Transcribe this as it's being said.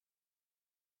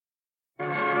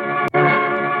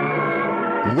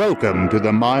Welcome to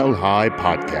the Mile High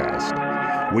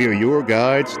Podcast. We are your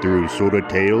guides through sordid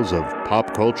tales of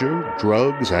pop culture,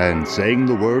 drugs, and saying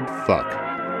the word fuck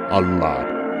a lot.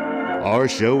 Our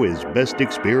show is best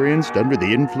experienced under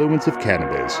the influence of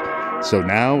cannabis, so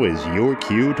now is your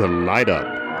cue to light up.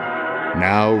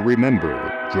 Now remember,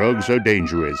 drugs are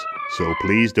dangerous, so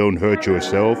please don't hurt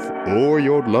yourself or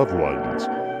your loved ones,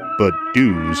 but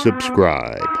do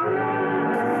subscribe.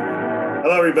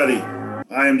 Hello, everybody.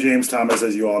 I am James Thomas,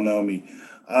 as you all know me.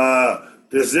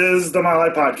 This is the Mile High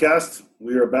Podcast.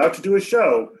 We are about to do a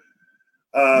show.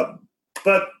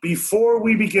 But before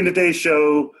we begin today's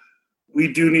show,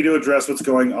 we do need to address what's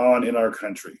going on in our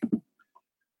country.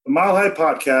 The Mile High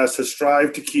Podcast has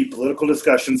strived to keep political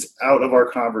discussions out of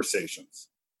our conversations.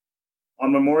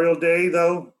 On Memorial Day,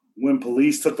 though, when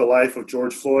police took the life of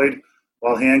George Floyd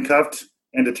while handcuffed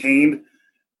and detained,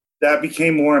 that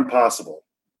became more impossible.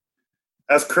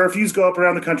 As curfews go up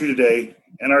around the country today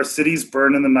and our cities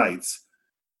burn in the nights,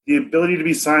 the ability to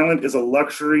be silent is a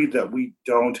luxury that we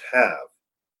don't have.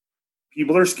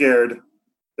 People are scared,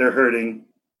 they're hurting,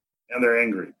 and they're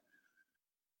angry.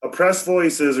 Oppressed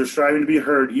voices are striving to be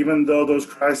heard, even though those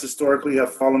cries historically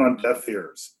have fallen on deaf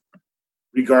ears,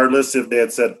 regardless if they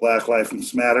had said Black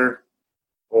Lives Matter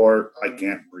or I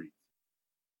can't breathe.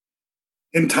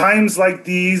 In times like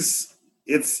these,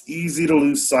 it's easy to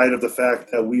lose sight of the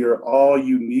fact that we are all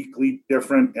uniquely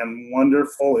different and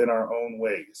wonderful in our own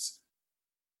ways.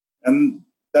 And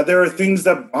that there are things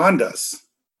that bond us.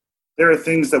 There are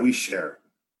things that we share.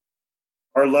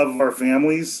 Our love of our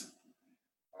families,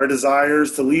 our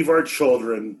desires to leave our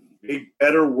children a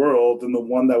better world than the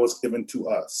one that was given to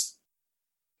us.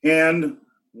 And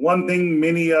one thing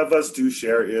many of us do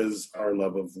share is our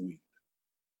love of weed.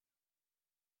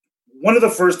 One of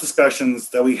the first discussions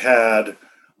that we had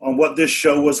on what this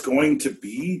show was going to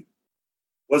be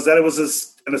was that it was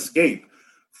an escape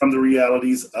from the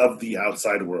realities of the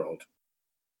outside world.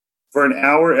 For an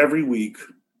hour every week,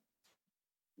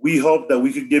 we hoped that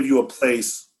we could give you a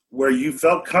place where you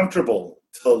felt comfortable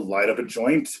to light up a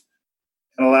joint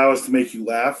and allow us to make you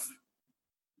laugh,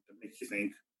 to make you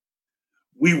think.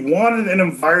 We wanted an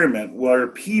environment where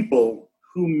people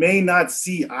who may not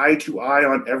see eye to eye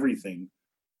on everything,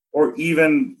 or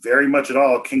even very much at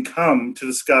all, can come to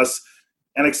discuss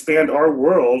and expand our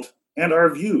world and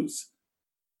our views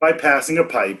by passing a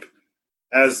pipe,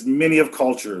 as many of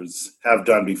cultures have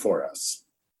done before us.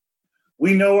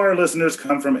 We know our listeners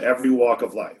come from every walk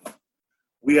of life.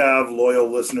 We have loyal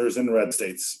listeners in red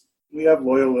states. We have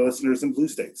loyal listeners in blue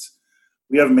states.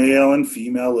 We have male and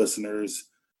female listeners.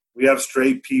 We have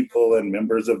straight people and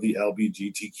members of the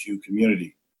LGBTQ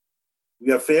community.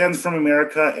 We have fans from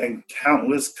America and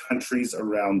countless countries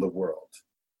around the world.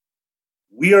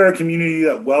 We are a community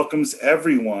that welcomes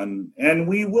everyone, and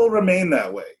we will remain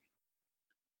that way.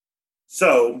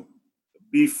 So,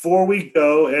 before we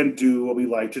go and do what we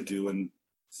like to do and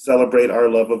celebrate our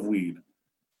love of weed,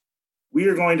 we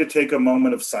are going to take a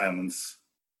moment of silence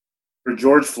for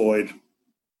George Floyd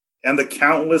and the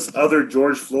countless other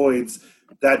George Floyds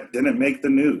that didn't make the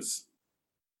news.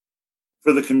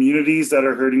 For the communities that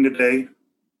are hurting today,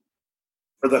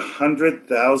 for the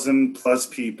 100,000 plus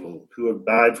people who have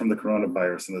died from the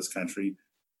coronavirus in this country,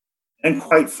 and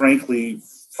quite frankly,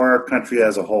 for our country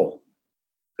as a whole,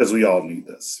 because we all need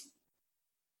this.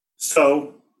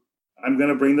 So, I'm going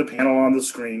to bring the panel on the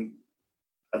screen.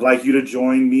 I'd like you to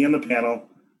join me in the panel,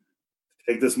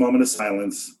 take this moment of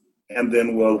silence, and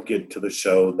then we'll get to the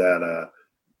show that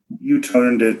you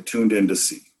tuned in to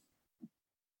see.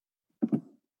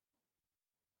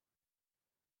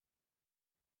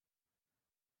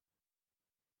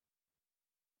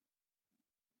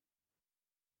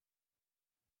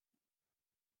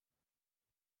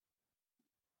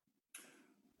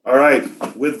 All right,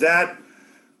 with that,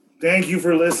 thank you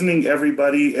for listening,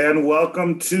 everybody, and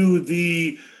welcome to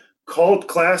the Cult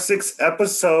Classics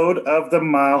episode of the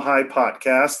Mile High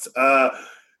Podcast.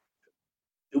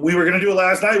 We were going to do it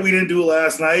last night. We didn't do it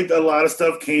last night. A lot of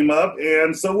stuff came up,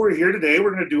 and so we're here today.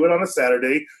 We're going to do it on a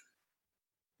Saturday.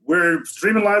 We're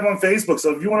streaming live on Facebook,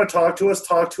 so if you want to talk to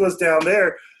us down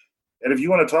there. And if you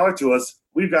want to talk to us,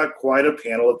 we've got quite a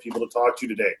panel of people to talk to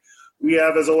today. We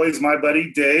have, as always, my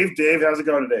buddy Dave. Dave, how's it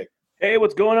going today? Hey,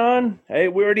 what's going on? Hey,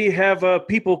 we already have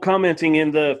people commenting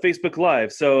in the Facebook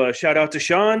Live. So shout out to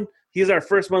Sean. He's our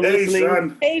first one listening.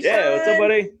 Sean. Hey, Sean. Yeah, what's up,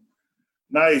 buddy?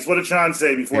 Nice. What did Sean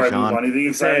say before I move on? Anything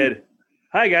He said,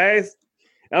 "Hi guys."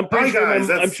 I'm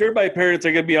sure my parents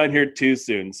are going to be on here too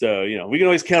soon. So we can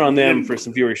always count on them for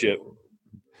some viewership.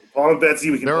 Paul and Betsy,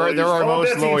 we can. They're our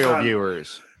most loyal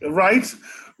viewers, right?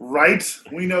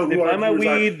 We know who they our buy my viewers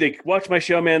weed. are. They watch my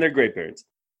show, man. They're great parents.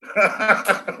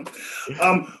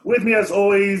 With me, as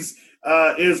always,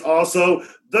 is also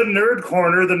the Nerd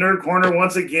Corner. The Nerd Corner,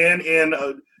 once again, in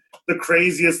the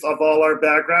craziest of all our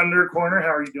background. Nerd Corner,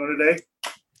 how are you doing today?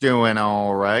 Doing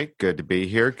all right. Good to be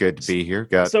here.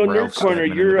 Got so Ralph Nerd Corner,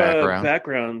 your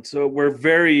background. So we're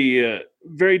very,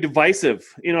 very divisive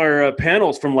in our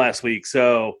panels from last week.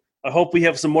 So I hope we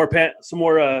have some more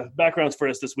backgrounds for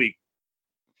us this week.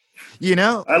 You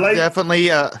know, definitely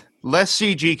less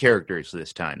CG characters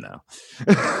this time, though.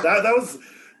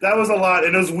 that was a lot,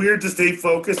 and it was weird to stay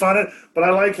focused on it. But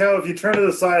I like how if you turn to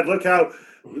the side, look how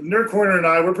Nerd Corner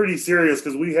and we're pretty serious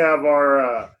because we have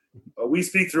our. We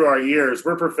speak through our ears.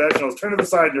 We're professionals. Turn to the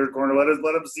side, Nerd Corner. Let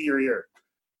them see your ear.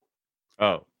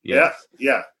 Oh, yes.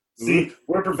 Yeah. See,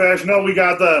 we're professional. We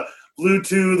got the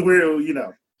Bluetooth.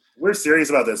 We're serious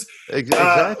about this.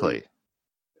 Exactly.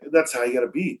 That's how you got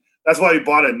to be. That's why we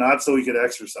bought it, not so we could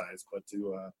exercise, but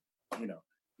to be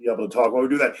able to talk while we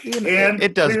do that. And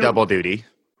it does double duty.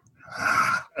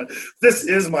 This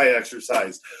is my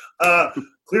exercise.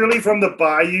 Clearly from the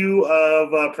bayou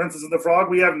of Princess and the Frog,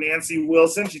 we have Nancy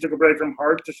Wilson. She took a break from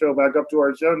Heart to show back up to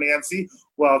our show. Nancy,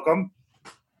 welcome.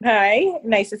 Hi.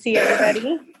 Nice to see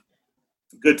everybody.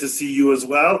 Good to see you as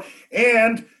well.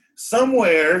 And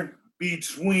somewhere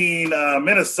between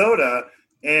Minnesota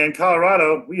and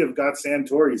Colorado, we have got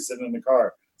Santori sitting in the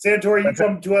car. Santori, you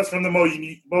come to us from the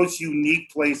most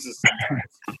unique places sometimes.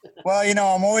 Well,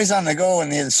 I'm always on the go when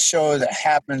there's a show that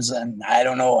happens, and I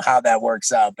don't know how that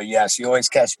works out. But, yes, you always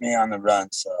catch me on the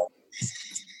run. So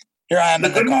here I am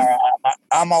in the car.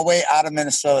 I'm on my way out of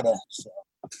Minnesota. So.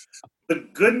 The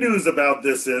good news about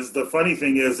this is, the funny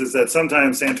thing is that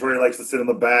sometimes Santori likes to sit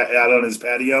out on his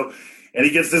patio, and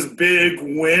he gets this big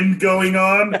wind going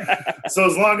on. So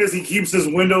as long as he keeps his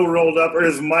window rolled up or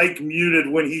his mic muted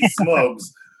when he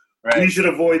smokes, right, we should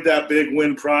avoid that big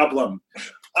wind problem.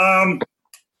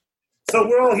 So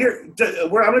we're all here. I'm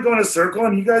going to go in a circle,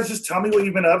 and you guys just tell me what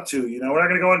you've been up to. We're not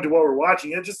going to go into what we're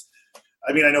watching. I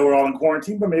know we're all in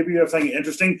quarantine, but maybe you have something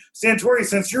interesting. Santori,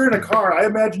 since you're in a car, I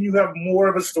imagine you have more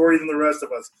of a story than the rest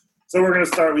of us. So we're going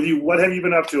to start with you. What have you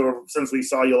been up to since we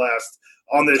saw you last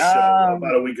on this show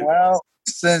about a week ago? Well,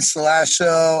 since the last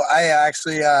show, I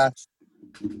actually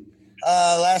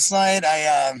last night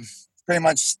I pretty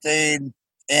much stayed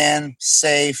in,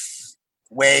 safe,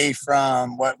 away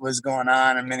from what was going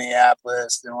on in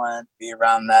Minneapolis. Didn't want to be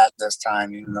around that this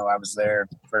time, even though I was there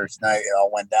first night. It all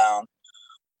went down.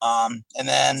 And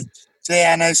then today I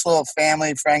had a nice little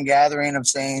family friend gathering of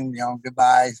saying,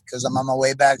 goodbye, because I'm on my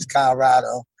way back to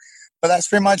Colorado. But that's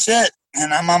pretty much it.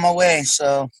 And I'm on my way.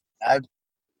 So I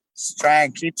try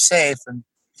and keep safe. And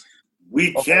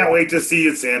we can't wait to see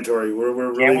you, Santori. We're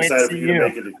really excited for you to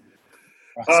make it.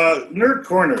 Nerd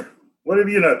Corner, what have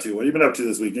you been up to? What have you been up to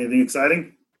this week? Anything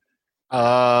exciting?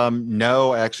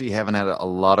 No, actually haven't had a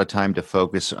lot of time to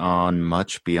focus on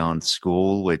much beyond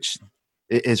school, which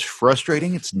is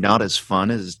frustrating. It's not as fun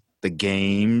as the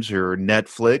games or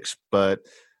Netflix, but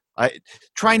I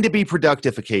trying to be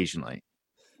productive occasionally.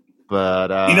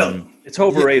 But it's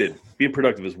overrated. Being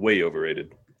productive is way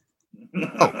overrated.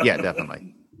 Oh yeah,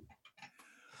 definitely.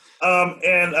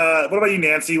 And what about you,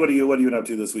 Nancy? What are you been up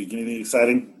to this week? Anything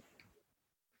exciting?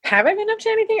 Have I been up to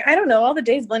anything? I don't know. All the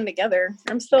days blend together.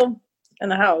 I'm still in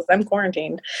the house. I'm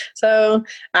quarantined. So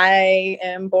I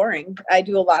am boring. I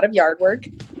do a lot of yard work.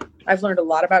 I've learned a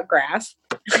lot about grass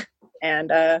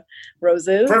and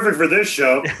roses. Perfect for this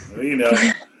show.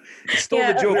 Stole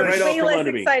the joke right off from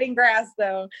under me. Exciting grass,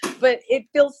 though. But it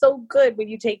feels so good when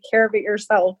you take care of it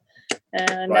yourself.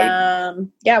 And,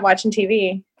 watching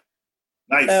TV.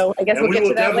 Nice. So I guess we'll get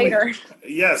to that later.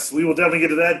 Yes, we will definitely get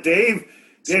to that. Dave,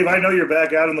 I know you're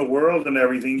back out in the world and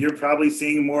everything. You're probably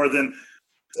seeing more than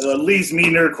at least me,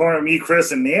 Nerd Corner, me,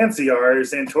 Chris, and Nancy are.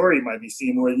 Santori might be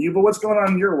seeing more than you. But what's going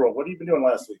on in your world? What have you been doing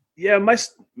last week? Yeah,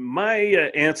 my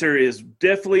answer is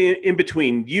definitely in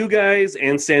between you guys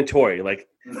and Santori. Like,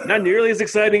 not nearly as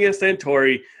exciting as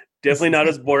Santori. Definitely not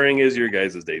as boring as your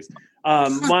guys' days.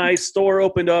 My store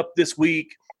opened up this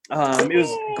week. It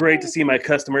was great to see my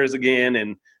customers again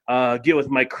and get with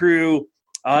my crew.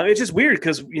 It's just weird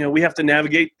because, we have to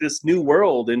navigate this new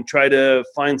world and try to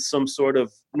find some sort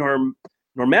of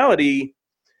normality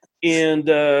in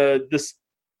this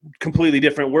completely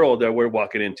different world that we're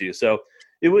walking into. So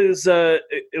it was a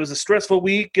stressful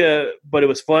week, but it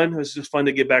was fun. It was just fun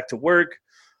to get back to work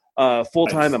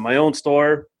full-time at my own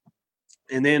store.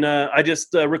 And then I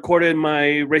just recorded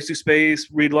my Race to Space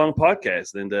read-along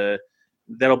podcast, and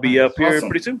that'll be up here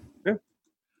pretty soon. Yeah.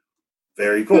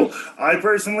 Very cool. I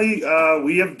personally,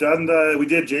 we did,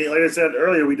 like I said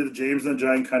earlier, we did the James and the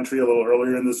Giant Country a little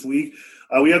earlier in this week.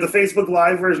 We have the Facebook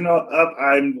Live version up.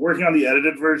 I'm working on the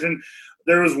edited version.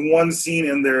 There was one scene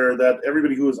in there that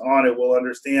everybody who was on it will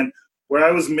understand, where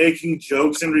I was making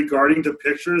jokes in regarding to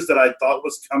pictures that I thought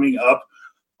was coming up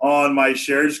on my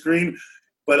shared screen,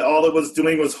 but all it was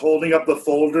doing was holding up the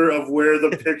folder of where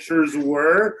the pictures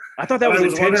were. I thought that was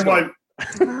intentional.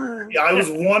 I was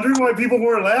wondering why people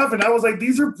weren't laughing. I was like,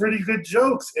 these are pretty good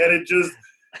jokes. And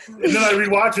then I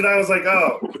rewatched it. I was like,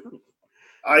 oh,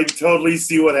 I totally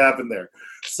see what happened there.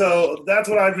 So that's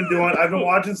what I've been doing. I've been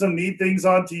watching some neat things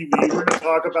on TV. We're going to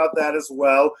talk about that as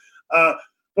well.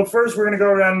 But first, we're going to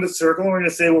go around in the circle. And we're going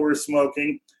to say what we're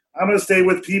smoking. I'm going to stay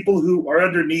with people who are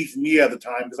underneath me at the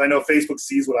time, because I know Facebook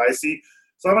sees what I see.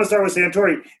 So I'm going to start with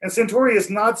Santori. And Santori is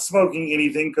not smoking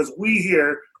anything, because we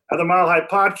here at the Mile High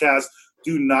Podcast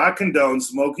do not condone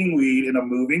smoking weed in a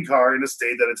moving car in a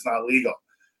state that it's not legal.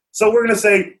 So we're going to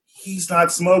say he's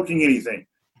not smoking anything.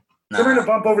 Nah. So we're going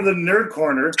to bump over to the nerd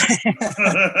corner,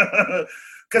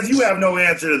 because you have no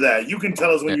answer to that. You can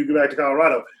tell us when you go back to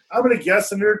Colorado. I'm going to guess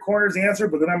the nerd corner's answer,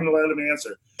 but then I'm going to let him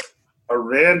answer. A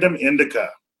random indica.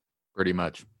 Pretty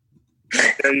much.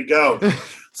 There you go.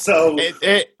 So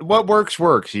what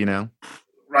works, you know.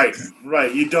 Right.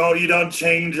 You don't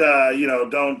change.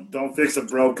 Don't fix a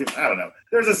broken. I don't know.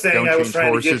 There's a saying I was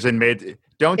trying to get.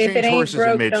 Don't change horses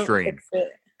in midstream.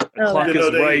 Clock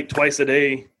is right twice a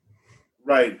day.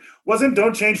 Right.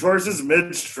 Don't change horses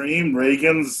midstream.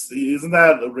 Isn't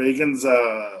that Reagan's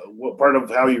what part of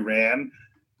how he ran?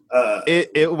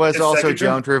 It was also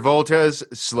John Travolta's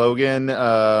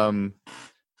slogan.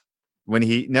 When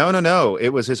he no, it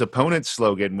was his opponent's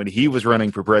slogan when he was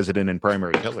running for president in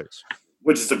Primary Killers.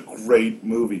 Which is a great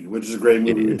movie. We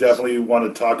definitely want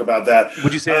to talk about that.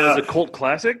 Would you say it was a cult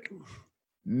classic?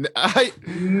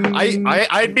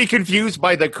 I'd be confused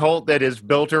by the cult that is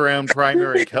built around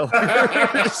Primary Killers.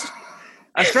 I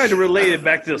was trying to relate it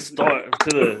back to the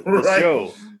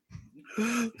show.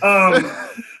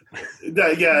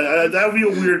 That would be a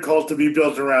weird cult to be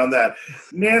built around that.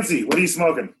 Nancy, what are you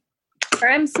smoking?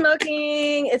 I'm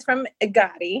smoking, it's from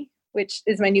Agati, which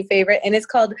is my new favorite, and it's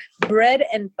called Bread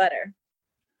and Butter.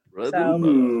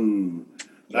 Ooh,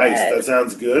 nice. Yes. That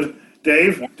sounds good.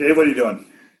 Dave, what are you doing?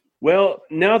 Well,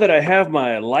 now that I have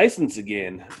my license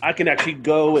again, I can actually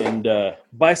go and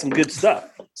buy some good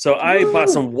stuff. So I bought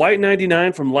some White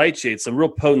 99 from Lightshade, some real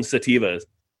potent sativas.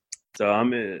 So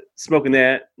I'm smoking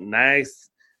that. Nice.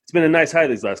 It's been a nice high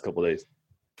these last couple of days.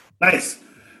 Nice.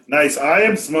 I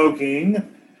am smoking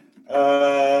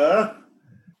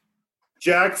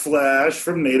Jack Flash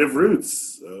from Native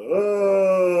Roots.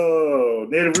 Oh,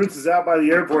 Native Roots is out by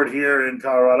the airport here in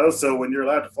Colorado. So when you're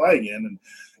allowed to fly again and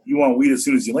you want weed as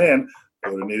soon as you land,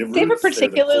 go to Native Roots. They have a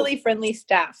particularly friendly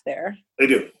staff there. They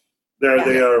do.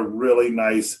 They are a really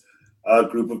nice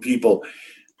group of people.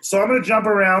 So I'm going to jump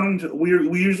around. We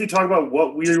usually talk about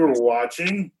what we were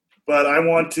watching, but I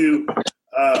want to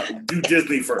do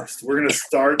Disney first. We're going to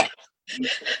start.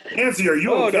 Nancy, are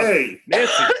you okay? No.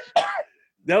 Nancy.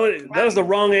 That was the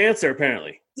wrong answer,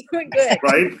 apparently. Doing good.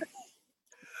 Right?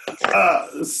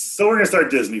 So we're going to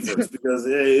start Disney first, because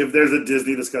if there's a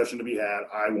Disney discussion to be had,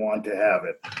 I want to have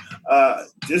it.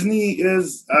 Disney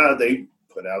is, they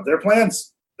put out their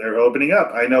plans. They're opening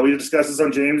up. I know we discussed this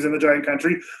on James in the Giant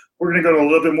Country. We're going to go to a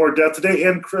little bit more depth today,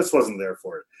 and Chris wasn't there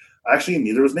for it. Actually,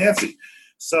 neither was Nancy.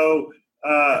 So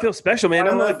I feel special, man.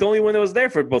 I'm like the only one that was there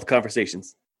for both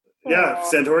conversations. Yeah,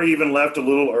 Santori even left a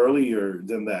little earlier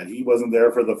than that. He wasn't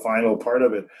there for the final part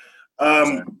of it.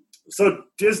 So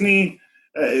Disney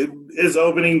is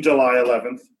opening July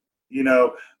 11th.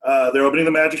 They're opening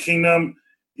the Magic Kingdom.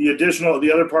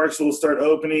 The other parks will start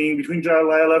opening between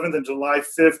July 11th and July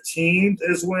 15th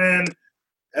is when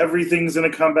everything's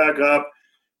going to come back up.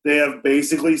 They have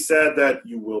basically said that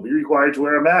you will be required to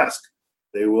wear a mask.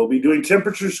 They will be doing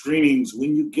temperature screenings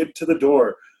when you get to the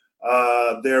door.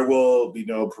 There will be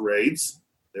no parades.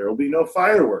 There will be no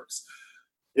fireworks.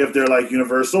 If they're like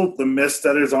Universal, the mist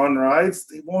that is on rides,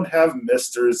 they won't have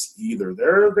misters either.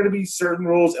 There are going to be certain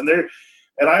rules, and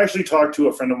I actually talked to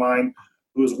a friend of mine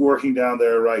who is working down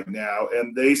there right now,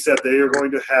 and they said they are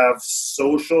going to have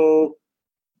social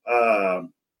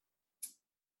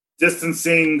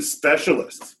distancing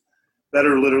specialists that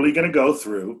are literally going to go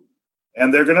through,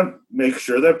 and they're going to make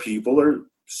sure that people are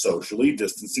socially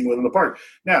distancing within the park.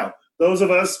 Now, those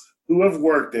of us who have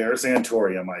worked there,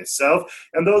 Santori and myself,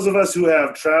 and those of us who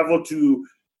have traveled to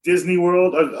Disney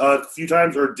World a few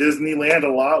times, or Disneyland a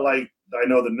lot, like I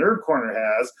know the Nerd Corner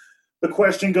has, the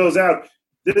question goes out.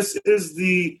 This is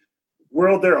the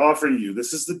world they're offering you.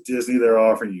 This is the Disney they're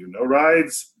offering you. No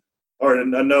rides, or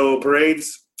no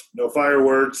parades, no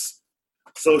fireworks,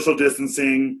 social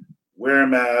distancing, wear a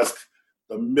mask.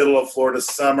 the middle of Florida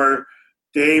summer.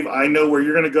 Dave, I know where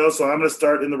you're going to go, so I'm going to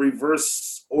start in the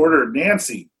reverse order.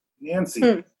 Nancy,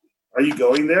 are you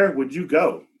going there? Would you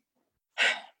go?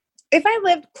 If I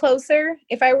lived closer,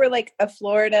 if I were like a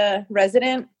Florida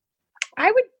resident,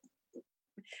 I would.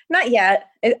 Not yet.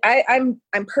 I'm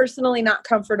personally not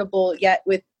comfortable yet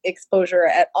with exposure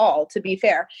at all, to be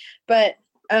fair. But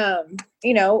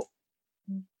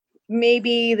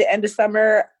maybe the end of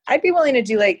summer, I'd be willing to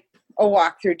do like a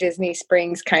walk through Disney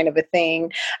Springs kind of a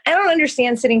thing. I don't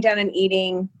understand sitting down and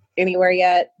eating anywhere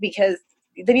yet, because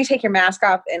then you take your mask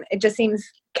off and it just seems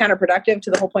counterproductive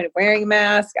to the whole point of wearing a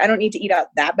mask. I don't need to eat out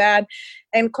that bad.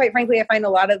 And quite frankly, I find a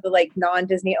lot of the like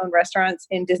non-Disney owned restaurants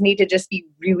in Disney to just be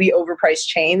really overpriced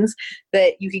chains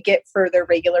that you could get for their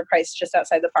regular price just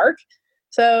outside the park.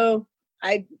 So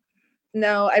I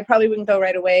probably wouldn't go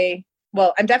right away.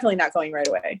 Well, I'm definitely not going right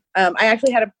away. I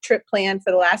actually had a trip planned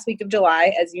for the last week of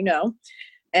July, as you know.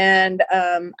 And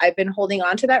I've been holding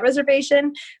on to that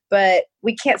reservation, but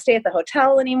we can't stay at the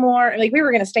hotel anymore. Like, we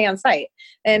were going to stay on site.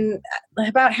 And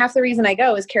about half the reason I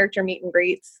go is character meet and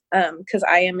greets, because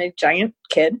I am a giant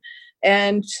kid.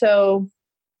 And so,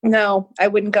 no, I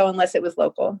wouldn't go unless it was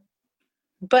local.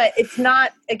 But it's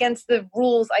not against the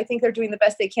rules. I think they're doing the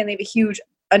best they can. They have a huge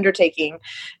undertaking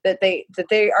that they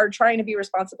are trying to be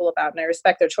responsible about, and I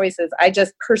respect their choices. I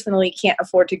just personally can't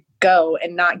afford to go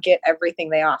and not get everything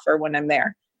they offer when I'm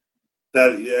there.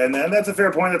 And that's a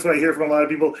fair point. That's what I hear from a lot of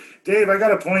people. Dave, I got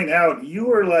to point out, you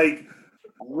are like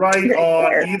right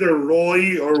on either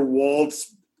Roy or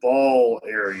Walt's ball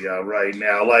area right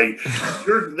now. Like,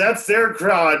 that's their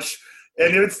crotch.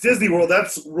 And if it's Disney World,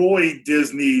 that's Roy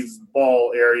Disney's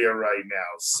ball area right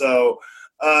now. So,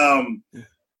 and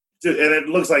it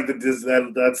looks like that's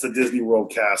the Disney World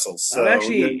castle. So I'm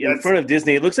actually in front of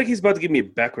Disney. It looks like he's about to give me a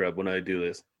back rub when I do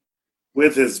this.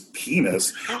 With his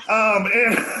penis.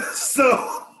 And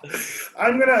so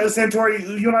I'm going to, Santori,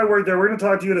 you and I work there. We're going to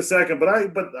talk to you in a second, but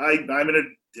I'm in a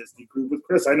Disney group with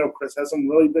Chris. I know Chris has some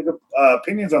really big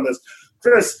opinions on this.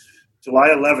 Chris, July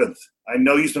 11th. I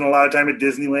know you spent a lot of time at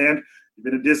Disneyland. You've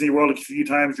been to Disney World a few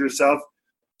times yourself.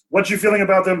 What's your feeling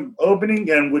about them opening,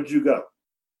 and would you go?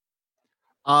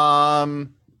 I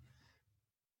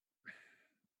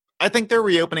think they're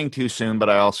reopening too soon, but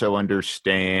I also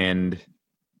understand,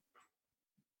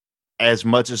 as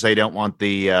much as they don't want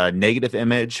the negative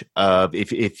image of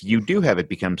if you do have it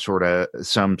become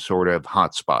some sort of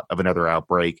hotspot of another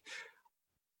outbreak,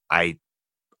 I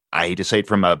hate to say it,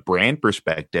 from a brand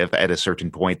perspective, at a certain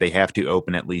point, they have to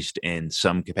open at least in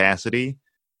some capacity,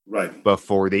 right,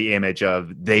 before the image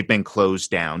of they've been closed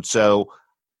down. So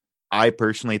I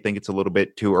personally think it's a little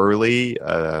bit too early,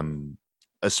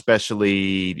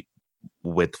 especially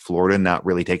with Florida not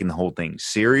really taking the whole thing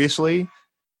seriously.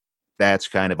 That's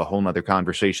kind of a whole nother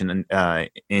conversation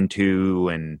onto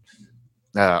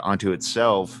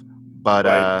itself.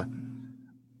 But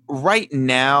right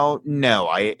now, no,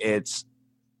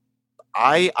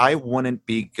 I wouldn't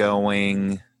be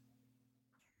going.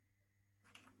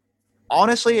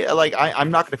 Honestly, like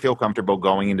I'm not going to feel comfortable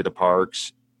going into the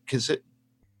parks, because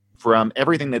from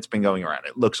everything that's been going around,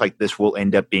 it looks like this will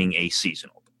end up being a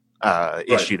seasonal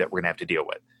issue that we're going to have to deal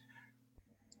with.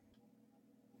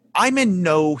 I'm in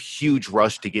no huge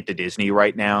rush to get to Disney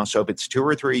right now, so if it's 2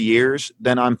 or 3 years,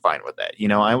 then I'm fine with that. You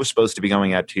know, I was supposed to be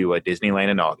going out to Disneyland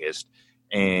in August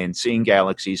and seeing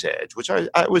Galaxy's Edge, which I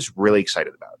was really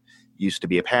excited about. Used to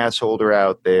be a pass holder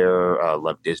out there,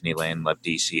 loved Disneyland, loved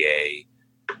DCA,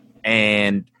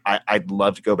 and I'd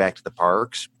love to go back to the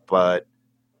parks, but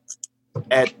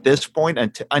at this point,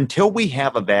 until we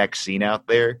have a vaccine out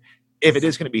there, if it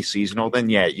is going to be seasonal, then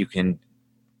yeah, you can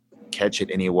catch it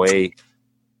anyway.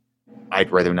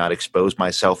 I'd rather not expose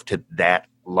myself to that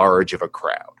large of a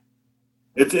crowd.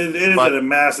 It is a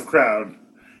massive crowd.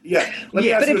 Yeah. Let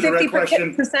me ask you a direct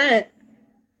question. 50%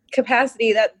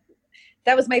 capacity, that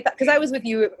was my thought. Because I was with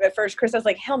you at first, Chris. I was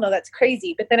like, hell no, that's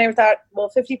crazy. But then I thought, well,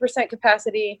 50%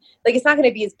 capacity, like, it's not going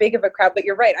to be as big of a crowd. But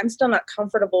you're right. I'm still not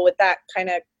comfortable with that kind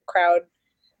of crowd.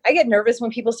 I get nervous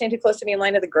when people stand too close to me in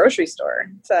line at the grocery store.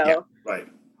 So yeah, right.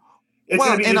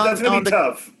 That's going to be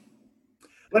tough.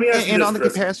 Let me ask you this, on the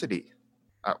Chris. capacity.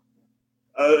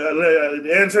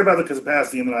 Answer about the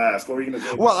capacity, and then I ask. What were you going to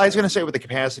say? Well, I was going to say with the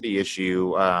capacity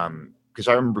issue, because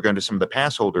I remember going to some of the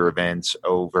pass holder events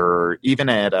over, even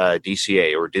at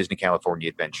DCA or Disney California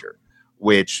Adventure,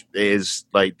 which is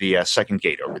like the second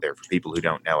gate over there for people who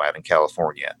don't know out in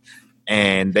California.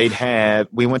 And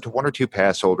we went to 1 or 2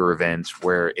 pass holder events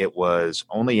where it was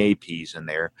only APs in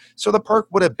there. So the park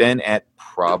would have been at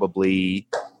probably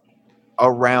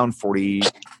around 40 to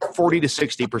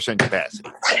 60%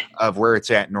 capacity of where it's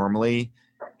at normally.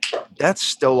 that's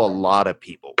still a lot of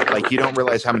people. Like, you don't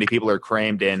realize how many people are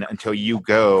crammed in until you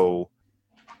go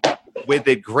with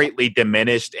it greatly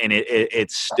diminished, and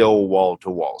it's still wall to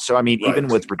wall. So, I mean, Right. even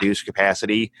with reduced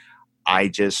capacity,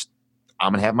 I'm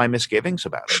going to have my misgivings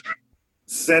about it.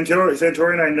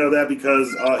 Santori and I know that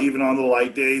because even on the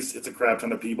light days, it's a crap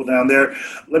ton of people down there.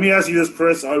 Let me ask you this,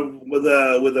 Chris,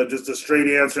 with just a straight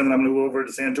answer, and then I'm going to go over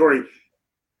to Santori.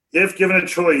 If given a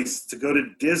choice to go to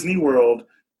Disney World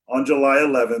on July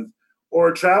 11th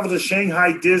or travel to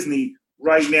Shanghai Disney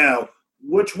right now,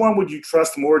 which one would you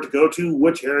trust more to go to?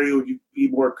 Which area would you be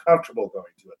more comfortable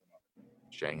going to at the moment?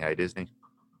 Shanghai Disney.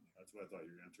 That's what I thought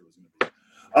your answer was going to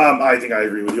be. I think I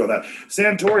agree with you on that.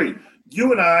 Santori,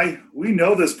 you and I, we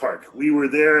know this park. We were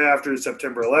there after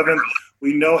September 11th.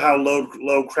 We know how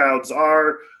low crowds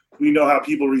are. We know how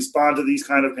people respond to these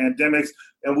kind of pandemics.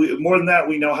 And more than that,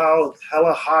 we know how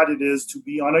hella hot it is to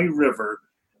be on a river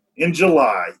in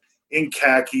July in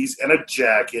khakis and a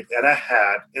jacket and a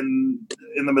hat in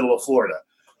the middle of Florida.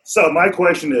 So my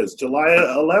question is, July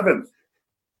 11th,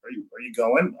 are you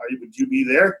going? Would you be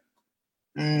there?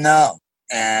 No.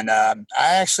 And I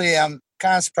actually am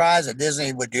kind of surprised that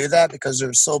Disney would do that because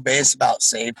they're so based about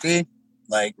safety.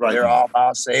 Like, Right. They're all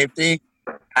about safety.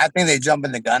 I think they jump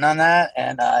in the gun on that.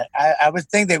 And I would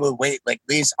think they would wait like at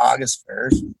least August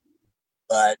 1st.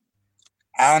 But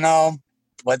I don't know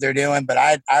what they're doing, but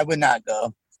I would not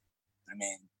go. I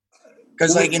mean,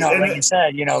 because like you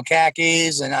said,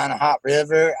 khakis and on a hot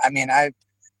river. I mean,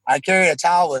 I carried a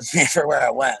towel with me for where I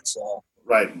went. So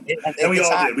Right. And we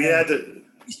all did. We had to.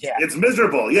 Yeah. It's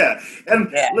miserable, yeah.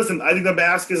 And listen, I think the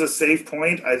mask is a safe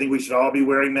point. I think we should all be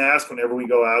wearing masks whenever we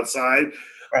go outside.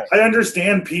 Right. I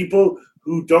understand people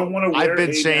who don't want to wear I've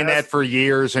been saying that for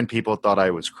years, and people thought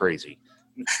I was crazy.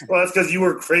 Well, that's because you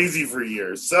were crazy for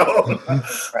years. So,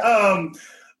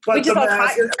 but We just all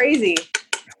thought you're crazy.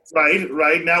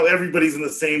 Right. Now everybody's in the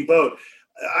same boat.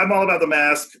 I'm all about the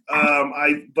mask.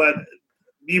 But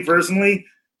me personally,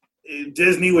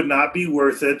 Disney would not be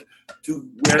worth it to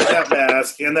wear that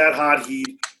mask in that hot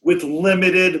heat with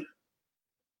limited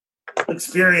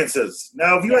experiences.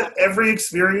 Now, if you had every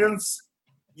experience,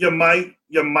 you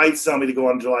might sell me to go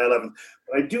on July 11th.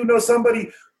 But I do know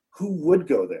somebody who would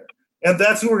go there, and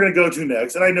that's who we're going to go to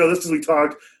next. And I know this because we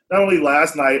talked not only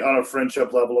last night on a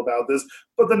friendship level about this,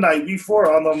 but the night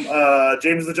before on the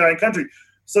James the Giant Country.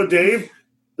 So, Dave,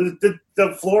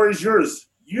 the floor is yours.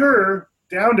 You're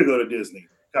down to go to Disney.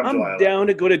 I'm down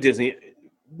to go to Disney.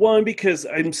 One, because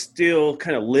I'm still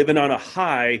kind of living on a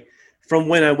high from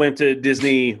when I went to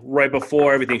Disney right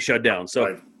before everything shut down.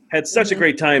 So had such a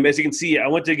great time. As you can see, I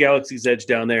went to Galaxy's Edge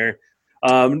down there.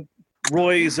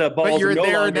 Roy's balls are no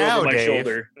longer over my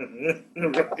shoulder.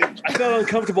 I felt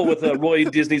uncomfortable with Roy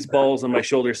Disney's balls on my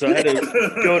shoulder, so I had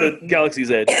to go to Galaxy's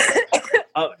Edge.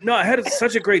 No, I had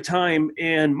such a great time,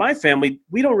 and my family,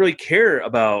 we don't really care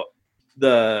about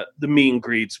the meet and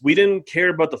greets. We didn't care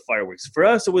about the fireworks. For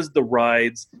us, it was the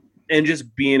rides and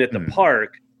just being at the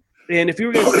park. And if you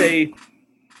were going to say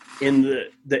in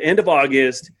the end of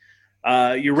August,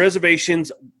 your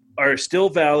reservations are still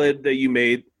valid that you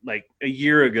made like a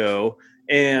year ago,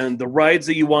 and the rides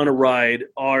that you want to ride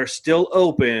are still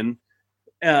open,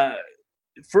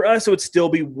 for us, it would still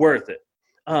be worth it.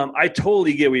 I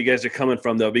totally get where you guys are coming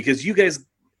from, though, because you guys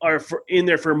are in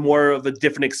there for more of a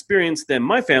different experience than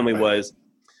my family was.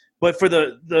 But for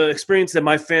the experience that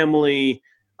my family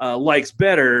likes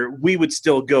better, we would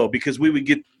still go because we would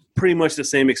get pretty much the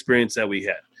same experience that we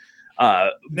had.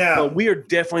 But we are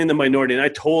definitely in the minority, and I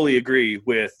totally agree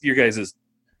with your guys'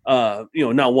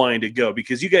 not wanting to go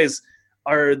because you guys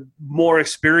are more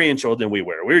experiential than we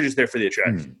were. We were just there for the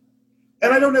attraction.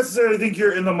 And I don't necessarily think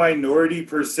you're in the minority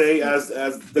per se as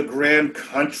the Grand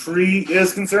Country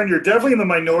is concerned. You're definitely in the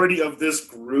minority of this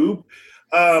group.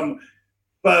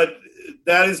 But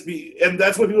and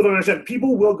that's what people don't understand.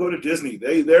 People will go to Disney.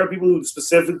 There are people who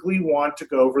specifically want to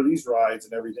go for these rides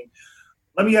and everything.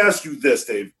 Let me ask you this,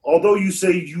 Dave. Although you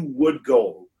say you would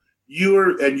go, you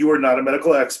are not a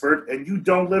medical expert and you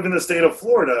don't live in the state of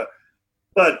Florida,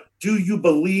 but do you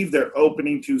believe they're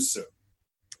opening too soon?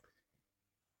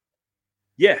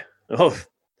 Yeah. Oh,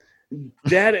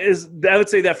 I would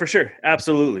say that for sure.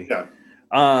 Absolutely. Yeah.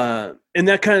 And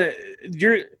that kind of,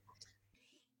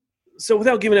 so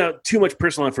without giving out too much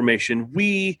personal information,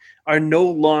 we are no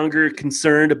longer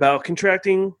concerned about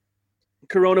contracting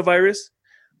coronavirus.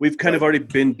 We've kind of already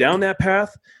been down that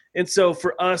path. And so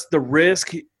for us, the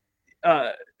risk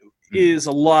is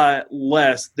a lot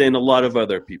less than a lot of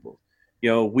other people.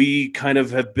 We kind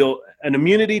of have built an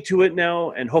immunity to it now,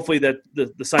 and hopefully that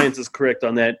the science is correct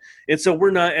on that. And so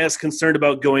we're not as concerned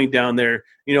about going down there.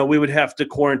 We would have to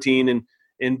quarantine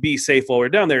and be safe while we're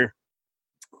down there.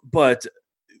 But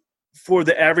for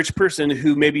the average person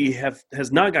who maybe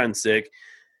has not gotten sick,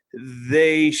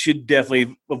 they should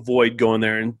definitely avoid going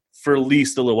there and for at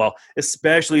least a little while,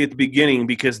 especially at the beginning,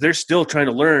 because they're still trying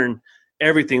to learn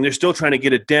everything. They're still trying to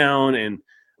get it down and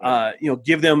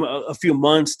give them a few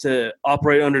months to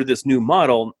operate under this new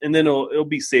model, and then it'll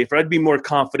be safer. I'd be more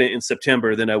confident in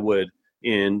September than I would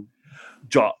in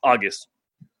August.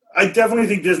 I definitely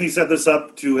think Disney set this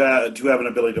up to have an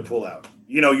ability to pull out.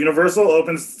 Universal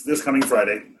opens this coming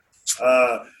Friday.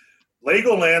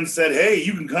 Legoland said, "Hey,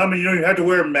 you can come and you don't even have to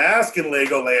wear a mask in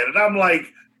Legoland," and I'm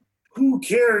like, who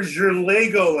cares? You're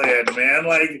Legoland, man.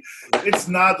 Like, it's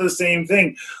not the same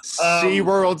thing.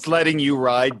 SeaWorld's letting you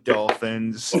ride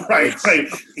dolphins. Right.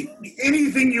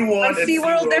 Anything you want. On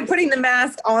SeaWorld, they're putting the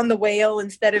mask on the whale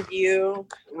instead of you.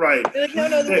 Right. They're like,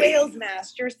 no, the whale's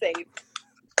mask. You're safe.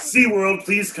 SeaWorld,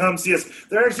 please come see us.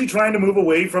 They're actually trying to move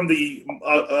away from the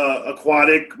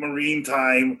aquatic marine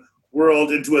time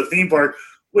world into a theme park,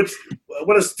 which,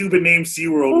 what a stupid name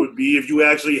SeaWorld would be if you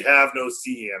actually have no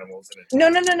sea animals in it.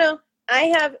 No. I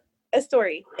have a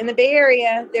story. In the Bay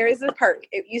Area, there is a park.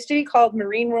 It used to be called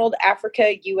Marine World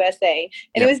Africa USA.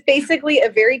 And It was basically a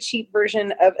very cheap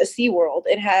version of a SeaWorld.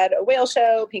 It had a whale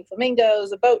show, pink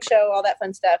flamingos, a boat show, all that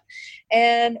fun stuff.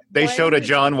 And they showed a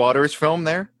John Waters film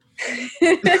there?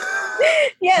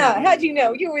 Yeah, how'd you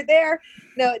know? You were there.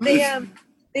 No,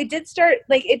 they did start,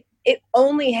 like, it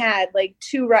only had like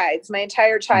 2 rides my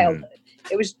entire childhood.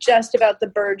 It was just about the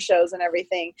bird shows and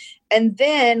everything. And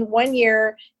then one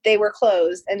year they were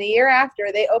closed, and the year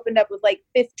after they opened up with like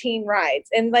 15 rides,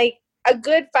 and like a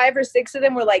good 5 or 6 of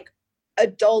them were like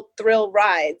adult thrill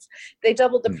rides. They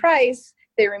doubled the price.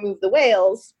 They removed the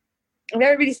whales. And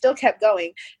everybody still kept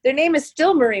going. Their name is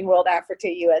still Marine World Africa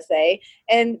USA,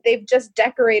 and they've just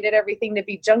decorated everything to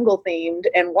be jungle themed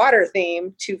and water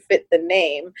themed to fit the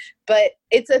name. But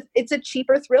it's a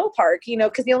cheaper thrill park,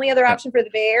 because the only other option for the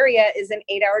Bay Area is an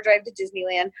 8-hour drive to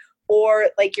Disneyland, or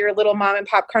like your little mom and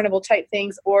pop carnival type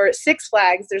things, or Six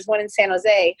Flags. There's one in San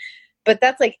Jose, but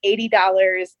that's like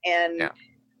 $80, and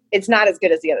it's not as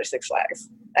good as the other Six Flags.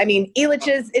 I mean,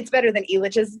 Elitch's, it's better than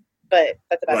Elitch's, but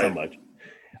that's about so much.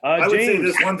 I would say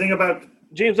this one thing about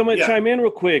James. I'm going to chime in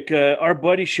real quick. Our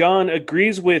buddy Sean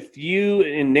agrees with you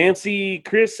and Nancy,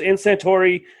 Chris, and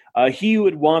Santori. He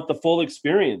would want the full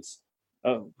experience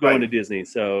of going to Disney.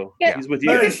 So he's with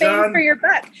you. It's a bang for your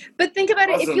buck. But think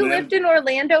about it. If you lived in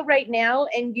Orlando right now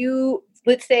and you,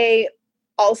 let's say,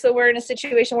 also were in a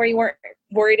situation where you weren't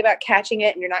worried about catching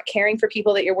it and you're not caring for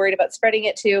people that you're worried about spreading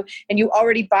it to, and you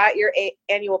already bought your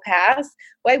annual pass,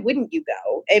 why wouldn't you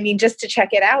go? I mean, just to check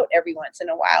it out every once in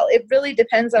a while. It really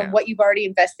depends on what you've already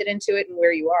invested into it and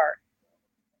where you are.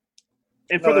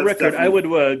 And for the record, I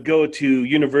would go to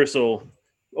Universal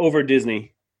over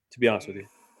Disney, to be honest with you.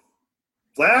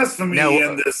 Blasphemy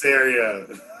in this area.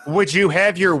 Would you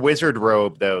have your wizard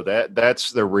robe, though?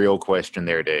 That's the real question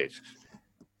there, Dave.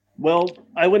 Well,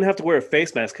 I wouldn't have to wear a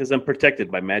face mask because I'm protected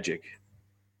by magic.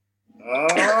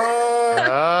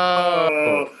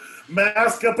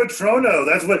 Masca Patrono.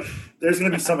 That's what. There's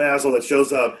going to be some asshole that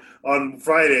shows up on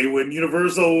Friday when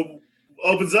Universal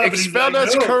opens up. Expel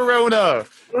us, Corona.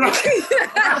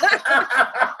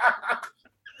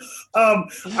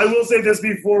 I will say this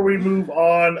before we move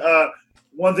on.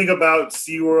 One thing about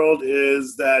SeaWorld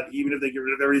is that even if they get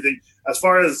rid of everything, as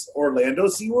far as Orlando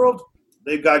SeaWorld,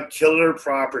 they've got killer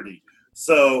property.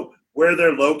 So where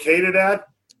they're located at,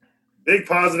 big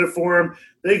positive for them.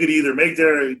 They could either make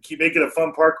it a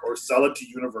fun park or sell it to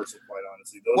Universal, quite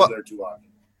honestly. Those are their 2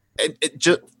 options.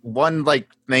 Just one thing,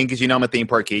 because I'm a theme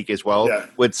park geek as well. Yeah.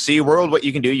 With SeaWorld, what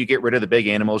you can do, you get rid of the big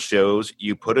animal shows,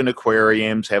 you put in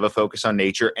aquariums, have a focus on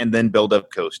nature, and then build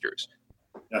up coasters.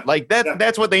 Yeah.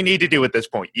 That's what they need to do at this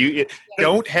point. You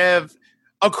don't have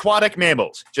aquatic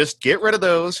mammals. Just get rid of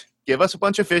those. Give us a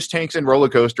bunch of fish tanks and roller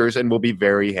coasters, and we'll be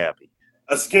very happy.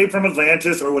 Escape from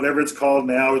Atlantis, or whatever it's called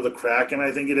now, or the Kraken,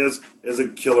 I think it is a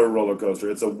killer roller coaster.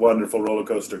 It's a wonderful roller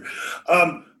coaster.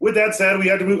 With that said, we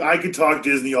have to move. I could talk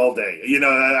Disney all day.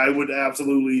 I would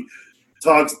absolutely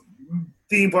talk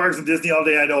theme parks and Disney all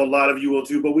day. I know a lot of you will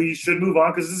too, but we should move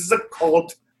on because this is a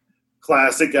cult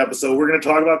classic episode. We're going to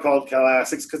talk about cult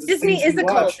classics because Disney is a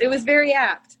cult. It was very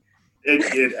apt.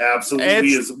 It absolutely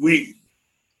is.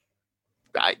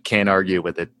 I can't argue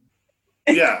with it.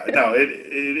 Yeah, no,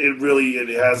 it really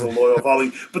has a loyal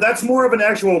following, but that's more of an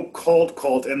actual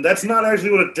cult, and that's not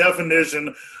actually what a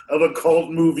definition of a cult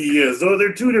movie is. So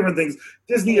they're 2 different things.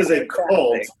 Disney is a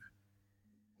cult;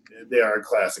 they are a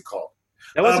classic cult.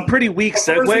 That was a pretty weak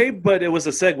segue, but it was a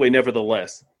segue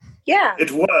nevertheless. Yeah,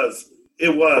 it was.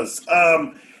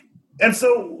 And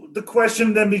so the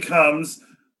question then becomes: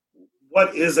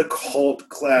 what is a cult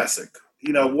classic?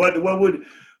 You know, what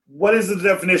is the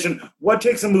definition? What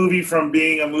takes a movie from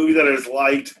being a movie that is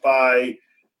liked by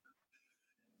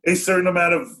a certain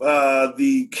amount of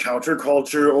the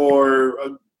counterculture or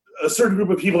a certain group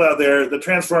of people out there that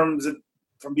transforms it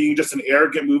from being just an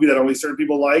arrogant movie that only certain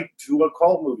people like to a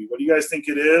cult movie? What do you guys think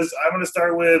it is? I'm going to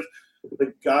start with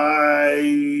the guy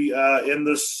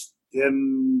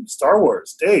in Star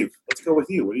Wars. Dave, let's go with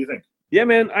you. What do you think? Yeah,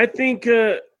 man, I think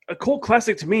a cult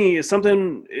classic to me is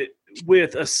something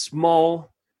with a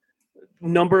small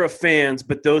number of fans,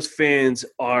 but those fans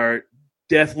are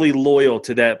definitely loyal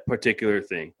to that particular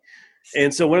thing.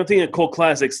 And so when I'm thinking of cult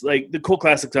classics, like the cult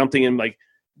classics, I'm thinking like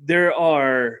there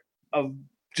are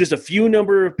just a few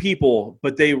number of people,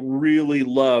 but they really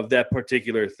love that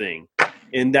particular thing.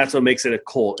 And that's what makes it a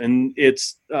cult. And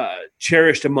it's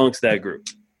cherished amongst that group.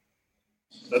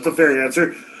 That's a fair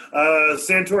answer.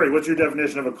 Santori, what's your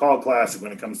definition of a cult classic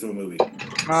when it comes to a movie?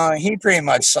 He pretty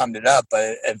much summed it up.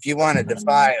 But if you want to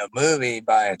define a movie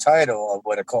by a title of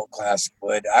what a cult classic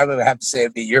would, I would have to say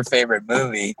it'd be your favorite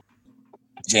movie,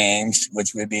 James,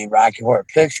 which would be Rocky Horror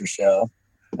Picture Show.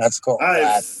 That's a cult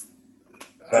classic.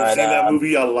 I've seen that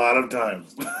movie a lot of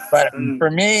times. But for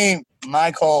me,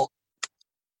 my cult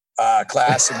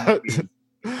classic movie.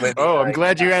 I'm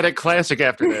glad you added classic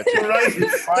after that. Right?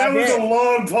 That was a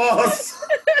long pause.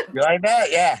 You like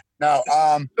that? Yeah. No.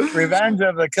 Revenge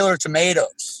of the Killer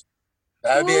Tomatoes.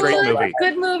 That would be a great movie.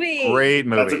 Good movie. Great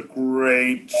movie. That's a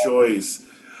great choice.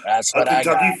 That's what I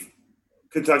got.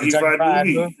 Kentucky Fried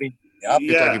Movie. Yep.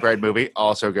 Kentucky Fried Movie,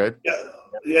 also good. Yeah.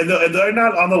 And they're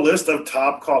not on the list of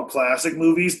top cult classic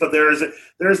movies, but there's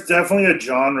definitely a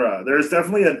genre. There's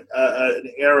definitely an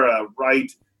era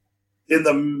right in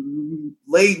the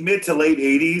mid to late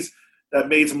 80s that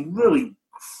made some really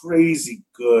crazy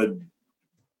good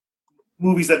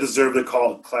movies that deserve the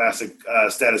cult classic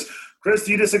status. Chris,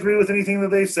 do you disagree with anything that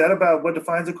they've said about what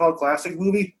defines a cult classic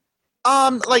movie?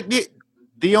 Like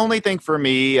the only thing for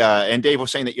me, and Dave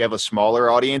was saying that you have a smaller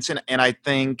audience, and I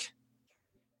think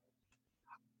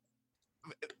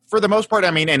for the most part,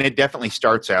 I mean, and it definitely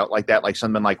starts out like that, like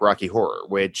something like Rocky Horror,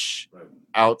 which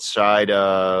outside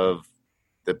of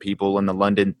the people in the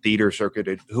London theater circuit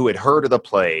who had heard of the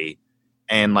play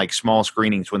and like small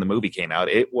screenings when the movie came out,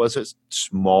 it was a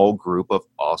small group of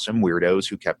awesome weirdos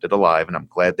who kept it alive. And I'm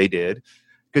glad they did,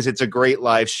 because it's a great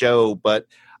live show. But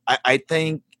I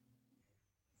think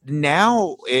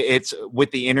now it's with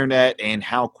the internet and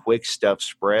how quick stuff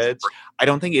spreads, I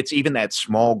don't think it's even that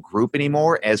small group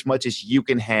anymore, as much as you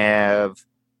can have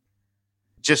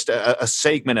just a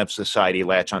segment of society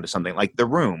latch onto something like The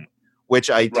Room, which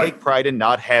I take pride in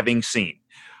not having seen.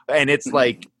 And it's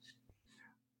like,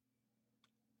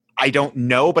 I don't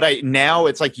know, but now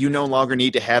it's like you no longer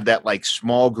need to have that like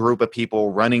small group of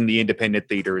people running the independent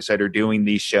theaters that are doing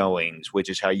these showings, which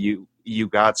is how you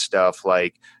got stuff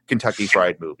like Kentucky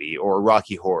Fried Movie or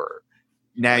Rocky Horror.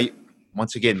 Now,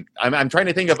 once again, I'm trying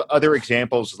to think of other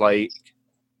examples like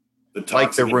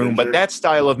The Room, but that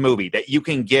style of movie that you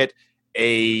can get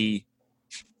a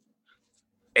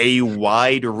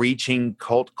wide-reaching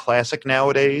cult classic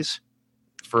nowadays,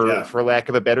 for lack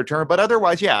of a better term. But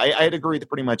otherwise, yeah, I'd agree with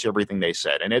pretty much everything they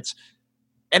said. And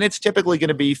it's typically going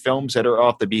to be films that are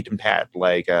off the beaten path.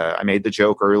 Like I made the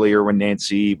joke earlier when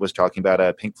Nancy was talking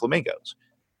about Pink Flamingos,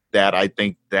 that I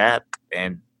think that,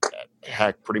 and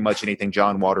heck, pretty much anything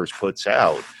John Waters puts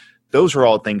out, those are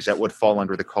all things that would fall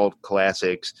under the cult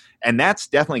classics. And that's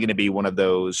definitely going to be one of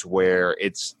those where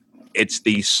it's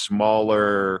the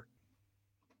smaller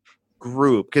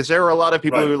group, because there are a lot of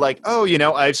people who are like, oh,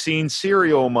 I've seen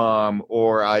Serial Mom,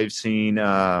 or I've seen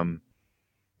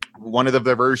one of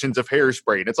the versions of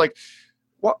Hairspray, and it's like,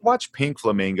 watch Pink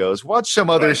Flamingos, watch some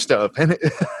other stuff. And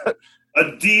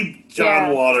a deep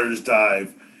John Waters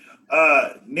dive.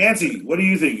 Nancy, what do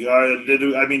you think?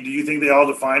 Do you think they all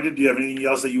defined it? Do you have anything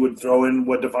else that you would throw in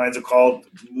what defines a cult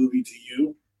movie to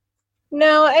you?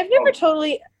 No, I've never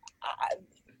totally.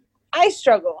 I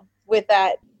struggle with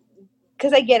that,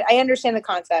 because I understand the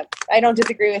concept. I don't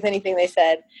disagree with anything they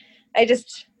said.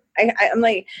 I'm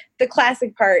like the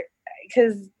classic part,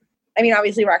 because I mean,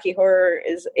 obviously Rocky Horror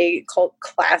is a cult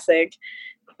classic,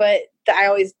 but I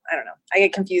don't know. I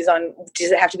get confused on,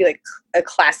 does it have to be like a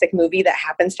classic movie that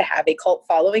happens to have a cult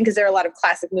following? Because there are a lot of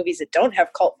classic movies that don't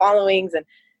have cult followings, and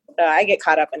I get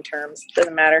caught up in terms.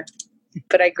 Doesn't matter.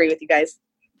 But I agree with you guys.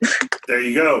 There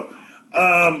you go.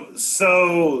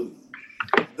 So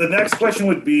the next question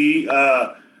would be,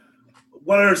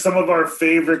 what are some of our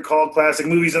favorite cult classic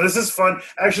movies? And this is fun.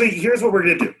 Actually, here's what we're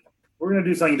going to do. We're going to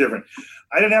do something different.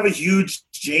 I didn't have a huge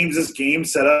James's game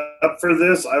set up for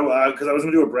this because I was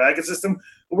going to do a bracket system.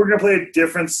 but we're going to play a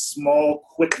different, small,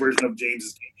 quick version of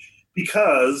James's game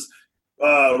because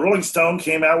Rolling Stone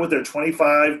came out with their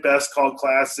 25 biggest cult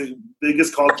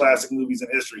classic movies in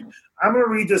history. I'm going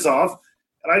to read this off,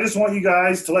 and I just want you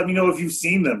guys to let me know if you've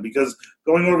seen them because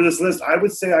going over this list, I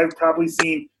would say I've probably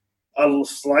seen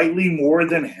slightly more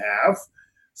than half.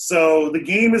 So the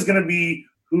game is going to be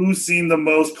who's seen the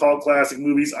most cult classic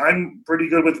movies. I'm pretty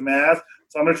good with math,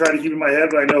 so I'm going to try to keep it in my head,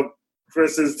 but I know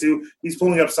Chris is too. He's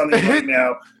pulling up something right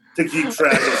now to keep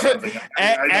track of something.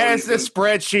 As the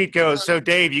spreadsheet goes, so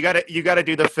Dave, you got to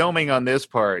do the filming on this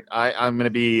part. I'm going to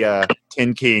be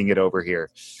 10 keying it over here.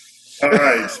 All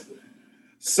right.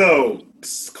 So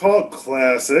cult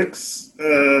classics.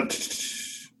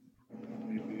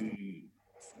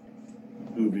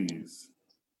 Movies.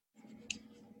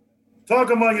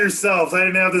 Talk among yourselves. I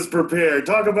didn't have this prepared.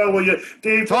 Talk about what you,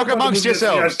 Dave. Talk amongst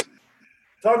yourselves.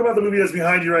 Talk about the movie that's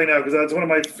behind you right now because that's one of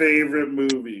my favorite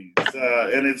movies,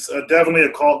 and it's definitely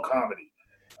a cult comedy.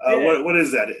 What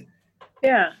is that?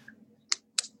 Yeah.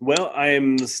 Well, I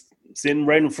am sitting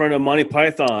right in front of Monty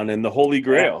Python and the Holy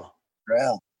Grail.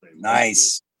 Grail.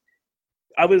 Nice.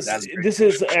 This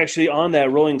is actually on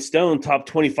that Rolling Stone top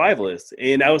 25 list,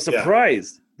 and I was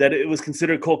surprised that it was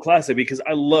considered a cult classic because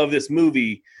I love this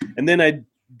movie, and then I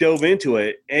dove into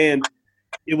it, and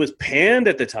it was panned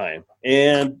at the time,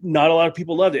 and not a lot of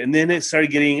people loved it, and then it started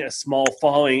getting a small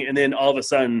following, and then all of a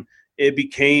sudden it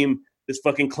became this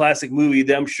fucking classic movie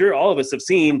that I'm sure all of us have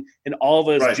seen and all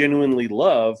of us genuinely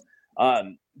love,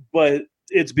 but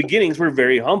its beginnings were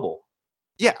very humble.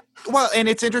 Yeah, well, and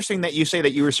it's interesting that you say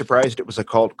that you were surprised it was a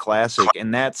cult classic,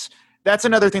 and that's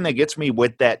another thing that gets me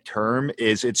with that term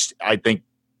is I think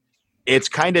it's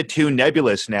kind of too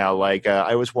nebulous now. Like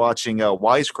I was watching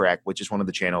Wisecrack, which is one of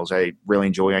the channels I really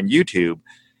enjoy on YouTube,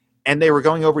 and they were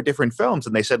going over different films,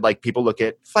 and they said like people look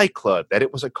at Fight Club that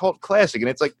it was a cult classic, and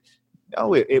it's like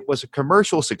no, it was a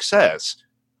commercial success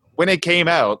when it came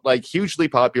out, like hugely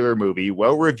popular movie,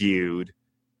 well reviewed.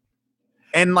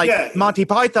 And like Monty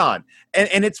Python,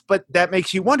 and it's but that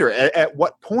makes you wonder at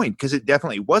what point, because it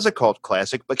definitely was a cult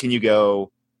classic. But can you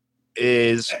go,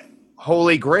 is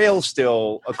Holy Grail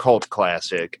still a cult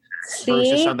classic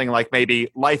versus something like maybe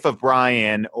Life of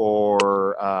Brian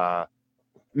or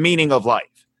Meaning of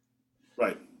Life?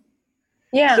 Right.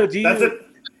 Yeah. So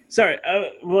sorry,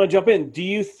 I want to jump in. Do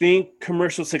you think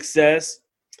commercial success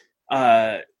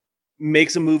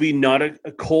makes a movie not a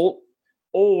cult,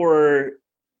 or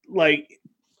like?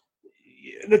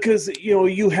 Because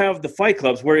you have the Fight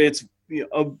Clubs where it's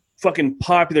a fucking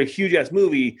popular, huge ass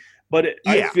movie, but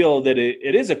I feel that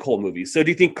it is a cult movie. So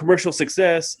do you think commercial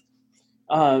success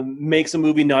makes a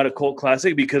movie not a cult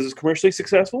classic because it's commercially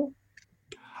successful?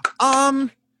 That's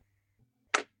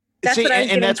what I was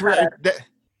and that's where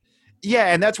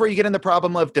and that's where you get in the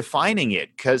problem of defining it,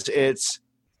 because it's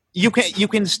you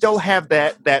can still have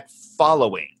that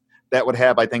following that would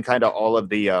have, I think, kind of all of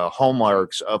the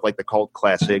hallmarks of like the cult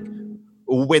classic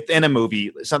within a movie,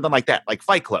 something like that, like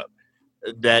Fight Club,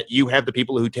 that you have the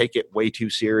people who take it way too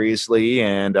seriously,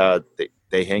 and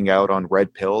they hang out on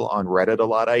Red Pill on Reddit a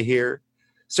lot, I hear.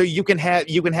 So you can have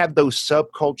those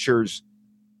subcultures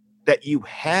that you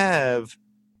have,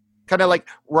 kind of like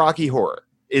Rocky Horror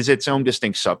is its own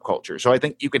distinct subculture. So I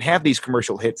think you can have these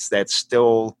commercial hits that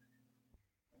still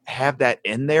have that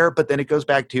in there, but then it goes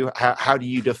back to how do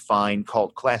you define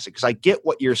cult classic? Because I get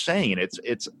what you're saying, and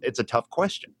it's a tough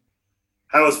question.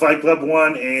 How is Fight Club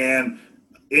one and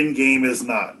Endgame is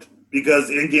not? Because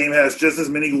Endgame has just as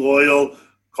many loyal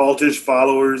cultish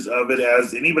followers of it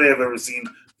as anybody I've ever seen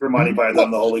for Monty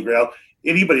Python, the Holy Grail,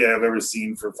 anybody I've ever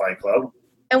seen for Fight Club.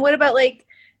 And what about, like,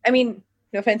 I mean,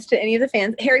 no offense to any of the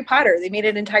fans, Harry Potter, they made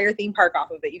an entire theme park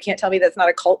off of it. You can't tell me that's not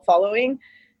a cult following.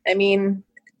 I mean,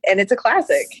 and it's a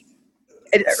classic.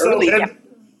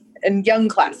 And young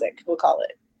classic, we'll call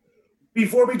it.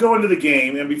 Before we go into the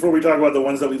game and before we talk about the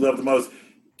ones that we love the most,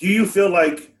 do you feel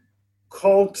like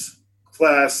cult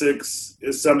classics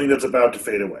is something that's about to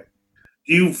fade away?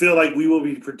 Do you feel like we will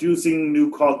be producing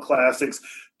new cult classics?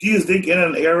 Do you think in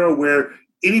an era where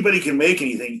anybody can make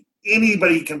anything,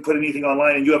 anybody can put anything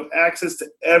online, and you have access to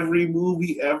every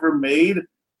movie ever made,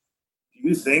 do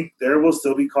you think there will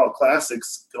still be cult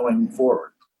classics going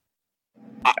forward?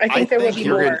 I think there will be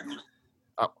more.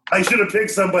 I should have picked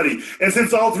somebody. And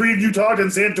since all three of you talked and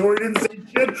Santori didn't say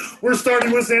shit, we're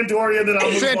starting with Santori, and then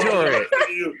I'll move Santori. on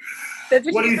to you.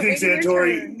 What do you think,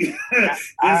 Santori?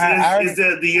 Is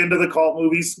that the end of the cult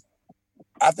movies?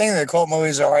 I think the cult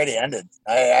movies already ended.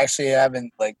 I actually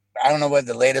haven't, I don't know what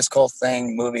the latest cult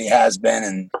movie has been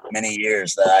in many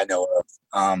years that I know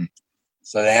of.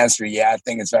 So the answer, I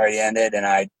think it's already ended. And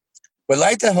would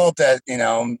like to hope that,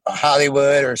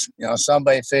 Hollywood or,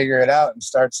 somebody figure it out and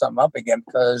start something up again,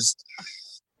 because,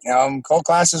 cult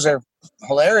classics are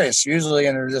hilarious usually,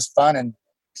 and they're just fun and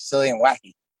silly and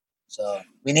wacky. So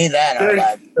we need that in our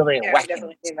lives. Silly and Yeah, wacky. we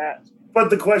definitely need that. But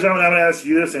the question I'm going to ask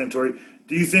you this, Santori,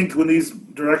 do you think when these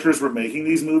directors were making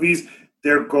these movies,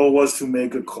 their goal was to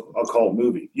make a cult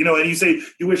movie? And you say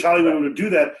you wish Hollywood would do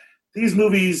that. These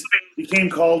movies became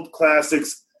cult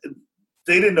classics.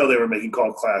 They didn't know they were making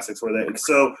cult classics, were they?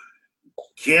 So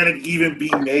can it even be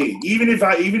made? Even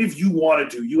if you wanted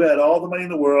to, you had all the money in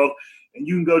the world and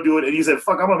you can go do it, and you said,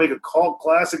 fuck, I'm going to make a cult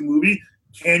classic movie.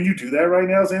 Can you do that right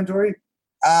now, Santori?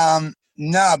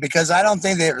 No, because I don't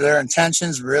think their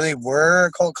intentions really were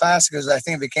a cult classic, because I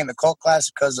think it became a cult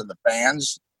classic because of the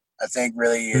fans. I think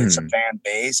really it's a fan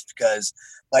base, because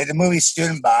like the movie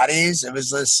Student Bodies, it was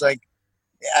just like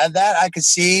that I could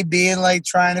see being like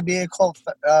trying to be a cult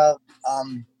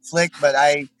flick, but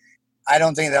I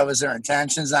don't think that was their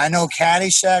intentions. I know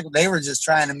Caddyshack, they were just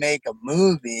trying to make a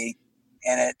movie,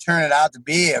 and it turned out to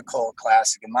be a cult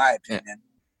classic in my opinion.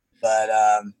 But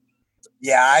I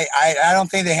don't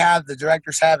think the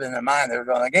directors have it in their mind. They're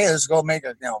going like, hey, let's go make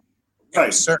a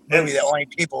a certain movie that only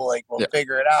people will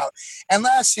figure it out,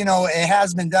 unless it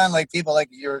has been done. Like people like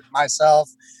myself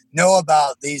know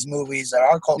about these movies that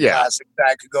are cult classics that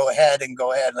I could go ahead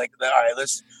like, all right,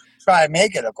 let's try and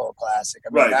make it a cult classic. I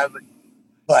mean,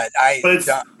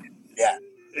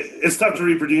 it's tough to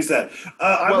reproduce that.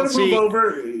 I'm going to move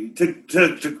over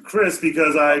to Chris,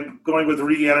 because I'm going with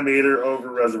Reanimator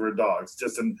over Reservoir Dogs.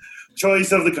 Just a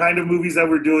choice of the kind of movies that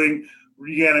we're doing.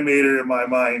 Reanimator in my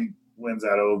mind wins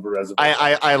out over Reservoir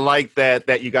Dogs. I like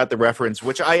that you got the reference,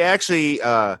 which I actually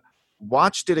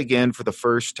watched it again for the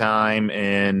first time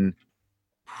in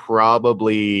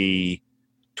probably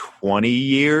 20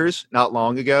 years, not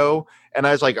long ago. And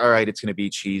I was like, all right, it's going to be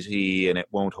cheesy and it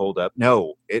won't hold up.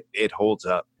 No, it holds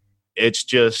up. It's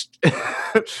just,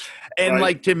 and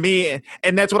like to me,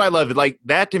 and that's what I love. Like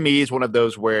that to me is one of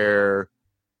those where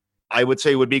I would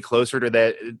say would be closer to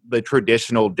the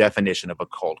traditional definition of a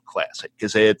cult classic,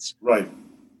 because it's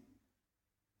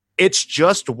it's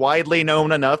just widely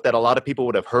known enough that a lot of people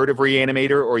would have heard of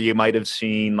Reanimator, or you might have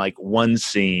seen like one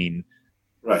scene.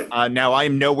 Right. Now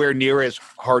I'm nowhere near as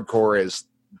hardcore as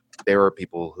there are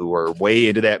people who are way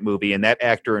into that movie, and that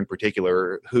actor in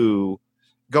particular who,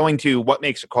 going to what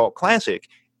makes a cult classic,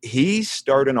 he's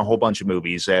starred in a whole bunch of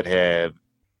movies that have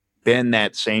been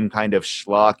that same kind of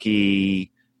schlocky,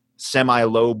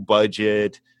 semi-low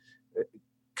budget,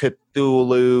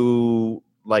 Cthulhu,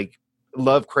 like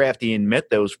Lovecraftian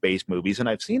mythos-based movies, and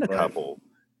I've seen a couple.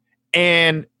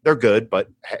 And they're good, but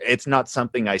it's not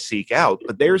something I seek out.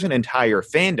 But there's an entire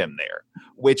fandom there,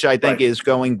 which I think is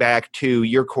going back to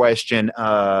your question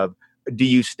of, do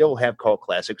you still have cult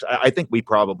classics? I think we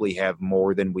probably have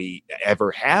more than we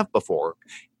ever have before.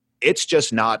 It's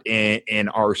just not in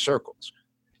our circles.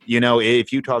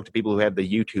 If you talk to people who have the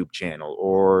YouTube channel,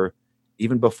 or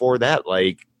even before that,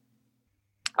 like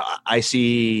I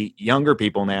see younger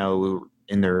people now who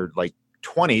in their like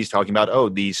 20s talking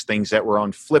about, these things that were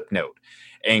on Flipnote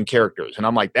and characters. And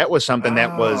I'm like, that was something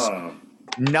that was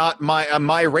not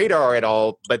my radar at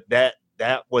all, but that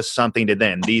was something to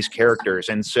them, these characters.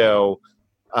 And so,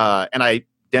 and I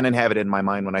didn't have it in my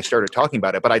mind when I started talking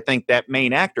about it, but I think that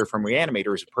main actor from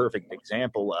Reanimator is a perfect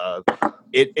example of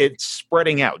it's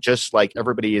spreading out, just like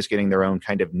everybody is getting their own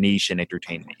kind of niche in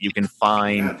entertainment. You can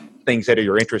find things that are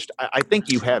your interest. I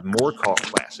think you have more cult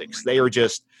classics. They are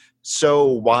just so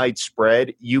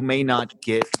widespread. You may not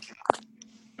get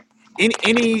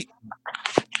any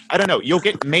I don't know. You'll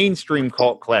get mainstream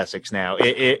cult classics now,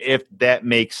 if that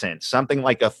makes sense. Something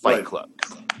like a Fight Club.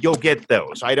 You'll get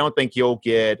those. I don't think you'll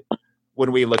get,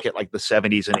 when we look at like the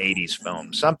 70s and 80s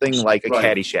films, something like a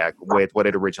Caddyshack with what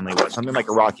it originally was, something like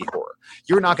a Rocky Horror.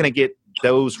 You're not going to get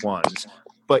those ones,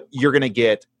 but you're going to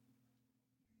get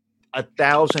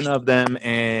 1,000 of them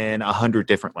in 100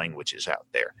 different languages out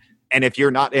there. And if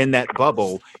you're not in that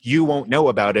bubble, you won't know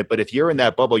about it. But if you're in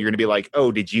that bubble, you're going to be like,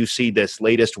 oh, did you see this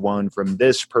latest one from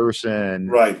this person?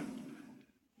 Right.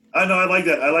 I know. I like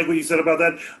that. I like what you said about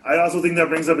that. I also think that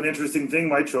brings up an interesting thing.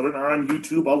 My children are on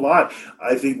YouTube a lot.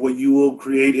 I think what you will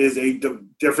create is a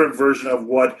different version of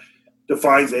what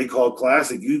defines a cult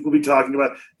classic. You will be talking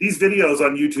about these videos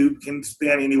on YouTube can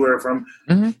span anywhere from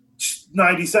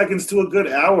 90 seconds to a good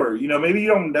hour. Maybe you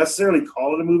don't necessarily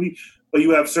call it a movie, but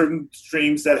you have certain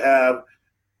streams that have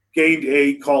gained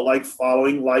a cult-like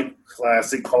following, like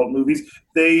classic cult movies.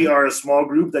 They are a small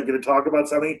group that get to talk about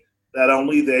something that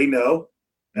only they know,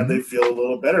 and they feel a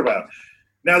little better about it.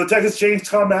 Now, the Texas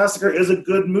Chainsaw Massacre is a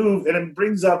good move, and it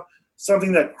brings up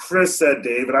something that Chris said,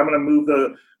 Dave, and I'm going to move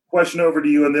the question over to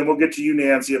you, and then we'll get to you,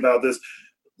 Nancy, about this.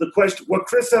 The question, what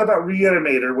Chris said about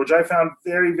Reanimator, which I found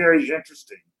very, very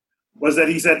interesting, was that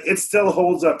he said it still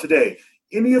holds up today.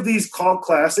 Any of these cult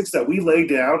classics that we lay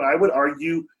down, I would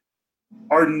argue,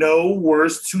 are no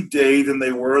worse today than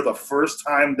they were the first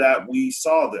time that we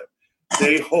saw them.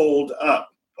 They hold up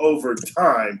over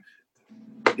time.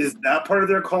 Is that part of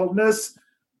their cultness?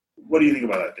 What do you think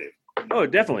about that, Dave? Oh,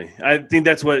 definitely. I think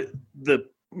that's what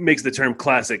makes the term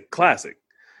classic.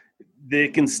 They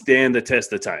can stand the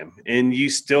test of time. And you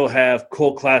still have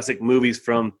cult classic movies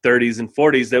from 30s and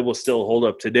 40s that will still hold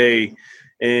up today.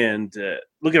 And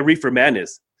look at Reefer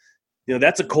Madness.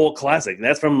 That's a cult classic.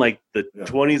 That's from like the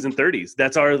 20s and 30s.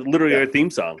 That's literally our theme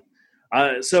song.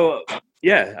 So,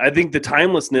 I think the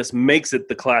timelessness makes it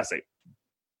the classic.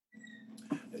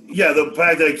 Yeah, the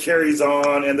fact that it carries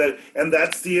on, and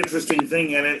that's the interesting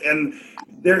thing. And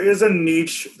there is a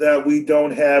niche that we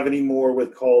don't have anymore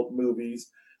with cult movies.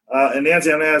 And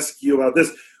Nancy, I'm going to ask you about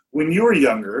this. When you were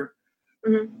younger,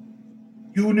 Mm-hmm.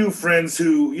 you knew friends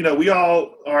who, we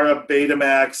all are a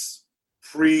Betamax,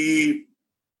 pre-VHS,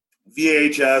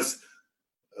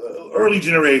 early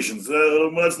generations.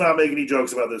 Let's not make any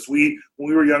jokes about this. When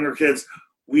we were younger kids,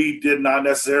 we did not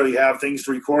necessarily have things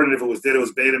to record, and if it was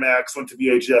Betamax, went to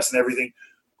VHS and everything.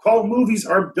 Cult movies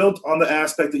are built on the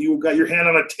aspect that you got your hand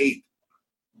on a tape.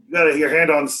 You got your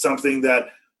hand on something that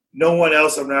no one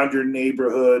else around your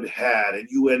neighborhood had, and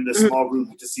you and a small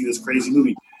group to see this crazy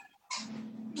movie.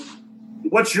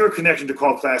 What's your connection to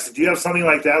cult classic? Do you have something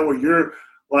like that where you're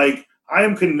like, I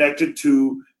am connected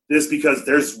to this because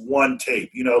there's one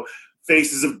tape,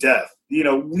 Faces of Death,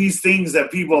 these things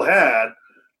that people had.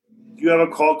 Do you have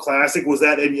a cult classic? Was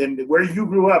that and where you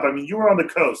grew up? I mean, you were on the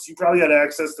coast. You probably had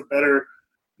access to better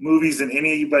movies than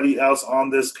anybody else on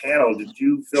this panel. Did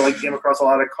you feel like you came across a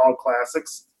lot of cult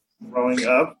classics growing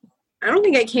up? I don't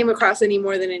think I came across any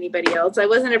more than anybody else. I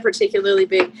wasn't a particularly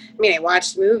big, I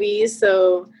watched movies,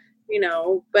 so,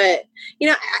 but,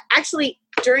 actually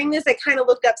during this, I kind of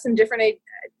looked up some different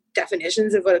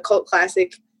definitions of what a cult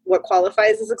classic, what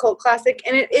qualifies as a cult classic.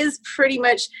 And it is pretty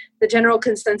much the general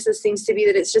consensus seems to be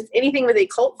that it's just anything with a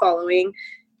cult following,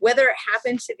 whether it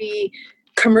happened to be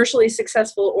commercially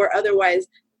successful or otherwise,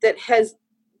 that has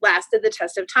lasted the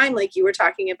test of time, like you were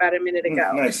talking about a minute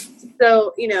ago. Nice.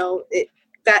 So,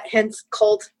 that hence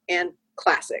cult and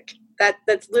classic.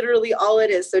 That's literally all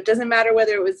it is. So it doesn't matter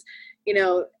whether it was,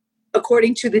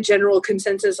 according to the general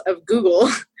consensus of Google,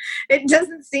 it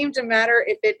doesn't seem to matter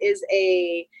if it is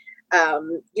a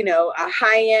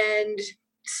high-end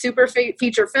super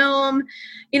feature film,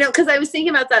 because I was thinking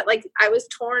about that. Like I was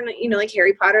torn, like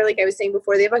Harry Potter, like I was saying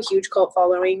before, they have a huge cult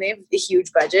following. They have a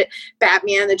huge budget.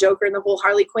 Batman, the Joker, and the whole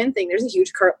Harley Quinn thing, there's a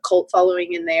huge cult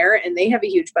following in there, and they have a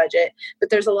huge budget. But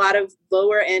there's a lot of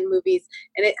lower end movies.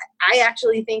 And I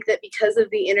actually think that because of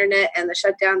the internet and the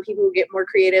shutdown, people will get more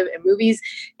creative, and movies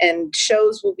and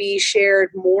shows will be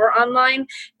shared more online.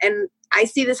 And I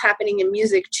see this happening in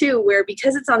music too, where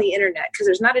because it's on the internet, because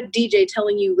there's not a DJ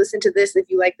telling you, listen to this if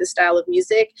you like this style of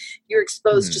music, you're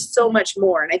exposed to so much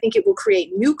more. And I think it will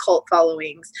create new cult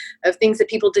followings of things that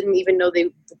people didn't even know they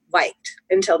liked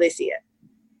until they see it.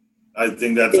 I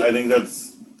think that's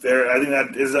fair. I think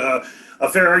that is a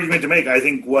fair argument to make. I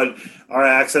think what our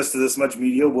access to this much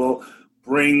media will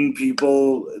bring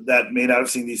people that may not have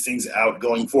seen these things out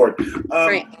going forward.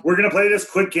 Right. We're going to play this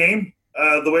quick game.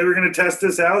 The way we're going to test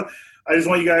this out, I just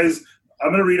want you guys, I'm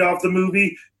going to read off the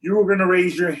movie. You are going to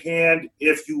raise your hand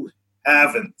if you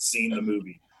haven't seen the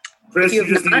movie. Chris, you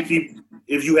just need to keep,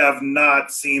 if you have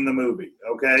not seen the movie,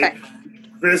 okay?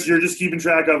 Chris, you're just keeping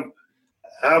track of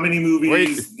how many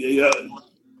movies. There's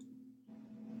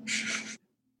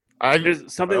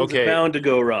something's bound to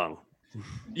go wrong.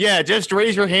 Yeah, just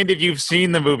raise your hand if you've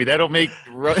seen the movie. That'll make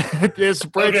this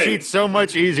spreadsheet so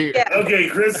much easier. Yeah. Okay,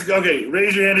 Chris. Okay,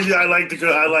 raise your hand if you. I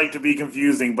like to be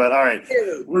confusing, but all right.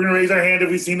 We're gonna raise our hand if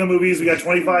we've seen the movies. We got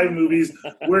 25 movies.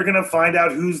 We're gonna find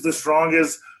out who's the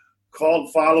strongest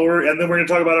cult follower, and then we're gonna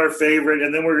talk about our favorite,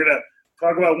 and then we're gonna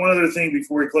talk about one other thing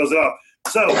before we close it off.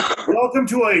 So, welcome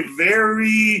to a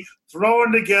very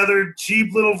thrown together,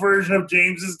 cheap little version of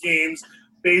James's Games,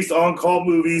 based on cult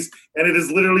movies, and it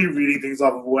is literally reading things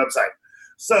off of a website.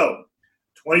 So,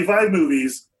 25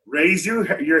 movies. Raise your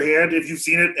hand if you've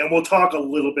seen it, and we'll talk a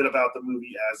little bit about the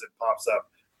movie as it pops up.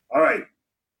 All right.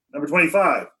 Number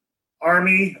 25,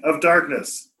 Army of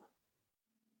Darkness.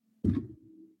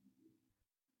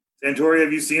 Santori,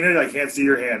 have you seen it? I can't see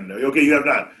your hand. Okay, you have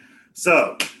not.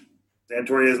 So,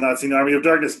 Santori has not seen Army of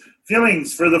Darkness.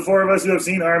 Feelings for the four of us who have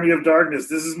seen Army of Darkness.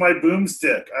 This is my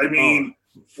boomstick. I mean...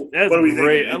 That's what are we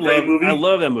great. Great movie? I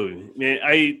love that movie. Man,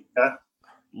 I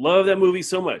love that movie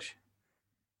so much.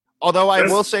 Although I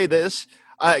Chris? will say this,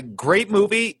 great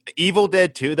movie. Evil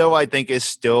Dead 2, though, I think is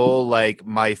still like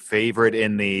my favorite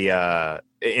in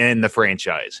the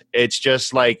franchise. It's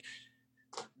just like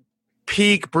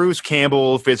peak Bruce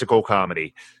Campbell physical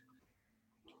comedy.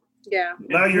 Yeah.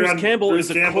 Now you're Bruce on Campbell Bruce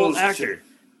is a Campbell's cult actor. shit.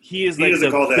 He is He like is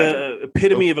a cult the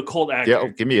epitome of a cult actor. Yeah,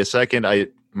 give me a second.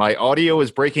 My audio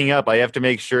is breaking up. I have to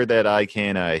make sure that I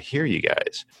can hear you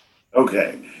guys.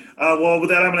 Okay. Well, with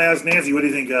that, I'm going to ask Nancy. What do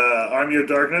you think? Army of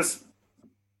Darkness?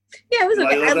 Yeah, it was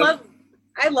okay. Like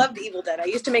I loved Evil Dead. I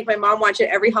used to make my mom watch it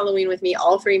every Halloween with me,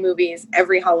 all 3 movies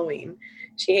every Halloween.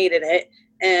 She hated it,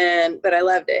 but I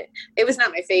loved it. It was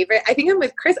not my favorite. I think I'm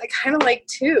with Chris. I kind of like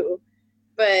 2,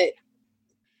 but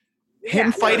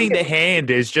Him fighting the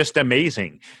hand is just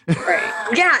amazing. Right.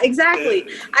 Yeah, exactly.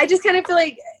 I just kind of feel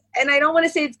like, and I don't want to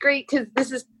say it's great because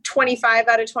this is 25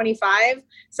 out of 25.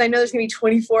 So I know there's going to be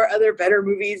 24 other better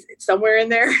movies somewhere in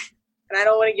there. And I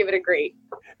don't want to give it a great.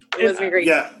 It wasn't a great.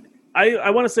 Yeah. I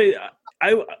want to say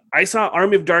I saw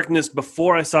Army of Darkness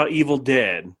before I saw Evil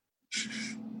Dead.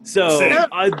 So Same.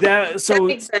 That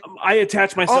makes sense. I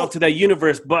attach myself to that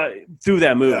universe, but through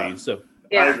that movie. Yeah. So I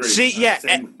Yeah. agree. See, yeah,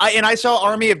 Same. I saw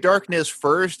Army of Darkness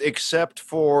first, except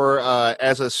for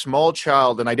as a small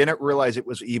child, and I didn't realize it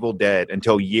was Evil Dead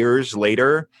until years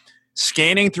later.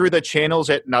 Scanning through the channels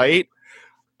at night,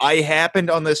 I happened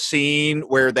on the scene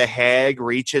where the hag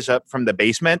reaches up from the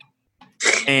basement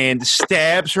and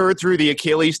stabs her through the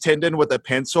Achilles tendon with a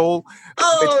pencil.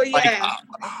 Oh, It's like, yeah.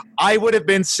 I would have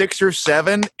been 6 or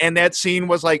 7, and that scene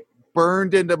was like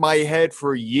burned into my head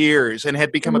for years, and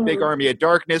had become a big Army of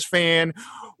Darkness fan.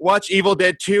 Watch Evil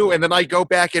Dead 2, and then I go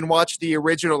back and watch the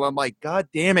original. I'm like, God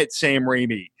damn it, Sam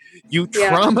Raimi. You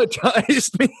Yeah.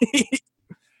 traumatized me.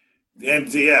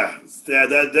 And yeah,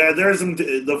 there's some.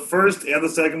 The first and the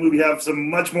second movie have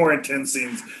some much more intense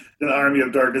scenes than Army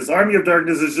of Darkness. Army of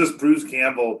Darkness is just Bruce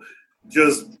Campbell,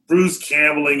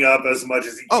 Campbelling up as much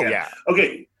as he can. Oh, yeah.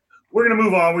 Okay, we're gonna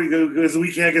move on because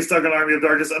we can't get stuck on Army of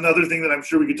Darkness. Another thing that I'm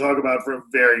sure we could talk about for a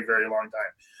very, very long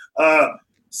time.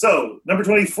 So number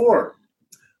 24,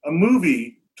 a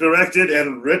movie directed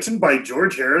and written by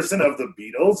George Harrison of the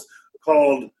Beatles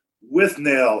called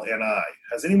Withnail and I.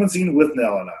 Has anyone seen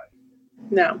Withnail and I?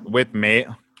 No. With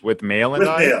Mail and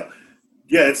I? Withnail.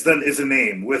 Yeah, it's a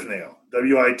name. Withnail.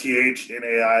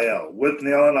 Withnail.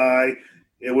 Withnail and I.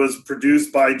 It was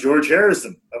produced by George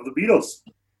Harrison of the Beatles.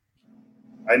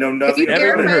 I know Did nothing you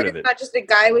Never about even verify heard it. of it's it. not just a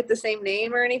guy with the same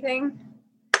name or anything?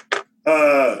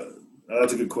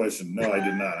 That's a good question. No, I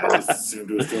did not. I just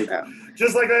assumed it was George. Oh.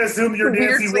 Just like I assumed you're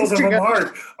Weird Nancy place Wilson to go.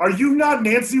 Ramard. Are you not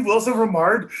Nancy Wilson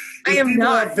Ramard? I These am people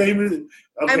not. have famous.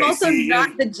 Okay, I'm also see,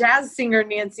 not the jazz singer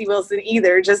Nancy Wilson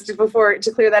either. Just to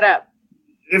clear that up.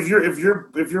 if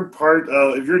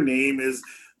your name is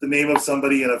the name of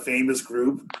somebody in a famous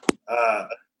group, I'm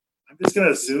just going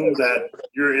to assume that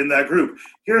you're in that group.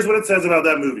 Here's what it says about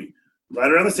that movie. Right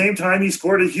around the same time, he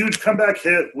scored a huge comeback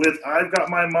hit with I've Got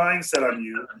My Mind Set on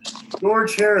You.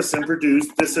 George Harrison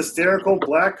produced this hysterical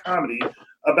black comedy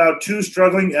about 2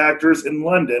 struggling actors in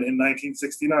London in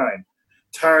 1969.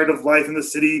 Tired of life in the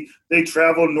city, they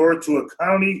travel north to a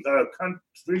country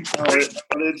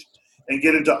cottage and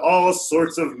get into all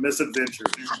sorts of misadventures.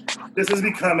 This has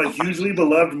become a hugely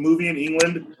beloved movie in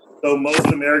England, though most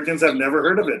Americans have never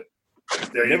heard of it.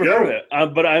 There you Never go. heard of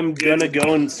it, but I'm gonna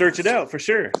go and search it out for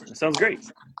sure. It sounds great.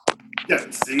 Yeah,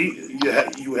 see,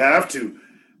 you have to.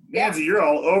 Nancy, you're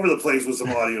all over the place with some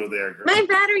audio there, girl. My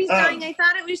battery's Um, dying. I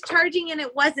thought it was charging and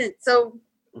it wasn't. So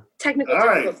technical All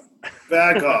right. difficulties.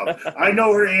 Back off. I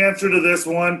know her answer to this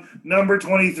one. Number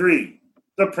 23,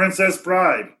 The Princess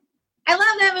Bride. I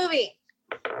love that movie.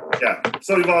 Yeah,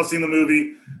 so we've all seen the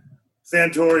movie.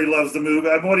 Santori loves the movie.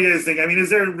 What do you guys think? I mean, is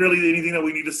there really anything that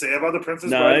we need to say about The Princess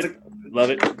No, Bride? Love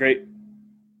it. Great.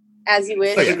 As you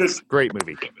wish. Like a good, Great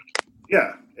movie.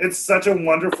 yeah, it's such a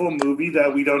wonderful movie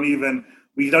that we don't even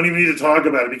need to talk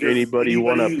about it because Anybody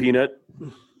want a peanut?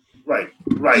 Right.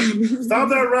 Stop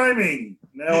that rhyming.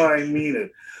 Now I mean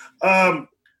it.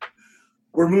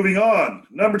 We're moving on.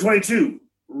 Number 22,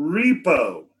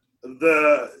 Repo,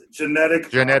 the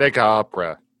genetic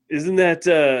opera. Isn't that?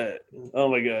 Oh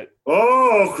my god.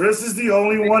 Oh, Chris is the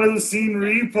only one who's seen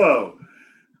Repo.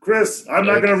 Chris, I'm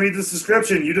not going to read this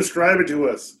description. You describe it to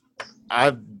us.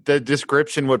 The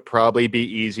description would probably be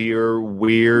easier.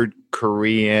 Weird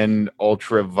Korean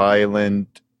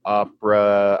ultra-violent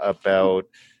opera about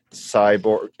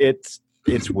cyborg. It's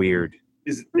weird.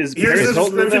 Is Here's Paris the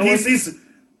Hilton in that description.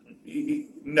 one?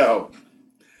 No.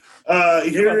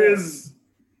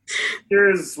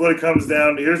 Here's what it comes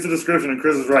down to. Here's the description, and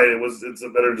Chris is right. It's a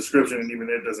better description, and even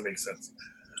it doesn't make sense.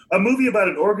 A movie about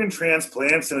an organ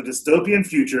transplants in a dystopian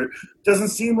future doesn't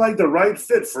seem like the right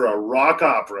fit for a rock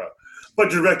opera, but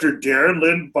director Darren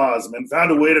Lynn Bosman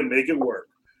found a way to make it work.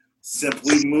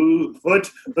 Simply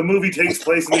put, the movie takes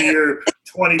place in the year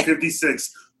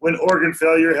 2056, when organ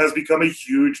failure has become a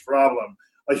huge problem.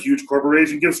 A huge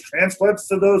corporation gives transplants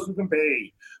to those who can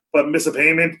pay, but miss a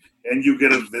payment and you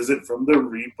get a visit from the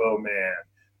Repo Man.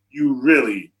 You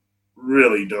really,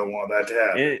 really don't want that to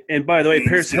happen. And by the way,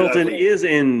 Paris Hilton is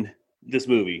in this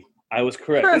movie. I was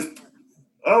correct.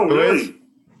 Oh, really?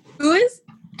 Who is?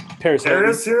 Paris Hilton.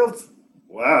 Paris Hilton?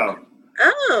 Wow.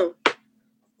 Oh.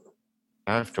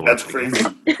 I have to That's watch it.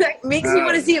 crazy. That makes me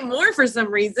want to see it more for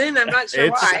some reason. I'm not sure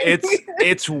why.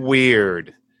 It's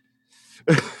weird.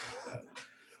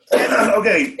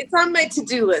 Okay. It's on my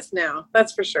to-do list now.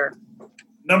 That's for sure.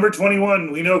 Number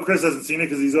 21. We know Chris hasn't seen it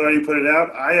because he's already put it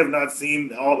out. I have not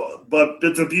seen all but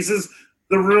bits and pieces.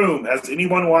 The Room. Has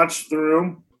anyone watched The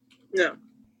Room? No.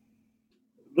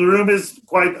 The Room is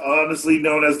quite honestly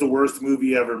known as the worst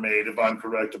movie ever made, if I'm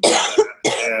correct about that.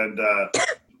 And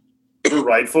for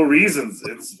rightful reasons.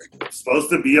 It's supposed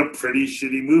to be a pretty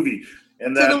shitty movie.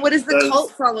 And So then what does the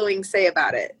cult following say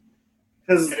about it?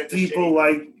 Because people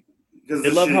like... They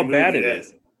love how bad it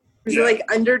is. Is it like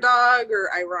underdog or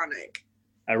ironic?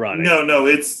 Ironic. No,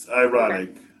 it's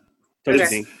ironic. Don't you It's-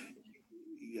 think?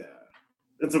 Yeah.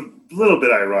 It's a little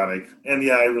bit ironic. And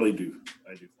yeah, I really do.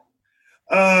 I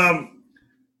do.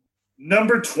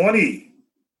 Number 20.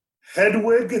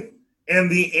 Hedwig and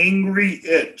the Angry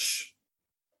Itch.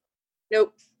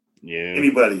 Nope. Yeah.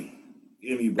 Anybody?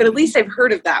 But at least I've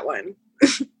heard of that one.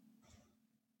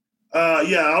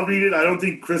 Yeah, I'll read it. I don't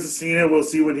think Chris has seen it. We'll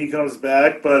see when he comes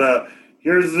back. But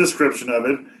here's the description of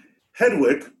it.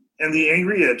 Hedwig and the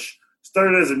Angry Itch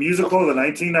started as a musical in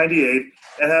 1998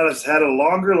 and has had a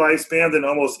longer lifespan than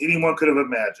almost anyone could have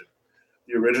imagined.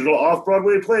 The original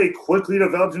off-Broadway play quickly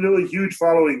developed into a huge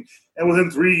following, and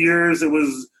within 3 years, it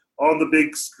was on the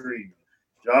big screen.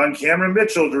 John Cameron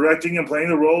Mitchell directing and playing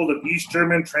the role of East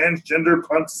German transgender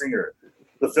punk singer.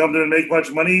 The film didn't make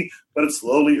much money, but it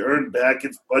slowly earned back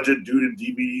its budget due to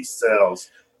DVD sales.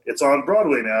 It's on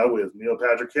Broadway now with Neil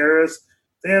Patrick Harris.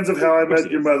 Fans of How I Met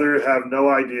Your Mother have no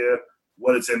idea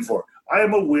what it's in for. I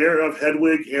am aware of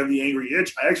Hedwig and the Angry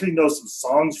Itch. I actually know some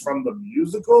songs from the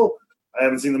musical. I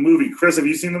haven't seen the movie. Chris, have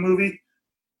you seen the movie?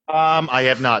 I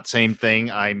have not. Same thing.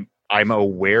 I'm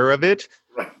aware of it.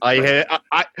 Right.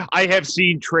 I have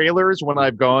seen trailers when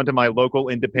I've gone to my local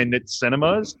independent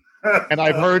cinemas, and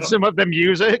I've heard some of the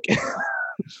music.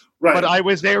 Right. But I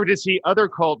was there to see other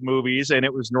cult movies, and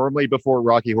it was normally before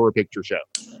Rocky Horror Picture Show.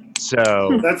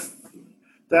 So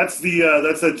that's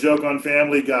a joke on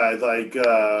Family Guy. Like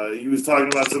he was talking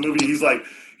about some movie. He's like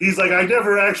I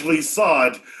never actually saw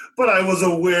it, but I was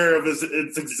aware of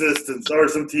its existence, or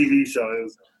some TV show.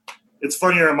 It's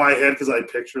funnier in my head because I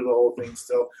picture the whole thing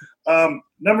still.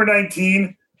 Number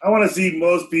 19. I want to see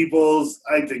most people's.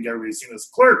 I think everybody's seen this.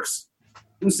 Clerks.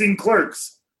 Who's seen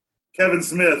Clerks? Kevin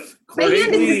Smith. Clerks.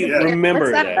 Vaguely Yeah.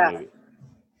 remember What's that that about? movie.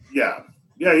 Yeah.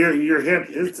 Your hand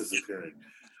is disappearing.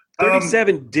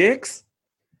 37 dicks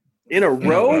in a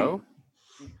row?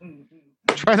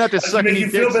 try not to Doesn't suck make any you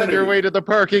feel dicks on better. your way to the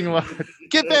parking lot.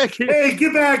 Get back here. Hey,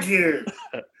 get back here.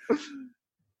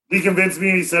 He convinced me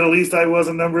and he said at least I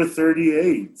wasn't number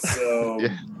 38. So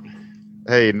Yeah.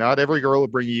 Hey, not every girl will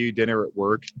bring you dinner at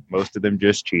work. Most of them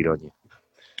just cheat on you.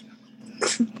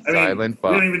 I mean, Silent we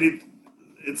Bob. don't even need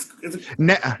it's a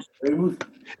Now, great movie.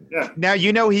 Yeah. now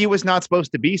you know he was not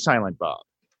supposed to be Silent Bob.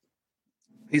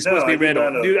 He's No, supposed to I be did not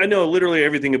Randall. know Dude, that. I know literally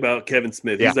everything about Kevin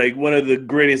Smith. Yeah. He's like one of the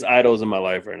greatest idols in my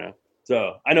life right now.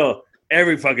 So I know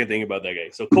every fucking thing about that guy.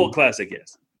 So cult classic,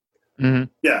 yes.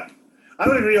 Yeah. I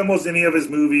would agree almost any of his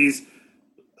movies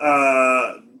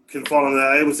can fall into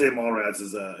that. I would say Mallrats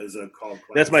is a cult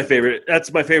classic. That's my favorite.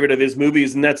 That's my favorite of his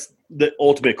movies, and that's the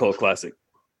ultimate cult classic.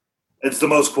 It's the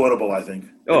most quotable, I think.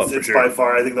 Oh, it's for it's sure. by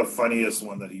far, I think, the funniest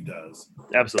one that he does.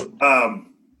 Absolutely.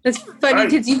 It's funny Right.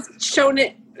 because you've shown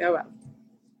it. Oh, well.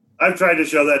 I've tried to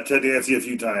show that to Nancy a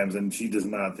few times, and she does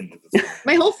not think it's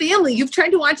My whole family. You've tried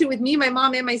to watch it with me, my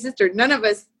mom, and my sister. None of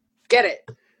us get it.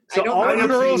 So I don't all Our know.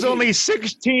 girl's only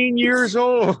 16 years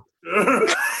old.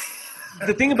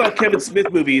 The thing about Kevin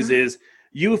Smith movies is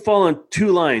you fall on two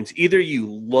lines. Either you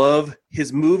love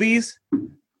his movies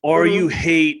or you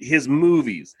hate his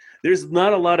movies. There's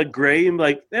not a lot of gray and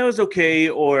like, that was okay,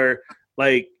 or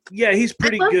like, yeah, he's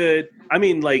pretty good. I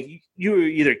mean, like, you're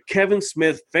either Kevin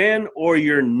Smith fan or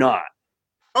you're not.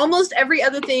 Almost every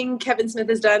other thing Kevin Smith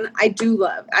has done, I do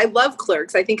love. I love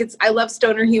Clerks. I love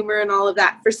stoner humor and all of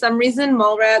that. For some reason,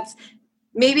 Mallrats,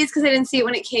 maybe it's because I didn't see it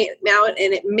when it came out,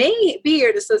 and it may be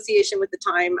an association with the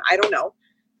time. I don't know.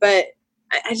 but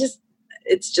I just,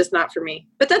 it's just not for me.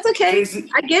 But that's okay.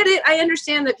 I get it. I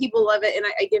understand that people love it, and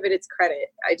I give it its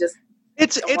credit. I just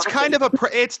it's kind of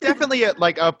it's definitely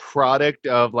like a product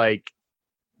of like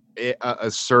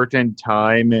a certain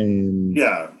time, and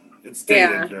it's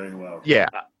dated very well. Yeah,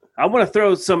 I want to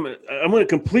throw some. I'm going to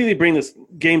completely bring this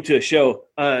game to a show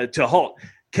to a halt.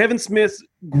 Kevin Smith's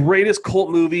greatest cult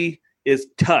movie is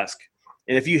Tusk,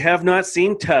 and if you have not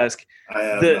seen Tusk,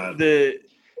 the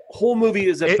whole movie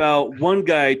is about one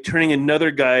guy turning another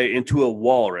guy into a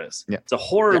walrus. Yeah. It's a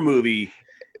horror movie,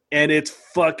 and it's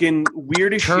fucking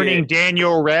weird as shit. Turning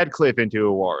Daniel Radcliffe into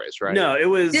a walrus, right? No, it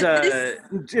was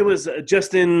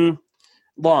Justin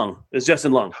Long. It's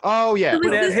Justin Long. Oh yeah,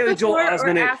 it had Haley Joel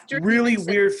Osment. Really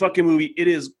weird fucking movie. It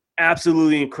is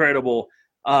absolutely incredible.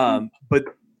 But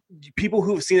people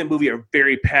who have seen that movie are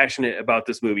very passionate about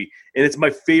this movie, and it's my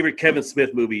favorite Kevin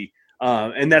Smith movie.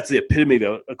 And that's the epitome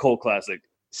of a cult classic.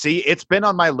 See, it's been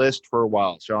on my list for a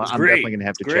while, so I'm definitely going to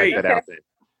have to check that out. Then.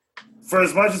 For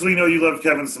as much as we know you love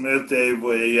Kevin Smith, Dave,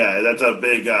 that's a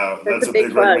big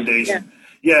recommendation.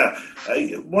 Yeah.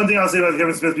 One thing I'll say about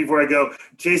Kevin Smith before I go,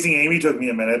 Chasing Amy took me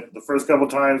a minute. The first couple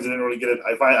times I didn't really get it.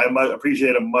 I might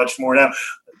appreciate it much more now.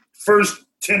 First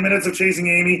 10 minutes of Chasing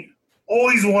Amy,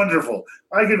 always wonderful.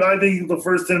 I think the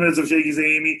first 10 minutes of Chasing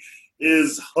Amy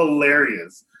is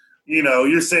hilarious. You know,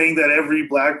 you're saying that every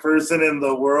black person in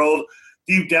the world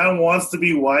deep down wants to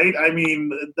be white. I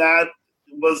mean, that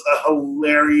was a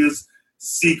hilarious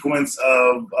sequence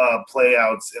of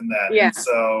play-outs in that. Yeah. And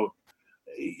so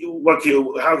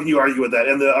how can you argue with that?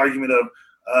 And the argument of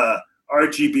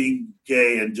Archie being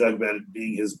gay and Jughead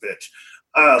being his bitch.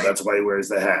 That's why he wears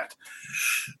the hat.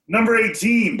 Number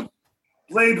 18,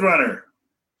 Blade Runner.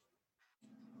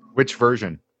 Which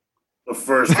version? The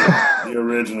first one, the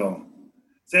original.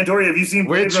 Santori, have you seen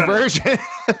Blade Runner? Which version?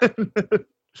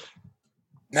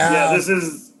 No. Yeah, this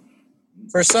is...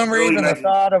 For some reason, I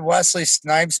thought of Wesley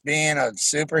Snipes being a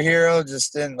superhero.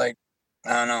 Just didn't I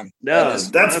don't know. No,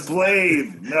 that's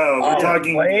Blade. No, we're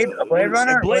talking Blade. A Blade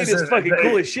Runner. Blade is fucking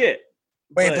cool as shit.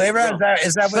 Wait, Blade Runner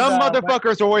is that? Some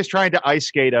motherfuckers always trying to ice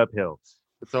skate uphill.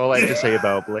 That's all I have to say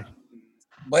about Blade.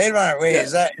 Blade Runner. Wait,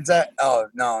 is that? Oh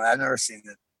no, I've never seen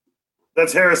it.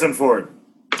 That's Harrison Ford.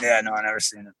 Yeah, no, I've never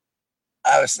seen it.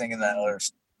 I was thinking that other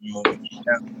movie.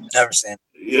 Never seen it.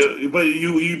 Yeah, but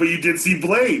you did see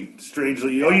Blade.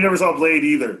 Strangely, you never saw Blade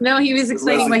either. No, he was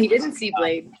explaining why he didn't see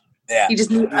Blade. Yeah, he just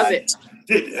knew of it.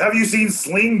 Have you seen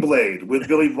Sling Blade with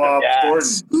Billy Bob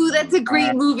Thornton? Ooh, that's a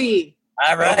great movie.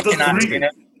 I reckon I've seen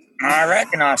it. I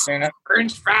reckon I've seen it.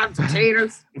 French fried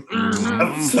potatoes.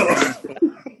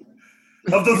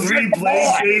 Of the three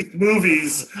Blade-based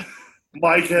movies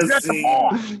Mike has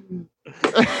seen.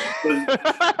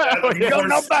 You don't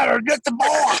know better. Get the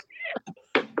ball.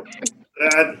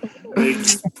 That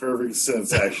makes perfect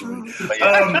sense, actually.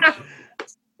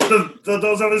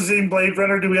 Those of us seen Blade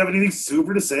Runner, do we have anything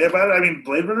super to say about it? I mean,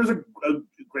 Blade Runner's a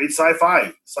great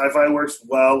sci-fi. Sci-fi works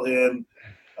well in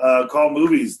cult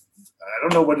movies. I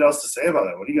don't know what else to say about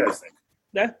it. What do you guys think?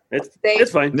 Yeah,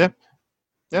 it's fine. Yeah.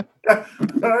 All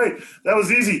right. That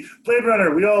was easy. Blade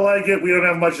Runner, we all like it. We don't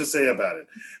have much to say about it.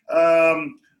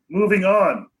 Moving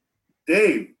on.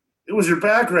 Dave, it was your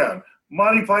background.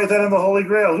 Monty Python and the Holy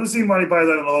Grail. Who's seen Monty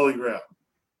Python and the Holy Grail?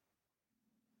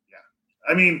 Yeah.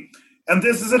 I mean, and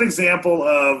this is an example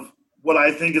of what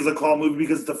I think is a cult movie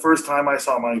because the first time I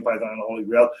saw Monty Python and the Holy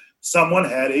Grail, someone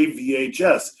had a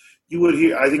VHS. You would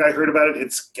hear, I think I heard about it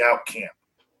at Scout Camp.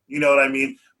 You know what I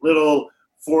mean? Little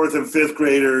 4th and 5th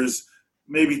graders,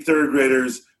 maybe 3rd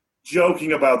graders,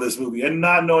 joking about this movie and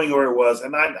not knowing where it was,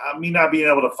 and me not being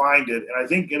able to find it. And I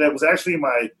think it was actually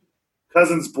my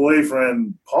cousin's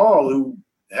boyfriend, Paul, who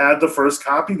had the first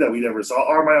copy that we ever saw,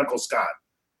 or my Uncle Scott.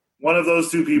 One of those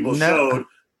two people showed.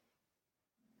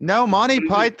 No, Monty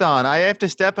Python. I have to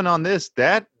step in on this.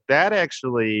 That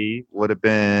actually would have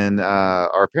been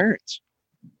our parents.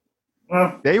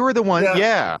 Well, they were the ones.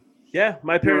 Yeah. Yeah,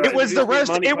 my parents. It was the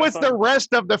rest. It was the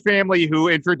rest of the family who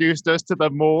introduced us to the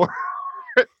more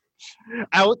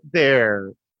out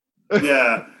there.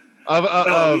 Yeah.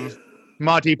 of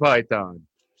Monty Python.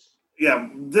 Yeah,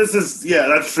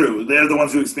 that's true. They're the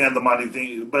ones who expand the Monty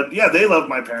thing. But yeah, they love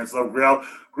my parents love Grail.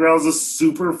 Grail's a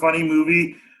super funny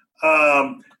movie.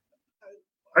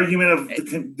 Argument of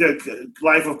the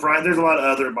Life of Brian. There's a lot of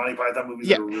other Monty Python movies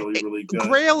that are really, really good.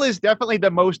 Grail is definitely the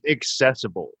most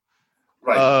accessible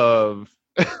right. of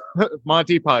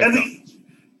Monty Python.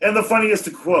 And the funniest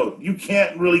to quote. You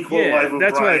can't really quote Life of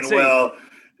Brian well.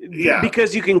 Yeah.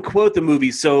 Because you can quote the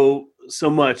movie so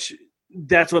much.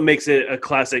 That's what makes it a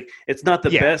classic. It's not the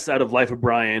best out of Life of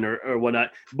Brian or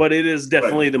whatnot, but it is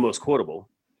definitely the most quotable.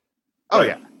 Oh,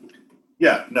 yeah.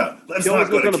 Yeah, no. Let's You always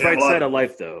not go look on to the bright Camelot. side of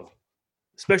life, though.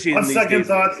 Especially in On these second days.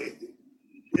 thought,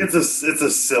 it's a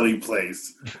silly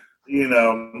place.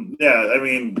 Yeah, I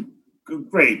mean,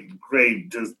 great.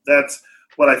 Just that's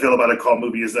what I feel about a cult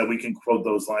movie is that we can quote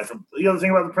those lines. The other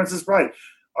thing about The Princess Bride,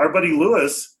 our buddy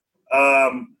Lewis,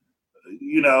 my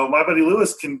buddy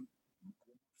Lewis can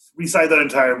recite that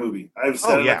entire movie. I've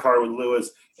sat in the car with Lewis,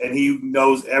 and he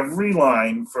knows every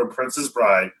line from Princess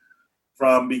Bride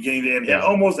from beginning to end, and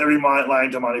almost every line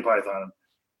to Monty Python.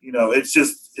 It's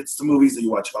the movies that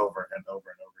you watch over and over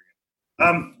and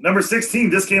over again. Number 16,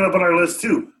 this came up on our list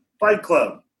too, Fight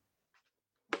Club.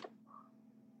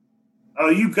 Oh,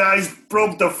 you guys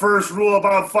broke the first rule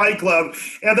about Fight Club,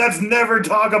 and that's never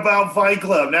talk about Fight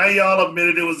Club. Now y'all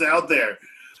admitted it was out there.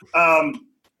 I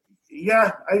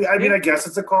mean, I guess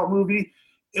it's a cult movie.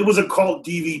 It was a cult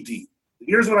DVD.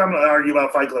 Here's what I'm going to argue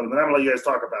about Fight Club, and then I'm going to let you guys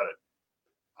talk about it.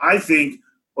 I think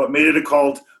what made it a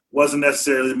cult wasn't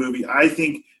necessarily the movie. I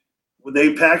think when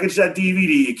they packaged that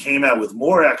DVD, it came out with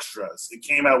more extras. It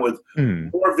came out with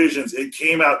more visions. It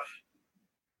came out.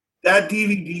 That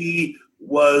DVD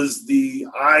was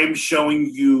I'm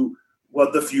showing you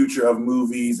what the future of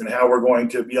movies and how we're going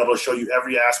to be able to show you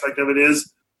every aspect of it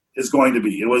is going to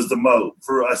be. It was the most.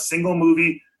 For a single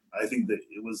movie, I think that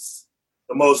it was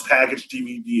the most packaged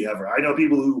DVD ever. I know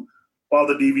people who bought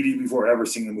the DVD before ever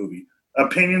seeing the movie.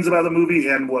 Opinions about the movie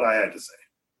and what I had to say.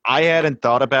 I hadn't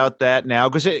thought about that now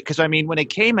because I mean, when it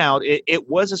came out, it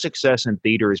was a success in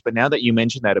theaters. But now that you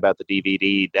mentioned that about the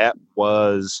DVD, that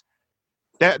was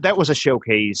a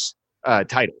showcase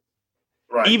title.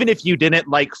 Right. Even if you didn't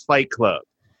like Fight Club,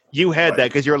 you had that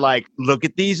because you're like, look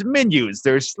at these menus.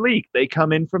 They're sleek. They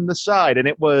come in from the side. And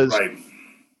it was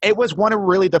one of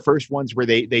really the first ones where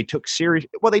they took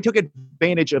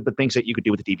advantage of the things that you could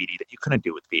do with the DVD that you couldn't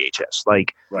do with VHS.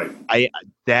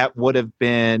 That would have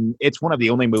been, it's one of the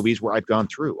only movies where I've gone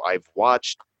through. I've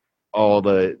watched all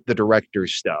the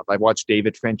director's stuff. I've watched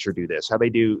David Fincher do this, how they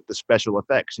do the special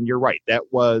effects. And you're right.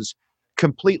 That was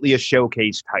completely a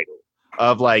showcase title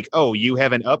of like, oh, you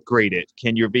haven't upgraded.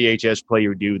 Can your VHS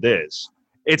player do this?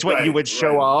 It's what you would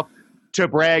show off to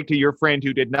brag to your friend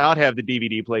who did not have the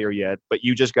DVD player yet, but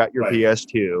you just got your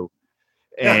PS2.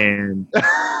 And all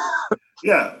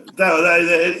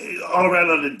around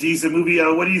on a decent movie.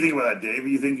 What do you think about that, Dave?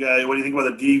 What do you think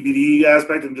about the DVD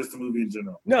aspect and just the movie in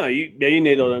general? No, you nailed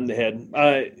it on the head.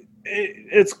 I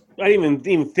didn't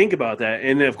even think about that,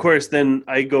 and of course, then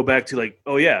I go back to like,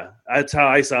 oh yeah, that's how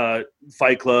I saw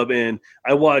Fight Club, and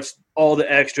I watched all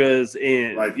the extras,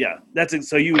 and that's it.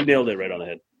 So you nailed it right on the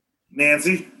head,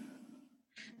 Nancy.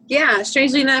 Yeah,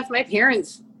 strangely enough, my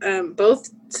parents both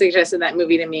suggested that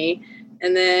movie to me,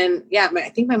 and then I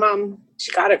think my mom,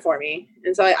 she got it for me,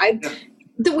 and so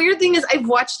The weird thing is I've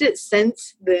watched it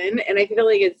since then, and I feel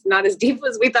like it's not as deep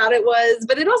as we thought it was,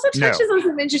 but it also touches on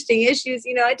some interesting issues.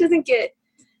 It doesn't get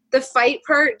the fight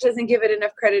part doesn't give it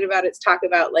enough credit about its talk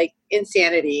about like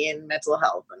insanity and mental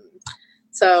health, and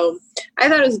so I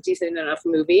thought it was a decent enough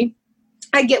movie.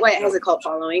 I get why it has a cult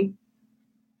following.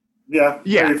 Yeah.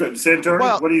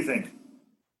 Santori, what do you think?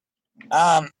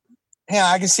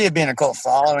 I can see it being a cult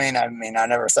following. I mean, I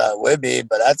never thought it would be,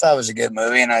 but I thought it was a good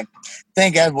movie, and I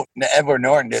think Edward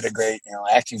Norton did a great,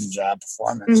 acting job,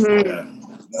 performance. Mm-hmm. Yeah.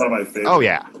 One of my favorites. Oh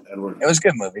yeah, Edward. It was a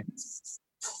good movie.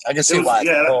 I can see why.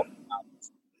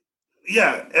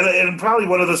 And probably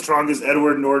one of the strongest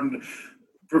Edward Norton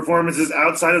performances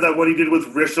outside of that. What he did with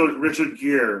Richard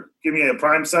Gere. Give me a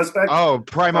prime suspect. Oh,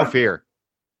 Primal Fear.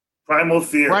 Primal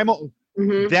Fear.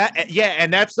 Mm-hmm.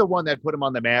 And that's the one that put him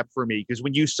on the map for me, because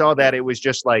when you saw that, it was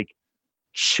just like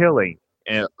chilling.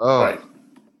 And Right.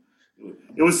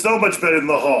 It was so much better than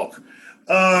the Hulk.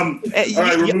 All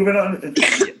right, we're moving on.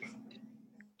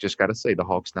 Just got to say, the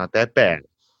Hulk's not that bad.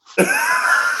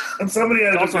 And somebody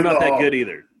had it's also not that good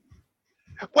either.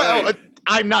 Well,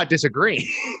 I'm not disagreeing.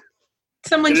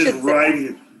 Someone should say right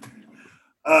here.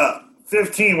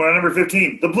 15. We're on number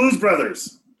 15. The Blues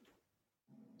Brothers.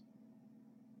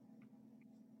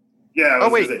 Yeah. Oh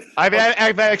wait, I've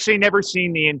actually never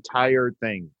seen the entire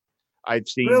thing. I've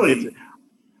seen. Really?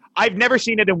 I've never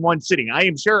seen it in one sitting. I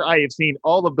am sure I have seen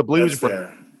all of the Blues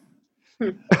Brothers.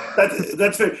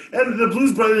 That's fair. And the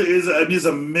Blues Brothers is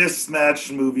a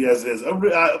mismatched movie as it is.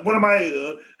 One of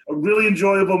my a really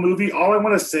enjoyable movie. All I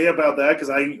want to say about that, because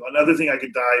another thing I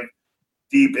could dive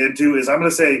deep into is I'm going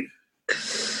to say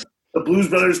the Blues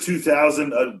Brothers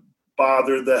 2000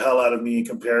 bothered the hell out of me in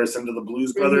comparison to the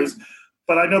Blues Brothers. Mm-hmm.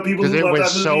 But I know people who love that movie. It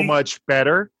was so much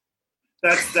better.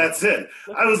 That's it.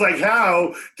 I was like,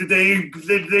 how did they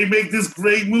make this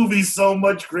great movie so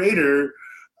much greater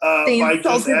by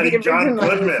just adding John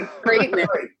Goodman?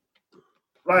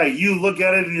 Right. You look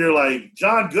at it and you're like,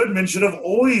 John Goodman should have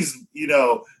always,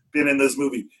 been in this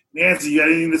movie. Nancy, you got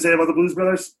anything to say about the Blues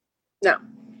Brothers? No.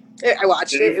 I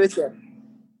watched it. It was good.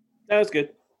 That was good.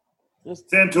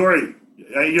 Santori,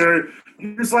 you're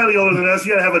slightly older than us.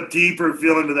 You got to have a deeper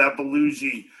feeling to that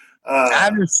Belushi.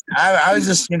 I was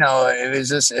just,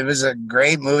 it was a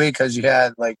great movie because you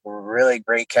had like a really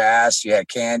great cast. You had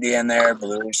Candy in there,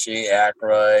 Belushi,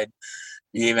 Aykroyd.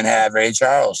 You even had Ray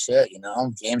Charles,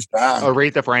 James Brown,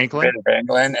 Aretha Franklin,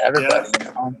 everybody.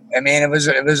 Yeah. I mean, it was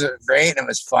great, and it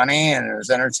was funny, and it was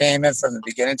entertainment from the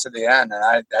beginning to the end. And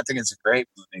I think it's a great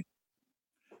movie.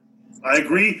 I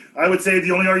agree. I would say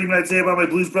the only argument I'd say about my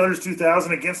Blues Brothers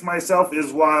 2000 against myself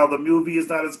is while the movie is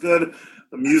not as good,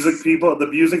 the music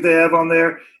they have on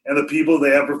there, and the people they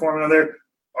have performing on there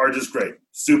are just great.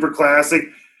 Super classic.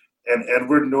 And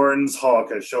Edward Norton's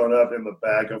Hawk has shown up in the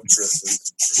back of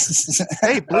Chris's.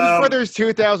 Hey, Blues Brothers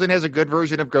 2000 has a good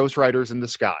version of Ghost Riders in the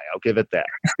Sky. I'll give it that.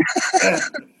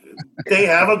 They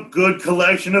have a good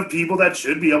collection of people that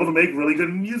should be able to make really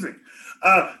good music.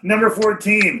 Number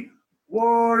 14,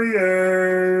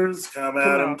 Warriors, come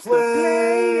out and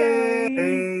play.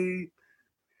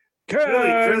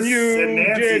 Can you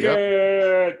dig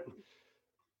it?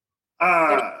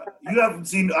 You haven't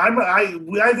seen.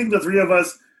 I think the three of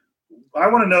us. I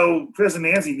want to know, Chris and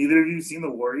Nancy. Neither of you seen the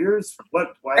Warriors?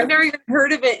 What? Why? I've never even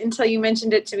heard of it until you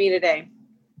mentioned it to me today.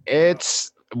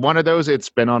 It's one of those. It's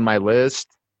been on my list.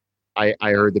 I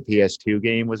heard the PS2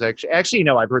 game was actually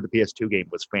no. I've heard the PS2 game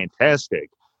was fantastic.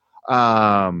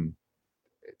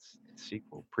 It's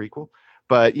sequel, prequel,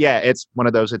 but yeah, it's one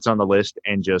of those. It's on the list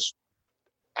and just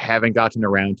haven't gotten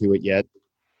around to it yet.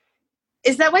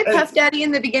 Is that why Puff Daddy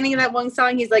in the beginning of that one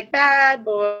song, he's like, "Bad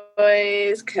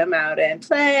boys, come out and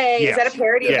play"? Yes. Is that a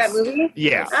parody of that movie?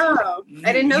 Yeah. Oh,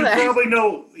 I didn't know that.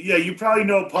 You probably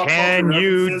know pop culture Can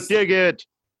you references. dig it?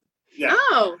 Yeah.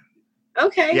 Oh,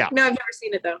 okay. Yeah. No, I've never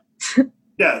seen it though.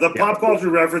 Yeah, the pop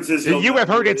culture references. You have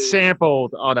heard it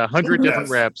sampled on 100 different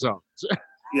rap songs.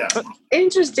 Yeah.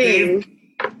 Interesting. Dave,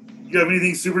 you have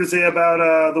anything super to say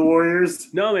about the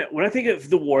Warriors? No, man. When I think of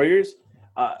the Warriors,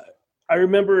 I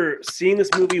remember seeing this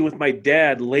movie with my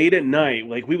dad late at night.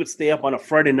 Like, we would stay up on a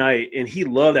Friday night, and he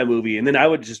loved that movie. And then I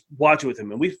would just watch it with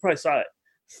him. And we probably saw it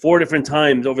 4 different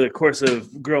times over the course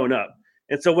of growing up.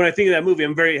 And so when I think of that movie,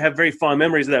 have very fond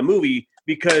memories of that movie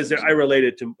because I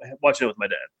related to watching it with my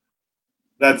dad.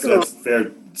 That's fair.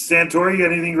 Santori, you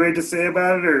got anything great to say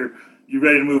about it, or you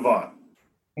ready to move on?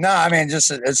 No, I mean,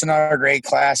 just it's another great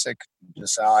classic.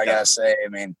 Just all I gotta say. I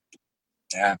mean,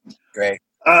 yeah, great.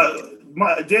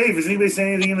 Dave, is anybody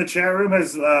saying anything in the chat room?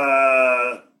 Has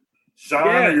Sean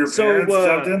or your parents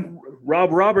jumped in?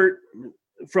 Rob Robert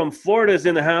from Florida is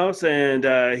in the house,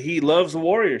 and he loves the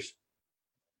Warriors.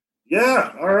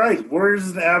 Yeah, all right. Warriors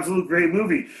is an absolute great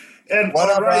movie. And what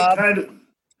up, Rob?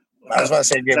 I was about to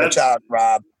say, give a shout,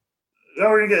 Rob. No,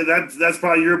 we're gonna get that's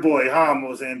probably your boy,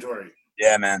 Mo Santori.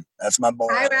 Yeah, man, that's my boy.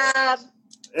 Hi, Rob.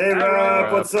 Hey,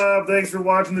 Rob, what's up? Thanks for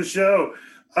watching the show.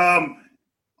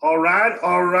 All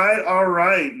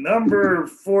right. Number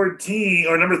 14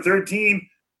 or number 13,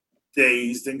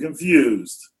 Dazed and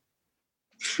Confused.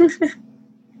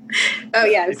 Oh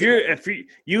yeah. If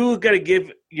you got to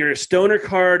give your stoner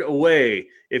card away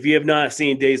if you have not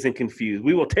seen Dazed and Confused.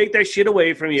 We will take that shit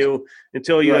away from you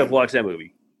until you have watched that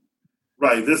movie.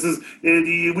 Right. This is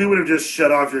we would have just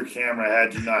shut off your camera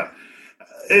had you not.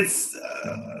 It's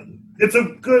a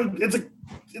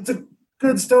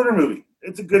good stoner movie.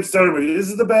 It's a good stoner movie. This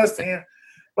is the best,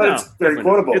 but it's very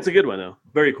quotable. It's a good one though.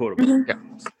 Very quotable. Yeah.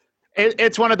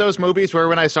 It's one of those movies where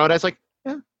when I saw it, I was like,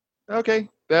 yeah, okay,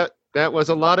 that was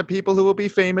a lot of people who will be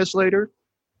famous later.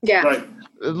 Yeah. Right.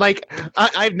 Like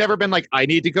I've never been like, I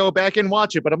need to go back and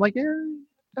watch it, but I'm like, yeah,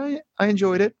 I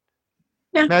enjoyed it.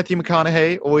 Yeah. Matthew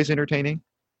McConaughey, always entertaining.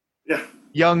 Yeah.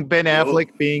 Young Ben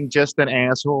Affleck being just an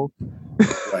asshole.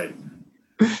 Right.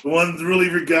 The one that really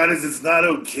forgot is it's not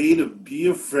okay to be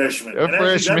a freshman.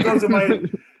 Freshman. That goes to my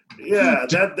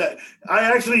that I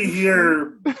actually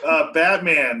hear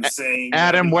Batman saying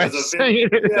Adam West saying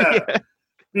it. Yeah.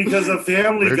 Because a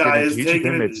Family We're Guy is teach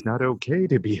taking them it. It's not okay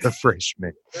to be a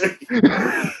freshman.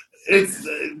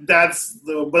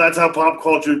 That's how pop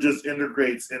culture just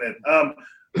integrates in it.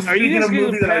 Are you just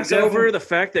going to pass over the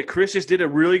fact that Chris just did a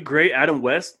really great Adam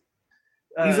West?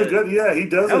 He's a good, he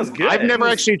does. That was good. I've never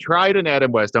actually tried an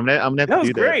Adam West. I'm gonna have to do that. That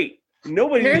was great.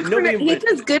 Nobody. He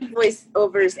does good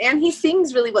voiceovers, and he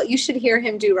sings really well. You should hear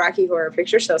him do Rocky Horror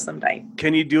Picture Show sometime.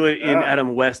 Can you do it in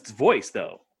Adam West's voice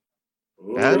though?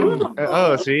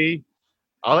 See,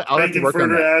 I'll have to work on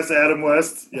Frankenfurter that. ass Adam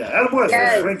West. Yeah, Adam West.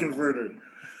 Yes. Frankenfurter.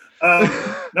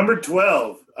 Number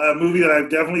 12, a movie that I've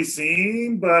definitely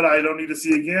seen, but I don't need to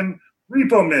see again.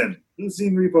 Repo Man. Who's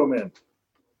seen Repo Man?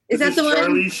 Is that the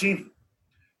Charlie one? Sheen.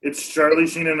 It's Charlie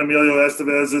Sheen and Emilio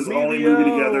Estevez's only movie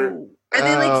together. Are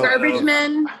they like Oh, garbage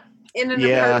men in an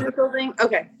Yeah. apartment building?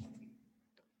 Okay.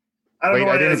 I don't Wait, know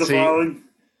why I it has didn't a see- following.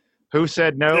 Who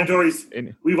said no? Santori's,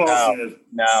 And- we've all No. seen it.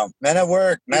 No, Men at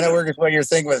Work. Men at Work is what you're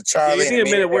thinking with Yeah, Charlie. you think and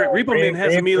a minute work. Emilio. Repo Man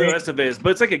has Re- Emilio re- Estevez, but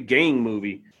it's like a gang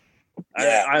movie.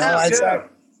 Yeah. I, No, it's Yeah,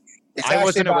 It's I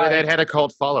wasn't actually aware by- that had a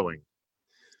cult following.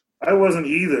 I wasn't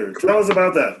either. Tell us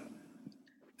about that.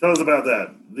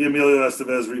 The Emilio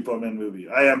Estevez Repo Man movie.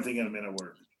 I am thinking of Men at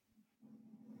Work.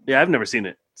 yeah, I've never seen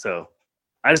it, so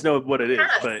I just know what it is.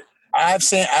 But I've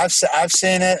seen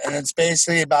it, and it's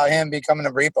basically about him becoming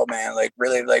a repo man, like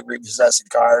really like repossessing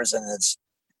cars, and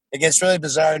it gets really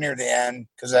bizarre near the end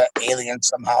because aliens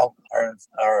somehow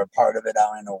are a part of it.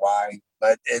 I don't know why,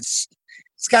 but it's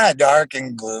kind of dark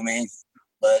and gloomy.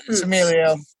 But it's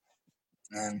Emilio.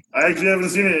 And I actually haven't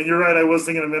seen it, and you're right. I was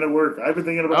thinking of Men at Work. I've been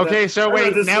thinking about that. Okay, so I read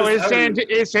wait, this now list-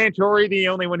 is Santori the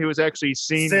only one who has actually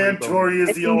seen Repo Man? Santori I is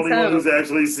the think only so. one who's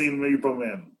actually seen Repo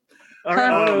Man. all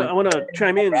right, I want to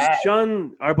chime in. Right.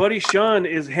 Sean, our buddy Sean,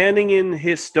 is handing in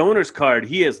his stoner's card.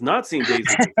 He has not seen Days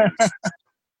and Confused.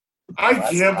 I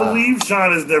That's can't odd. believe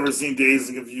Sean has never seen Dazed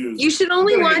and Confused. You should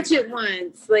only Right. watch it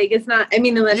once. Like, it's not, I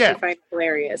mean, unless Yeah. you find it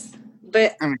hilarious.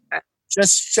 But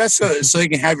just so you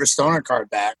can have your stoner card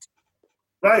back,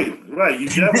 Right. You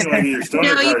definitely want to get your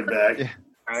stoner No, you- card back.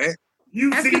 right?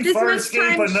 You've after seen this Far much Escape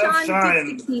time, enough Sean shine.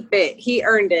 gets to keep it. He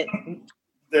earned it.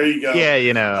 There you go. Yeah,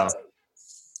 you know.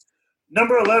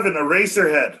 Number 11,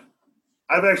 Eraserhead.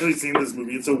 I've actually seen this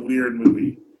movie. It's a weird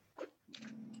movie.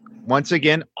 Once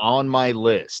again, on my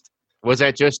list. Was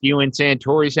that just you and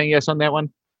Santori saying yes on that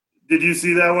one? Did you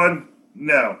see that one?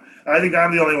 No. I think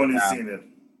I'm the only one who's No. seen it.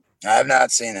 I have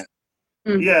not seen it.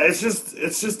 Yeah, it's just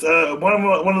one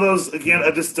of those, again,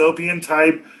 a dystopian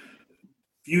type,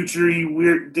 future-y,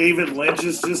 weird. David Lynch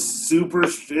is just super.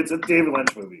 It's a David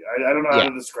Lynch movie. I don't know how Yeah.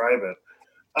 to describe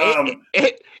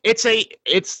it. It's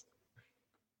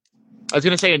I was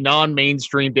going to say a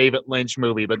non-mainstream David Lynch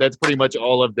movie, but that's pretty much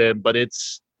all of them. But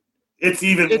it's It's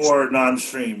even It's- more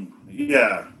non-stream.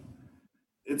 Yeah.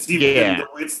 It's even. Yeah.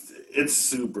 It's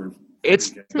super.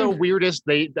 it's the weirdest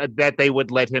that they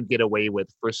would let him get away with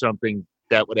for something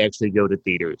that would actually go to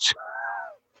theaters.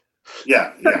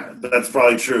 Yeah, that's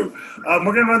probably true. We're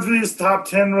going to run through these top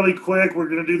 10 really quick. We're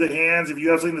going to do the hands. If you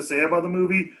have something to say about the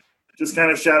movie, just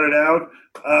kind of shout it out.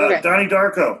 Okay. Donnie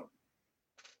Darko.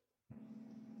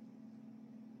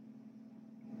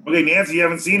 Okay, Nancy, you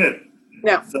haven't seen it.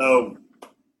 No. So,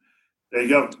 there you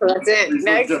go. So that's it. Please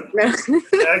Next. look No.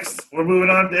 Next, we're moving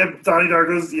on to Donnie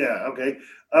Darko's. Yeah, okay.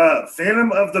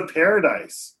 Phantom of the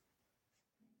Paradise.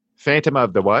 Phantom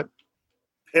of the what?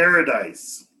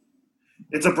 Paradise.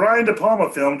 It's a Brian De Palma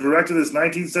film, directed this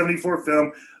 1974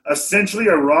 film, essentially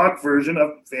a rock version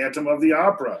of Phantom of the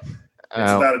Opera.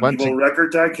 It's about an once evil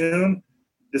record tycoon,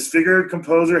 disfigured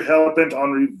composer hell-bent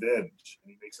on revenge.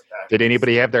 And he makes it back. Did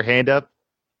anybody have their hand up?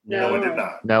 No, it did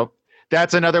not. No.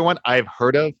 That's another one I've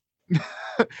heard of.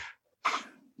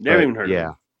 Never even heard of Yeah.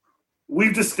 it.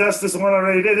 We've discussed this one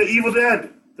already. The Evil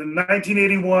Dead, the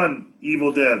 1981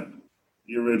 Evil Dead,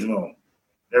 the original.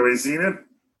 Everybody seen it?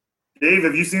 Dave,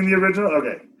 have you seen the original?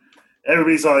 Okay.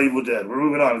 Everybody saw Evil Dead. We're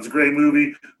moving on. It's a great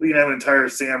movie. We can have an entire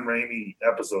Sam Raimi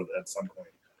episode at some point.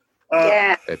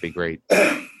 Yeah. That'd be great.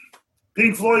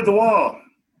 Pink Floyd, The Wall.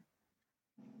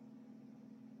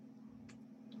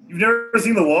 You've never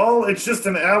seen The Wall? It's just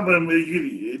an album.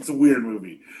 It's a weird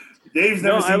movie. Dave's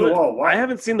never seen The Wall. Why? I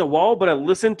haven't seen The Wall, but I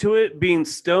listened to it being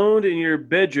stoned in your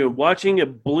bedroom, watching a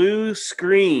blue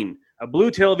screen, a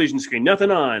blue television screen,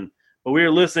 nothing on, but we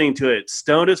were listening to it,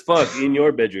 stoned as fuck in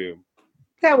your bedroom.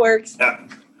 That works.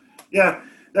 Yeah,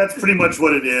 that's pretty much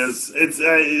what it is. It's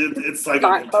like a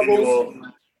Thought continual.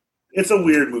 It's a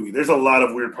weird movie. There's a lot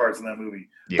of weird parts in that movie.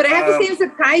 But I have to say, I'm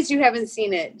surprised you haven't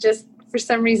seen it. Just for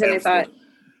some reason, I thought.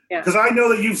 Because I know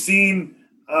that you've seen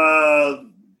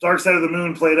Dark Side of the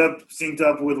Moon synced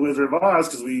up with Wizard of Oz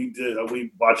because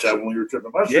we watched that when we were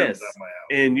tripping mushrooms Yes. at my house.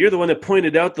 And you're the one that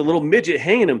pointed out the little midget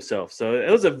hanging himself, so it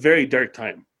was a very dark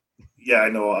time. Yeah, I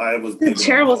know. I was. It's a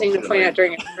terrible thing to point out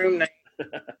during a room night.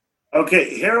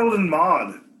 Okay, Harold and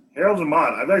Maude.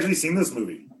 I've actually seen this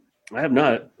movie. I have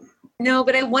not. No,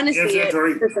 but I want to Ian see it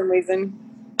Santori. for some reason.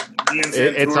 Ian It's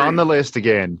Santori. on the list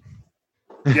again.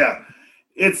 Yeah,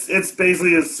 it's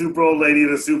basically a super old lady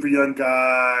and a super young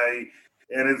guy,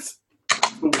 and it's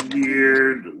a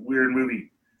weird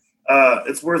movie.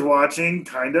 It's worth watching,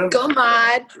 kind of. Go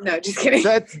Mod. No, just kidding.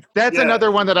 That's Yeah. another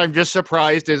one that I'm just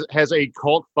surprised has a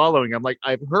cult following. I'm like,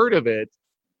 I've heard of it,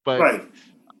 but Right.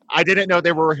 I didn't know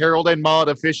there were Harold and Maude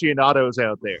aficionados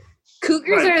out there.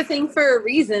 Cougars Right. are a thing for a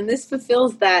reason. This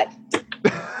fulfills that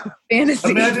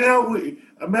fantasy. Imagine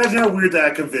how weird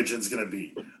that convention's gonna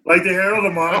be. Like the Harold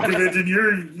and Maude convention,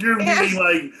 you're Yeah. meeting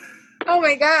like Oh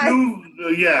my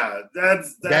god.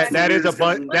 that's That is a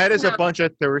bunch. that is a bunch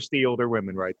of thirsty older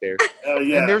women right there,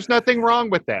 Yeah, and there's nothing wrong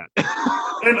with that. and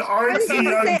I artsy was gonna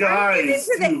young say, I'm guys.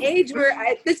 getting to too. the age where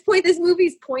at this point this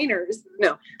movie's pointers.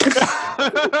 No.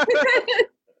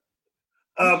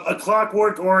 A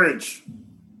Clockwork Orange.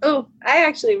 Oh, I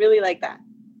actually really like that.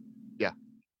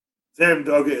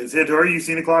 Santori, you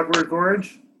seen A Clockwork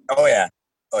Orange? Oh yeah.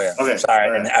 Okay. Sorry,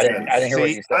 All right. I didn't hear what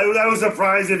See, you said. I was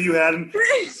surprised if you hadn't.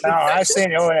 No, I've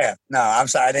seen it. Oh yeah. No, I'm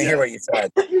sorry, I didn't hear what you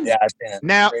said. Yeah, I've seen it.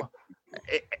 Now,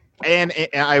 and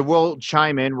I will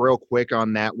chime in real quick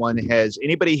on that one. Has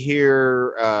anybody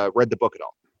here read the book at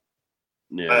all?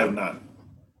 Yeah. I have not.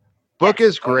 Book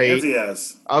is great. Nancy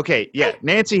has. Okay, yeah,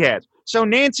 Nancy has. So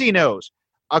Nancy knows.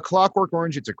 A Clockwork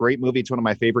Orange, it's a great movie. It's one of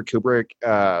my favorite Kubrick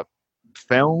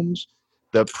films.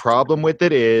 The problem with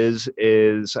it is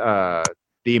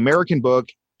the American book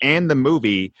and the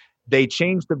movie, they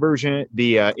changed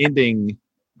the ending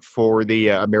for the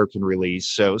American release.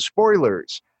 So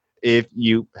spoilers, if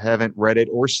you haven't read it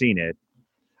or seen it.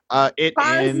 It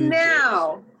Pause ends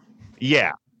now.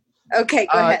 Yeah. Okay,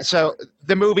 go ahead. So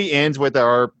the movie ends with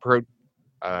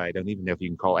I don't even know if you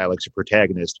can call Alex a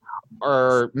protagonist.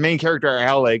 Our main character,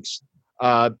 Alex,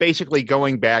 basically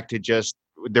going back to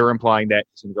they're implying that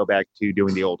he's going to go back to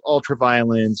doing the old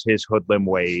ultra-violence, his hoodlum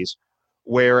ways.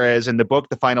 Whereas in the book,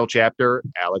 the final chapter,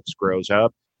 Alex grows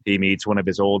up. He meets one of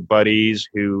his old buddies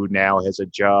who now has a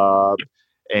job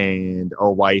and a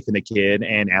wife and a kid,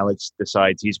 and Alex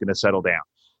decides he's going to settle down.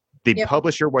 The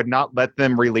publisher would not let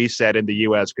them release that in the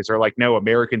U.S. because they're like, no,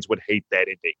 Americans would hate that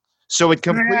ending. So it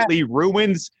completely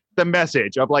ruins the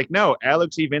message of like, no,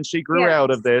 Alex eventually grew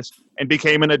out of this and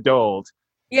became an adult.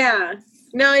 Yeah.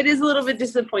 No, it is a little bit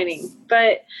disappointing,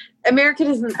 but America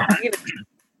doesn't,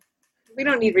 we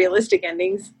don't need realistic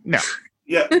endings. No.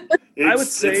 Yeah. I would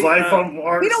say it's life on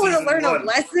Mars. We don't want to season learn one. a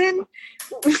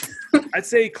lesson. I'd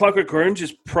say Clockwork Orange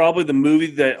is probably the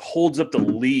movie that holds up the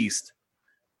least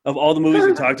of all the movies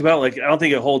we talked about. Like, I don't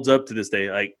think it holds up to this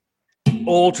day. Like,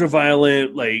 ultra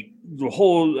violent, like the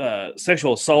whole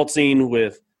sexual assault scene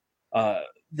with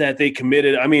that they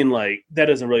committed. I mean, like, that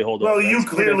doesn't really hold up. Well, you That's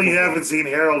clearly pretty- haven't seen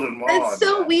Harold and Maude. That's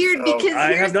so yet, weird so- because I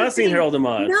here's have the not seen thing. Harold and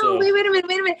Maude. No, so. wait a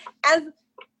minute. As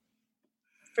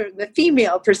from the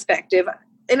female perspective,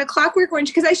 in A Clockwork Orange,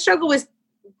 because I struggle with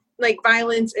like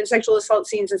violence and sexual assault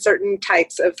scenes in certain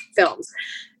types of films.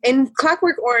 In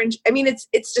Clockwork Orange, I mean, it's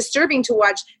disturbing to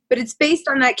watch, but it's based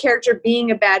on that character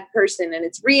being a bad person, and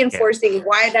it's reinforcing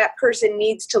why that person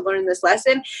needs to learn this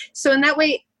lesson. So in that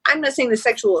way, I'm not saying the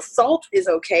sexual assault is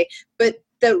okay, but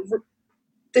the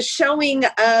showing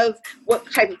of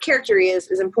what type of character he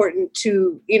is important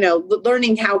to,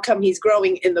 learning how come he's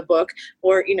growing in the book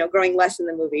or, growing less in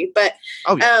the movie. But,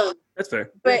 that's fair.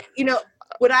 But,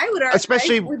 what I would argue,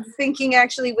 Especially- I was thinking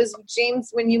actually was, James,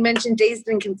 when you mentioned Dazed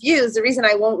and Confused, the reason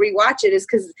I won't rewatch it is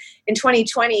because in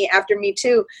 2020, after Me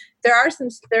Too, there are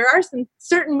some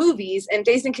certain movies, and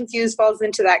Dazed and Confused falls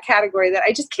into that category that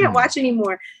I just can't watch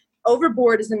anymore.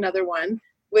 Overboard is another one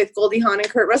with Goldie Hawn and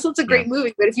Kurt Russell. It's a great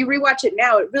movie, but if you rewatch it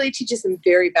now, it really teaches some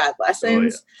very bad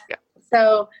lessons.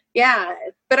 So,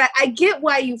 but I get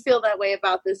why you feel that way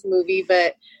about this movie,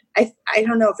 but I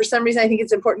don't know. For some reason, I think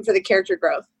it's important for the character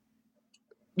growth.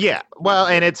 Yeah, well,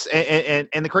 and it's and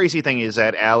the crazy thing is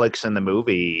that Alex in the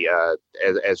movie,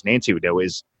 as Nancy would know,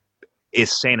 is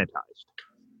sanitized.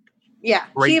 Yeah,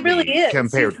 he Greatly really is.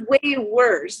 compared- He's way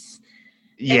worse.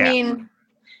 Yeah, I mean,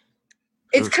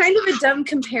 it's kind of a dumb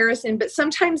comparison, but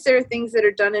sometimes there are things that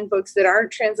are done in books that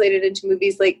aren't translated into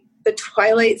movies, like the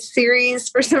Twilight series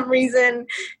for some reason.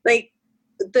 Like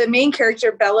the main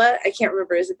character, Bella, I can't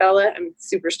remember, is it Bella? I'm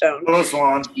super stoned. Bella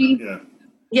Swan.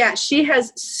 Yeah, she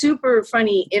has super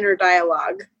funny inner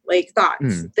dialogue, like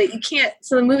thoughts that you can't.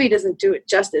 So the movie doesn't do it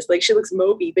justice. Like she looks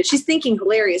mopey, but she's thinking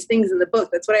hilarious things in the book.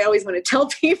 That's what I always want to tell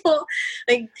people.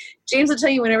 Like James will tell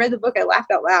you, when I read the book, I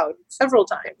laughed out loud several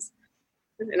times,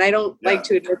 and I don't like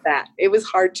to admit that. It was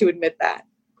hard to admit that.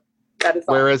 That is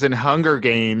all. Whereas in Hunger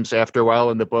Games, after a while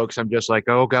in the books, I'm just like,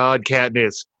 oh God,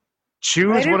 Katniss,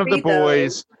 choose one of the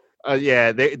boys.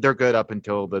 They're good up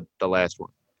until the last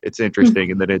one. It's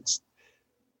interesting, and then it's.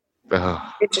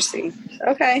 Interesting.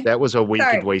 Okay. That was a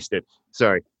weekend wasted.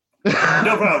 Sorry. No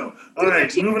problem. All right,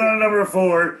 moving on to number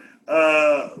 4.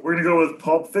 We're going to go with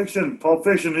Pulp Fiction. Pulp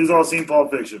Fiction. Who's all seen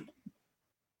Pulp Fiction?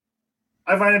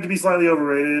 I find it to be slightly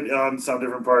overrated on some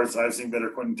different parts. I've seen better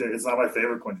Quentin Tarantino. It's not my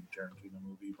favorite Quentin Tarantino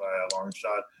movie by a long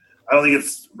shot. I don't think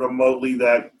it's remotely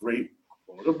that great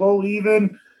quotable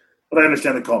even, but I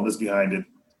understand the calmness behind it.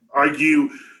 Argue,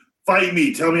 fight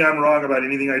me, tell me I'm wrong about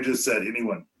anything I just said.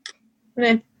 Anyone?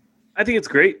 Eh. I think it's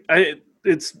great.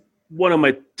 It's one of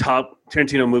my top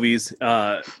Tarantino movies.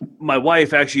 My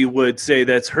wife actually would say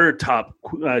that's her top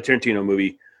Tarantino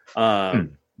movie.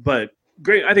 But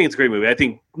great. I think it's a great movie. I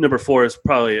think number 4 is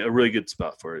probably a really good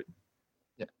spot for it.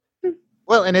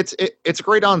 Well, and it's a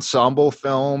great ensemble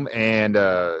film, and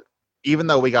even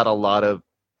though we got a lot of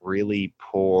really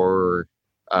poor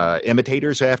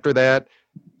imitators after that,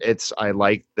 I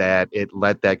like that it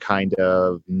let that kind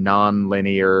of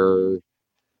non-linear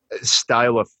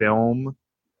style of film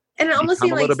And it almost become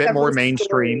seemed a like little bit more several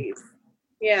mainstream. stories.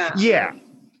 Yeah. Yeah.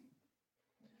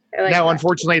 I like Now, that.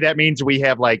 unfortunately, that means we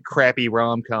have like crappy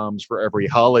rom-coms for every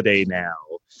holiday now,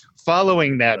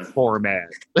 following that format.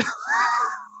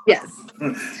 Yes.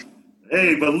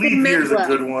 Hey, but Leap Year is a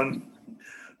good one.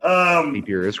 Leap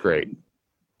Year is great.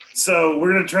 So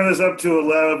we're going to turn this up to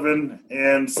 11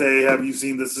 and say, have you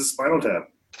seen This Is Spinal Tap?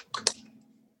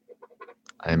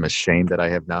 I'm ashamed that I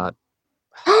have not.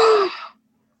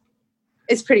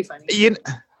 It's pretty funny.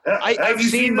 I've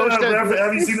seen most of.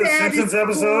 Have you seen the Simpsons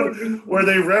episode where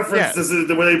they reference this?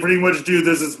 Where they pretty much do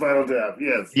This Is Spinal Tap?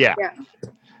 Yes. Yeah.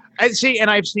 And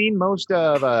I've seen most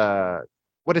of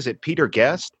what is it, Peter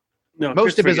Guest? No,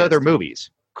 Most of his Guest. other movies.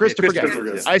 Christopher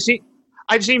Guest. Guest.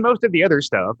 I've seen most of the other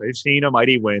stuff. I've seen A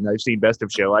Mighty Wind. I've seen Best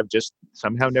of Show. I've just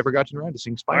somehow never gotten around to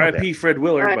seeing Spinal Tap. R.I.P. Fred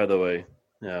Willard, by the way.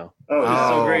 Yeah. Oh, He's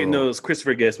so Oh. great in those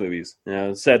Christopher Guest movies. Yeah,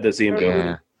 it's sad to see him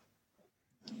go.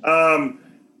 Yeah.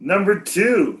 Number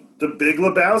 2, The Big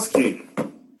Lebowski.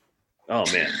 Oh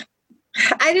man,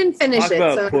 I didn't finish talk it.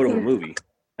 about So quotable movie.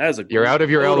 That is a You're out of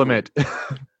your quotable- element.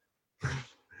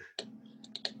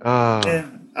 Yeah,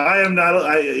 I am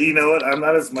not. You know what? I'm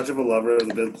not as much of a lover of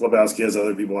The Big Lebowski as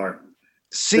other people are.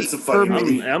 See, It's a for funny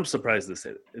movie. me, I'm surprised to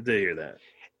hear that.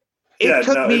 it Yeah,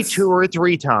 took no, me it's- 2 or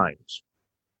 3 times.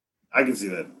 I can see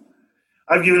that.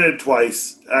 I've given it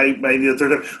twice. I might need a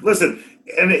third time. Listen,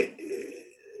 and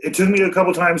it took me a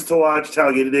couple times to watch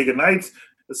Talladega Nights.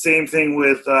 The same thing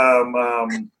with I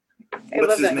what's love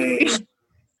his that name? movie.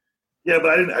 Yeah, but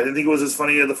I didn't think it was as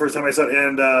funny the first time I saw it.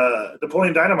 And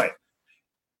Napoleon Dynamite.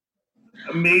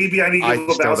 Maybe I need to I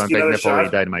give still don't Lebowski think another Napoleon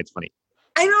shot. Dynamite's funny.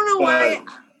 I don't know why.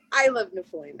 But- I love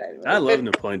Napoleon Dynamite. I love but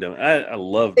Napoleon Dynamite. I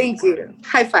love. Thank you.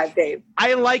 High five, Dave.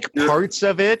 I like parts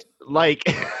of it, like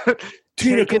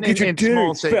Tina, taken go get your in dinner,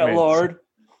 small fat segments. lord.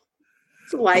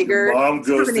 It's Liger. Mom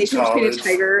goes to Combination between a college.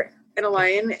 tiger and a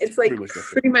lion. It's like Pretty much my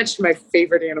pretty much my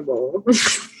favorite animal.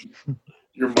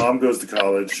 Your mom goes to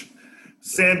college.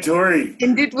 Santori.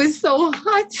 And it was so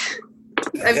hot.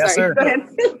 I'm Yes, sorry. sir. Go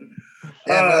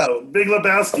ahead. Big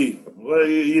Lebowski. What do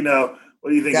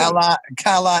you think? Got of it?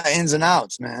 a lot of ins and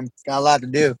outs, man. Got a lot to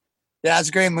do. Yeah, it's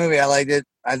a great movie. I liked it.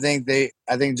 I think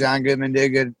John Goodman did a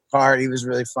good part. He was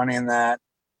really funny in that,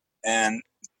 and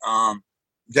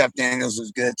Jeff Daniels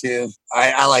was good too.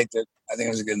 I liked it. I think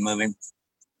it was a good movie.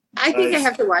 I think I Nice.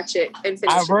 have to watch it and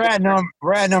finish We're it.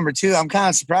 at number 2. I'm kind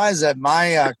of surprised that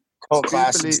my cult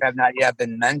classics believe- have not yet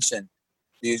been mentioned.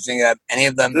 Do you think that any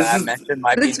of them This that I is- mentioned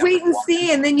might Let's be wait number and 1?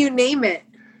 see, and then you name it.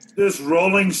 This is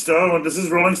Rolling Stone,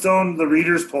 the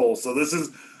readers poll. So this is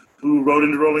who wrote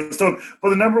into Rolling Stone. For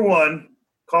the number 1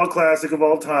 cult classic of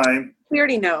all time, We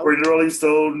already know. according to Rolling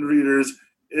Stone readers,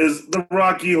 is the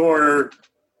Rocky Horror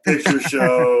Picture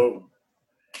Show.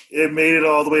 It made it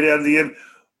all the way down to the end.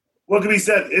 What can be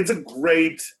said? It's a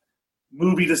great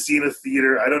movie to see in a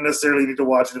theater. I don't necessarily need to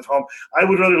watch it at home. I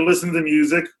would rather listen to the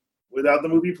music without the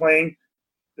movie playing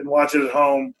than watch it at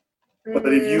home.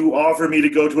 But if you offer me to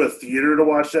go to a theater to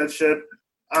watch that shit,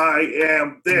 I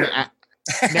am there.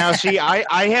 Now, see,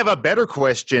 I have a better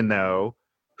question though.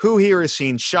 Who here has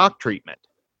seen Shock Treatment?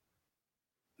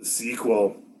 The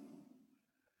sequel.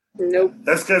 Nope.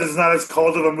 That's because it's not as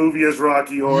cult of a movie as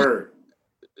Rocky Horror.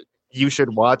 You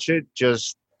should watch it.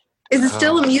 Just Is it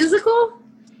still a musical?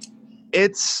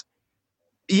 it's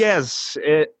yes.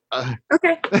 It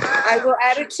Okay. I will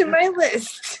add it to my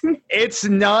list. it's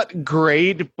not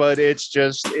great, but it's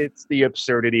the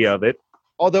absurdity of it.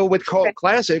 Although with cult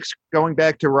classics, going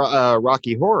back to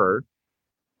Rocky Horror,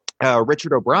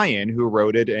 Richard O'Brien, who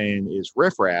wrote it and is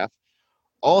Riff Raff,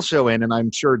 also in, and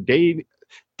I'm sure Dave,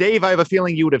 I have a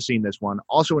feeling you would have seen this one,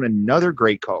 also in another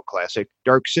great cult classic,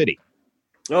 Dark City.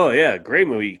 Oh yeah, great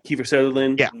movie. Kiefer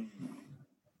Sutherland.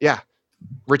 Yeah.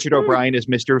 Richard O'Brien is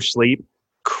Mr. Sleep,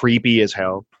 creepy as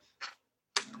hell.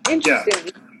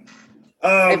 Interesting.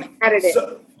 I've added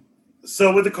it.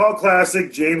 So with the cult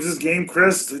classic, James's game,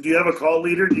 Chris, do you have a cult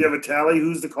leader? Do you have a tally?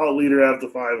 Who's the cult leader out of the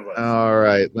five of us? All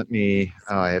right, let me.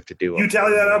 Oh, I have to do You it.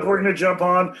 tally that up. We're going to jump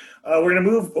on. We're going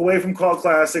to move away from cult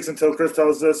classics until Chris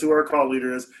tells us who our cult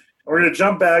leader is. And we're going to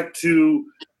jump back to.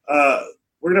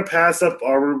 We're going to pass up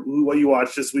what you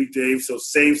watched this week, Dave. So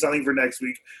save something for next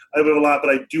week. I have a lot, but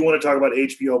I do want to talk about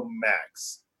HBO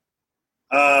Max.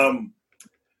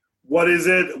 What is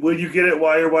it? Will you get it?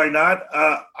 Why or why not?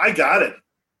 I got it.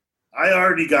 I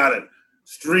already got it.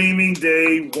 Streaming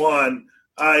day one,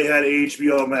 I had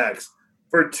HBO Max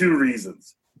for two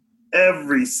reasons.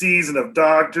 Every season of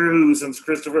Doctor Who since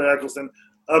Christopher Eccleston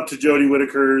up to Jodie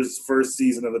Whittaker's first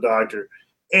season of The Doctor.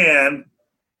 And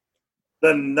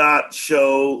the not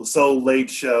show so late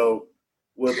show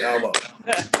with Elmo.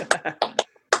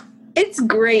 It's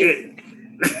great.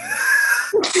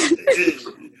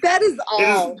 That is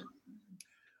all.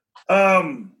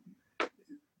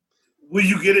 Will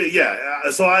you get it? Yeah.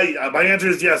 So my answer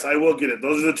is yes, I will get it.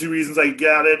 Those are the two reasons I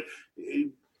got it.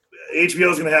 HBO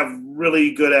is going to have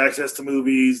really good access to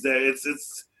movies. It's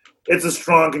a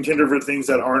strong contender for things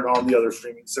that aren't on the other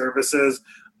streaming services.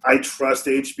 I trust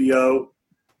HBO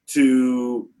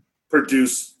to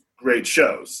produce great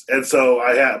shows, and so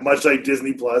I have, much like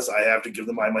Disney Plus, I have to give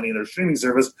them my money in their streaming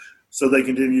service so they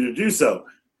continue to do so.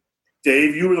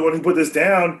 Dave, you were the one who put this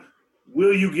down.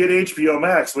 Will you get HBO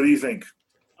Max? What do you think?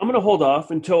 I'm going to hold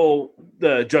off until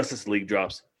the Justice League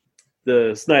drops,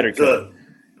 the Snyder Cut.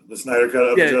 The Snyder Cut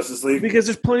of the Justice League? Because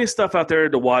there's plenty of stuff out there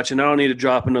to watch, and I don't need to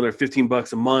drop another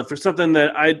 $15 a month for something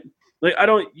that I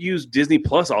don't use Disney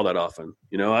Plus all that often.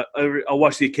 You know, I'll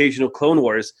watch the occasional Clone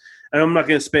Wars, and I'm not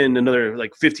going to spend another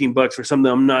like $15 for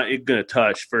something I'm not going to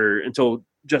touch until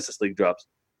Justice League drops.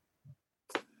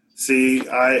 See,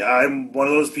 I'm one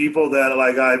of those people that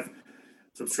I've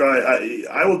subscribed.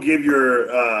 I will give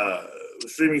your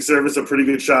streaming service a pretty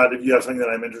good shot if you have something that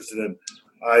I'm interested in.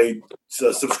 I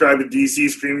subscribe to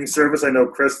DC streaming service. I know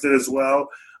Chris did as well.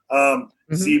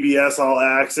 CBS All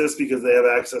Access because they have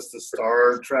access to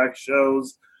Star Trek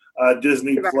shows.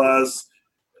 Disney Survivor. Plus,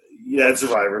 and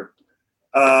Survivor.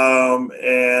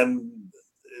 And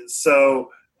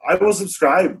so I will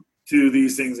subscribe to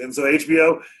these things. And so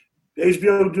HBO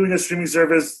doing a streaming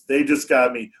service, they just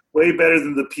got me way better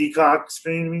than the Peacock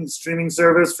streaming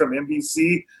service from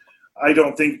NBC. I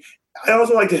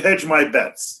also like to hedge my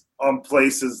bets on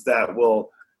places that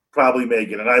will probably make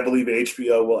it. And I believe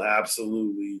HBO will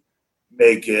absolutely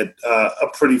make it a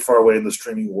pretty far away in the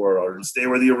streaming world. And they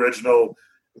were the original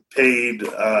paid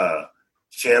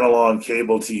channel on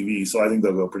cable TV. So I think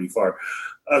they'll go pretty far.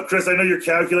 Chris, I know you're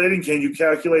calculating. Can you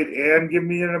calculate and give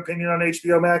me an opinion on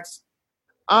HBO Max?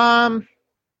 I'm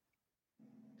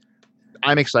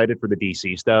excited for the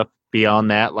DC stuff. Beyond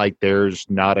that, there's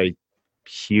not a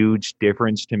huge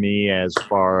difference to me as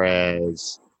far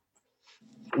as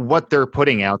what they're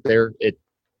putting out there.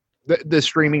 The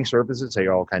streaming services, they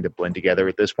all kind of blend together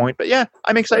at this point. But yeah,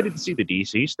 I'm excited to see the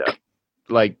DC stuff.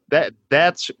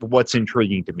 That's what's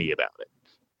intriguing to me about it.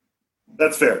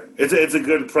 That's fair. It's a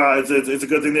good it's a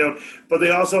good thing they own, but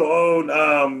they also own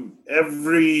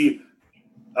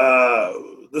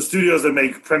the studios that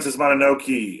make Princess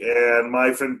Mononoke and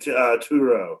My Friend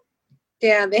Totoro.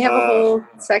 Yeah, they have a whole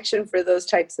section for those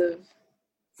types of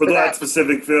for that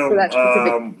specific film. For that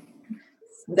specific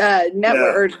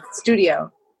network or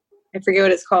studio. I forget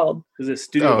what it's called. Is it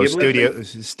Studio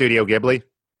Ghibli? Studio Ghibli.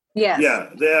 Yes. Yeah,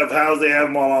 they have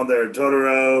them all on there.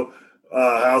 Totoro,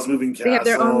 Howl's Moving Castle. They have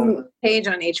their own page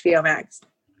on HBO Max.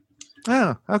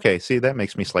 Oh, okay. See, that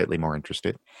makes me slightly more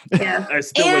interested. Yeah. I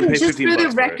still And wouldn't pay just for $15 the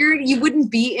for record, you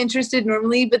wouldn't be interested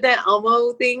normally, but that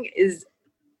Elmo thing is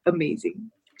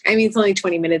amazing. I mean, it's only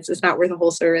 20 minutes. It's not worth a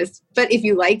whole service. But if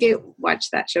you like it, watch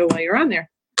that show while you're on there.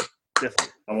 Definitely.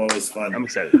 Elmo was fun. I'm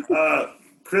excited.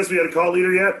 Chris, we had a call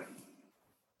leader yet?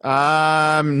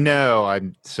 No,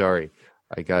 I'm sorry.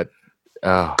 I got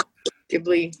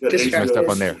Ghibli Good distracted. stuff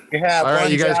on there. You have All right,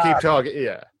 one you guys job. keep talking.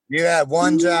 Yeah. You have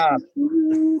one job.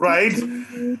 Right?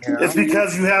 It's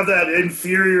because you have that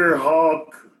inferior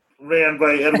Hulk ran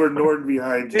by Edward Norton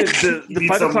behind you. The You need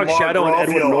 5 some o'clock Mark shadow on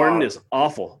Edward Ruffalo Norton on. is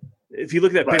awful. If you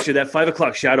look at that Right. picture, that 5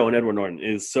 o'clock shadow on Edward Norton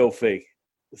is so fake.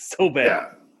 It's so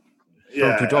bad.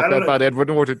 Yeah. Don't you talk I don't about Edward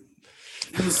Norton.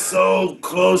 He was so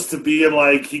close to being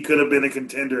he could have been a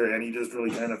contender, and he just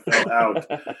really kind of fell out.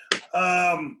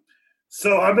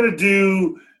 So I'm going to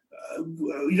do,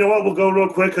 you know what, we'll go real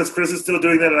quick because Chris is still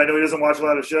doing that, and I know he doesn't watch a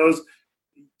lot of shows.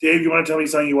 Dave, you want to tell me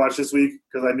something you watched this week?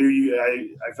 Because I knew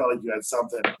I felt like you had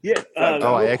something. Yeah. I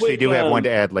real actually quick, do have one to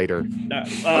add later.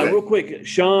 Real quick,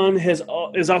 Sean is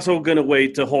also going to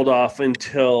wait to hold off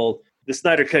until the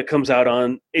Snyder Cut comes out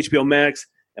on HBO Max.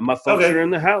 and my folks Okay. are in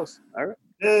the house. All right.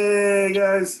 Hey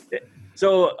guys.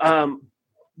 So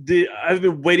I've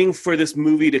been waiting for this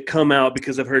movie to come out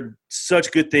because I've heard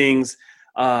such good things.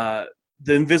 The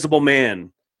Invisible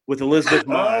Man with Elizabeth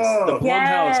Moss, the Oh.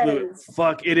 Blumhouse movie. Yes.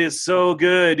 Fuck, it is so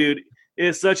good, dude.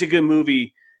 It's such a good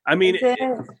movie. I mean,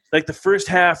 like the first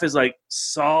half is like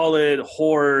solid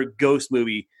horror ghost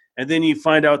movie, and then you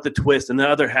find out the twist, and the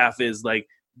other half is like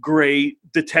great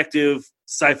detective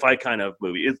sci-fi kind of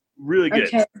movie. It's really good.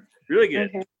 Okay. Really good.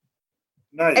 Okay.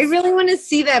 Nice. I really want to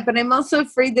see that, but I'm also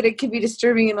afraid that it could be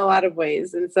disturbing in a lot of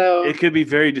ways. And so, It could be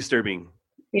very disturbing.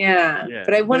 yeah. Yeah.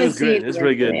 But I want It to was see good. it. It's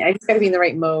really good. eventually. I just got to be in the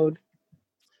right mode.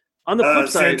 On the flip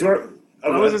side, I was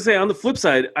okay. gonna say on the flip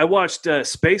side, I watched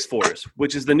Space Force,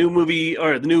 which is the new movie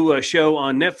or the new show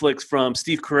on Netflix from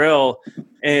Steve Carell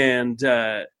and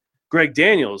Greg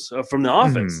Daniels from The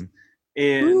Office,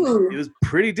 and Ooh. it was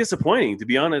pretty disappointing, to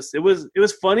be honest. It was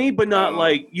funny, but not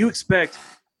like you expect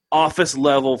Office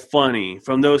level funny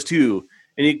from those two,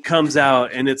 and it comes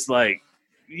out and it's like,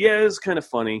 yeah, it's kind of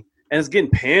funny, and it's getting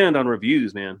panned on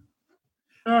reviews, man.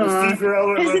 Steve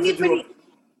Carell Has runs into anybody-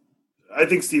 I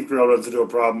think Steve Carell runs into a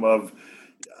problem of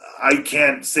I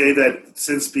can't say that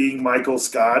since being Michael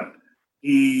Scott,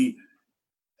 he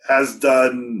has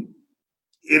done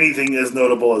anything as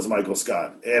notable as Michael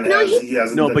Scott, and No, he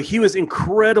hasn't. No, done, but he was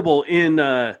incredible in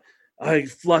I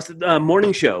lost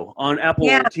morning show on Apple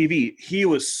Yeah. TV. He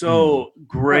was so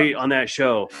great on that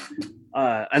show,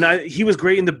 and he was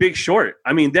great in The Big Short.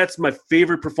 I mean, that's my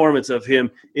favorite performance of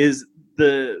him. Is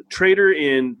the trader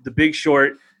in The Big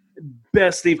Short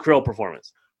best Steve Carell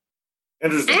performance?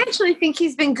 interesting. I actually think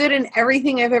he's been good in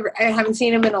everything I've ever. I haven't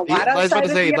seen him in a lot I was outside about to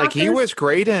of say, The like, he Office. was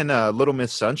great in Little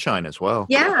Miss Sunshine as well.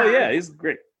 Yeah, Oh yeah, he's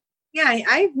great. yeah.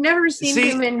 I've never seen See-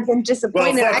 him and been Well,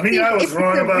 disappointed. fuck me, think I was if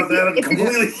wrong it's a- about that if it's-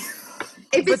 completely.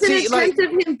 If But it's an see, like-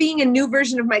 attempt of him being a new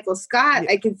version of Michael Scott,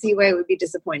 I can see why it would be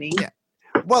disappointing. Yeah.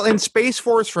 Well, in Space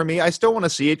Force, for me, I still want to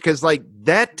see it because, like,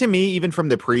 that to me, even from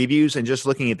the previews and just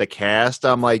looking at the cast,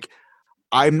 I'm like,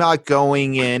 I'm not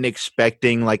going in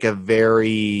expecting like a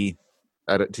very,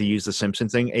 to use the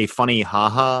Simpsons thing, a funny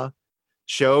haha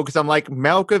show because I'm like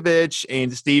Malkovich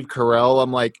and Steve Carell.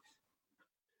 I'm like,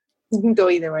 You can go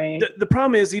either way. The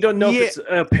problem is you don't know Yeah. if it's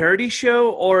a parody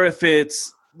show or if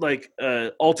it's like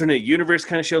an alternate universe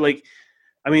kind of show. Like,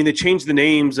 I mean, they changed the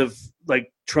names of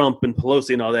like Trump and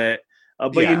Pelosi and all that,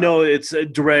 but Yeah. you know, it's a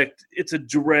direct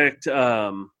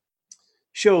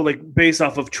show like based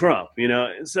off of Trump. You know,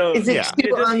 so Is it Yeah.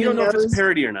 too on you the don't know if it's nose?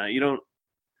 parody or not. You don't.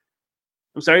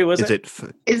 I'm sorry, was is it?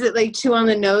 it? Is it like too on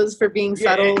the nose for being Yeah,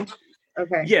 subtle?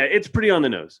 Okay. Yeah, it's pretty on the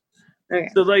nose. Okay.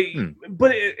 So like, Hmm.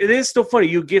 but it is still funny.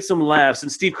 You get some laughs,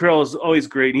 and Steve Carell is always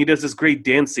great, and he does this great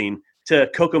dance scene to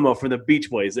Kokomo from the Beach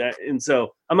Boys. And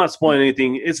so I'm not spoiling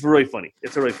anything. It's really funny.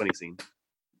 It's a really funny scene.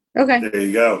 Okay. There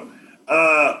you go.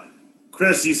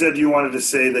 Chris, you said you wanted to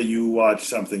say that you watched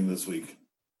something this week.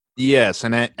 Yes,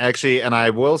 and I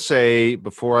will say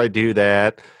before I do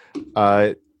that,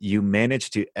 you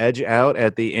managed to edge out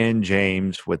at the end,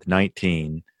 James, with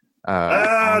 19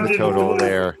 on the total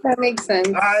there. That makes sense.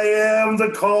 I am the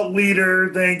cult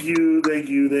leader. Thank you, thank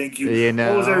you, thank you. You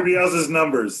What was know. everybody else's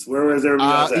numbers? Where was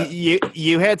everybody else at?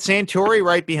 You had Santori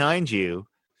right behind you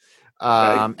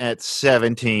at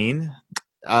 17.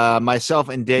 Myself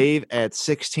and Dave at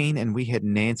 16, and we had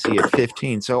Nancy at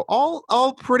 15. So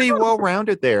all pretty well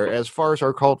rounded there as far as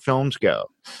our cult films go.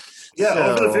 Yeah,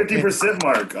 So, over the 50%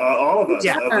 mark. All of us.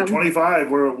 Yeah. Of the 25,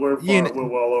 we're You know-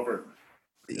 well over.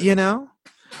 You know.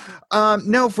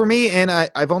 No, for me, and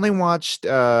I've only watched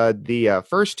the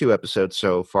first 2 episodes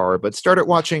so far, but started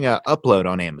watching Upload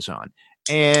on Amazon,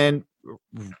 and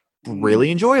really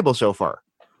enjoyable so far.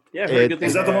 Yeah, very good Is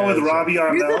things. that the one with Robbie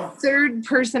You're the Armel? third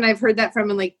person I've heard that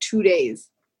from in like 2 days.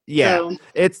 Yeah, So,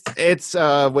 it's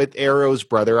with Arrow's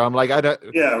brother. I'm like, I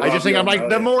Yeah, just think I'm Robbie like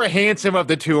the Armel, more handsome of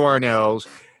the 2 Arnells.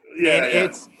 yeah, And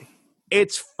yeah.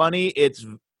 it's funny,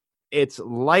 it's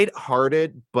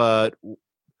lighthearted, but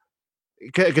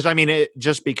because I mean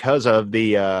just because of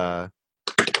the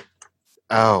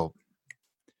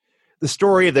the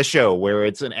story of the show where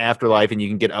it's an afterlife and you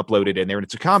can get uploaded in there and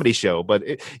it's a comedy show, but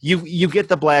you get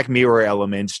the Black Mirror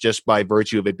elements just by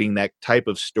virtue of it being that type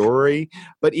of story.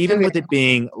 But even Okay. with it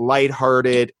being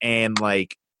lighthearted and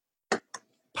like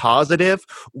positive,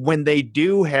 when they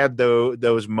do have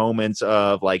those moments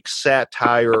of like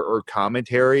satire or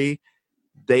commentary,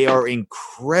 they are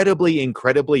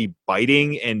incredibly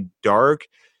biting and dark.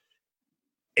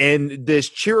 And this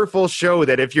cheerful show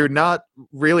that if you're not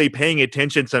really paying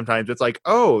attention sometimes, it's like,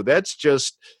 oh, that's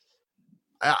just,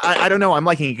 I don't know. I'm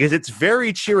liking it because it's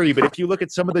very cheery. But if you look at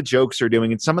some of the jokes they're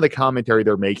doing and some of the commentary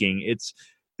they're making,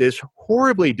 this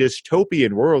horribly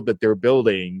dystopian world that they're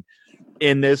building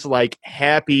in this like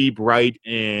happy, bright,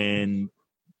 and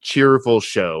cheerful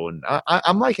show, and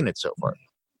I'm liking it so far.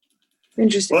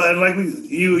 Interesting. Well, and like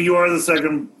you are the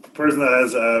second person that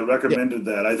has recommended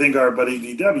that. I think our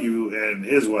buddy DW and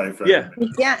his wife.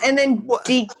 Recommended. Yeah, and then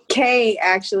DK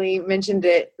actually mentioned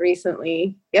it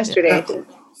recently yesterday. Yeah.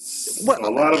 So a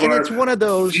lot of it's one of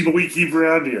those people we keep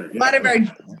around here. A lot of our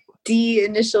D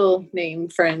initial name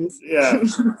friends. Yeah.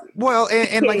 Well,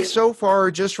 and like so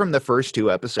far, just from the first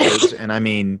 2 episodes, and I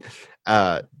mean,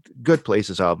 Good Place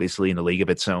is obviously in a league of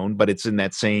its own, but it's in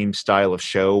that same style of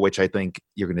show, which I think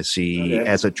you're going to see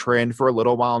as a trend for a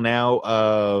little while now,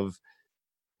 of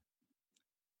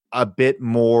a bit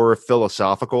more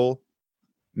philosophical,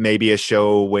 maybe a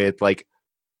show with like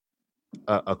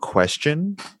a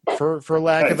question, for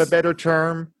lack of a better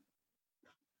term.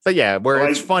 But yeah, where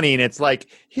it's funny and it's like,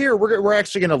 here we're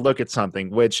actually going to look at something,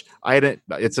 which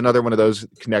it's another one of those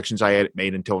connections I hadn't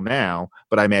made until now,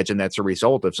 but I imagine that's a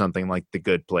result of something like The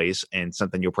Good Place and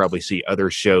something you'll probably see other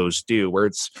shows do, where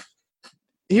it's,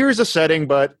 here's a setting,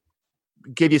 but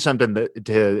give you something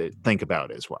to think about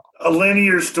as well. A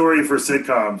linear story for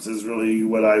sitcoms is really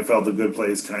what I felt The Good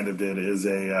Place kind of did, is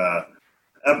a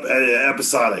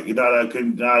episodic, not a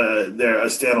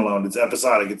standalone. It's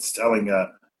episodic. It's telling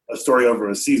a story over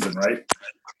a season, right?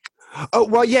 Oh,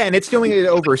 well, yeah, and it's doing it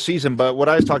over a season, but what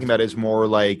I was talking about is more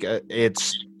like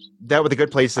it's that with A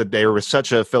Good Place that there was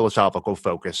such a philosophical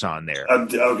focus on there.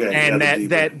 Okay. And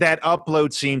that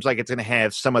upload seems like it's going to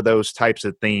have some of those types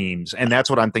of themes, and that's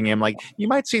what I'm thinking. I'm like, you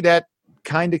might see that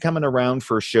kind of coming around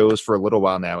for shows for a little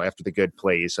while now after The Good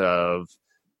Place, of,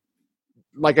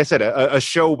 like I said, a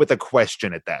show with a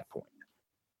question at that point.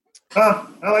 I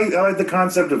like the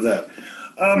concept of that.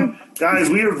 Guys,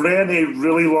 we have ran a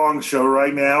really long show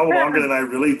right now, longer than I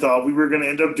really thought we were going to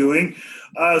end up doing.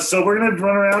 So we're going to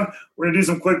run around. We're going to do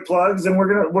some quick plugs, and we're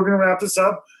gonna wrap this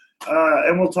up.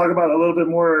 And we'll talk about a little bit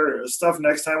more stuff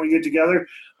next time we get together.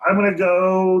 I'm going to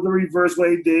go the reverse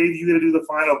way. Dave, you got to do the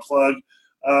final plug.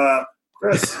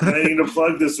 Chris, anything to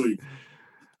plug this week?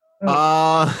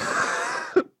 No,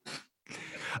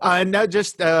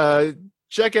 just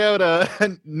check out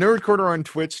Nerd Corner on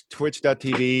Twitch,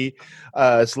 twitch.tv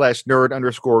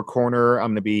 /nerd_corner. I'm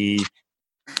going to be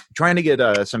trying to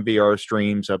get some VR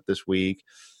streams up this week.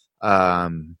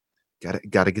 Got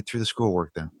to get through the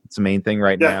schoolwork, though. It's the main thing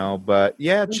right now. But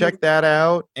yeah, check that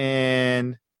out.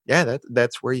 And yeah,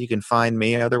 that's where you can find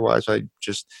me. Otherwise, I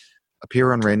just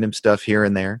appear on random stuff here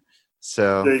and there.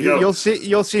 So you'll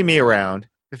see me around.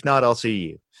 If not, I'll see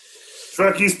you.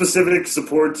 Truckee Pacific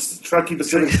supports School. Truckee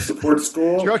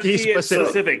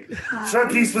Pacific.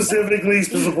 Truckee specifically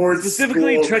supports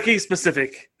Specifically school. Truckee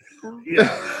Specific.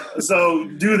 Yeah. So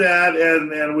do that,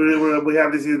 and we'll be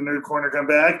happy to see the Nerd Corner come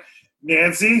back.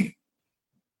 Nancy,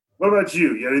 what about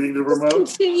you? You have anything to promote?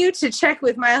 Continue to check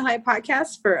with Mile High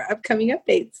Podcast for upcoming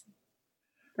updates.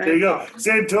 There you go.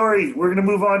 Santori, we're going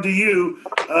to move on to you.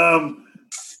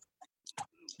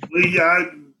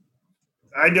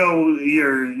 I know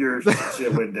your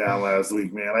shit went down last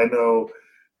week, man. I know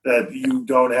that you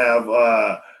don't have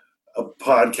a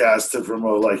podcast to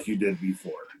promote like you did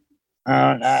before.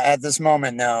 At this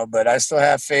moment, no, but I still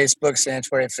have Facebook,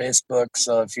 Santori Facebook.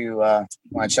 So if you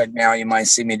want to check me out, you might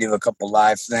see me do a couple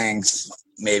live things,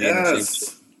 maybe in the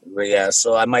future. But yeah,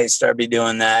 so I might start be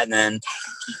doing that, and then,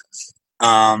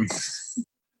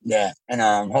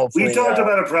 hopefully we talked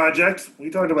about a project.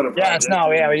 Yes,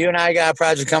 you and I got a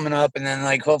project coming up, and then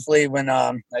like hopefully when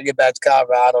I get back to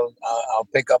Colorado, I'll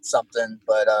pick up something.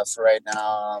 But for right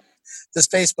now,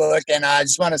 just Facebook, and I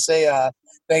just want to say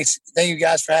thank you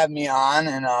guys for having me on,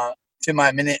 and to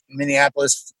my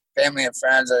Minneapolis family and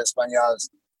friends. I just want y'all,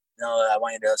 I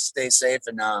want you to stay safe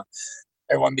and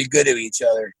everyone be good to each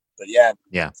other. But yeah.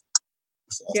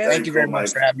 So thank you very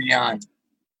much for having me on.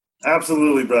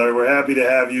 Absolutely, brother. We're happy to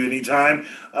have you anytime.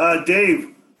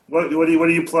 Dave, what are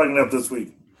you plugging up this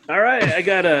week? All right, I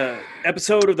got a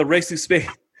episode of the Race to Space.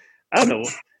 I don't know.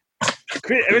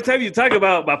 Chris, every time you talk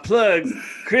about my plugs,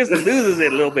 Chris loses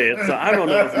it a little bit. So I don't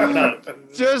know if you're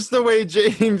not. Just the way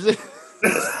James is.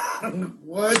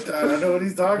 What? I don't know what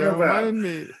he's talking about. Mind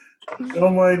me.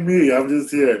 Don't mind me. I'm just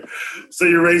here. So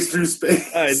you race through space.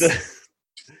 All right,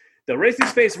 the Race to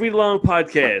Space Read Along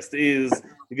podcast is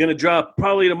going to drop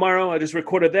probably tomorrow. I just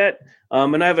recorded that.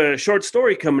 And I have a short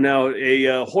story coming out,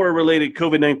 a horror-related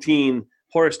COVID-19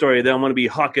 horror story that I'm going to be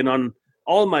hawking on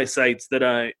all my sites that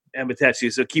I am attached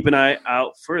to. So keep an eye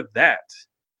out for that.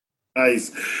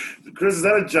 Nice. Chris, is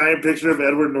that a giant picture of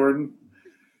Edward Norton?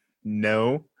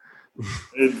 No.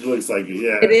 It looks like it,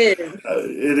 yeah. It is.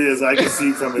 It is. I can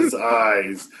see from his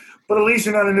eyes. but at least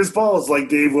you're not in his balls like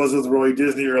Dave was with Roy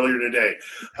Disney earlier today.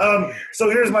 So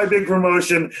here's my big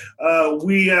promotion.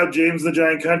 We have James the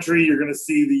Giant Country. You're going to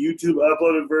see the YouTube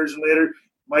uploaded version later.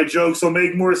 My jokes will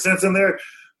make more sense in there.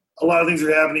 A lot of things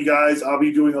are happening, guys. I'll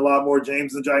be doing a lot more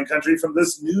James the Giant Country from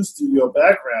this new studio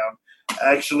background,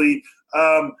 actually.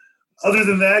 Other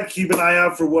than that, keep an eye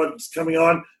out for what's coming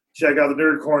on. Check out the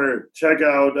Nerd Corner. Check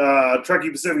out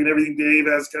Truckee Pacific and everything Dave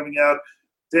has coming out.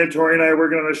 Santori and I are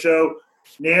working on a show.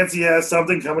 Nancy has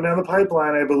something coming down the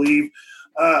pipeline, I believe.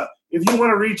 If you want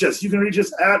to reach us, you can reach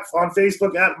us on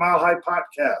Facebook at Mile High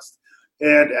Podcast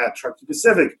and at Truckee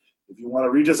Pacific. If you want to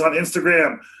reach us on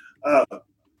Instagram,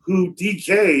 who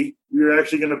DK, we are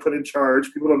actually going to put in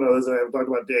charge. People don't know this, and I haven't talked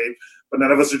about Dave, but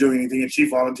none of us are doing anything, and she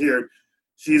volunteered.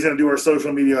 She's going to do our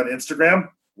social media on Instagram.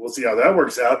 We'll see how that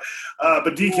works out.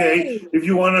 But DK, Yay. if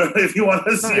you want to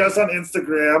see us on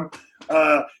Instagram,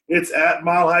 it's at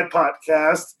Mile High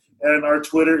Podcast, and our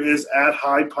Twitter is at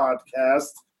High Podcast.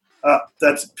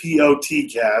 That's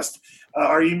POTcast.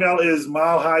 Our email is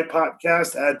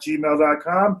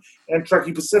milehighpodcast@gmail.com and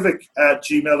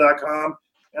truckeepacific@gmail.com.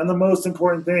 And the most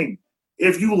important thing,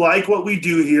 if you like what we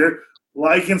do here,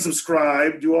 like and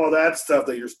subscribe, do all that stuff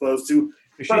that you're supposed to.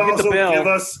 You should But hit the also bell. give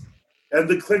us and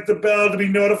to click the bell to be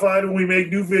notified when we make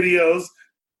new videos.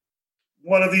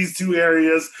 One of these two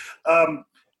areas.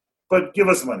 But give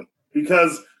us money,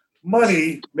 because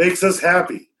money makes us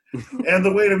happy. And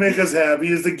the way to make us happy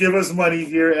is to give us money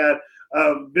here at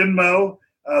Venmo,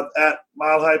 at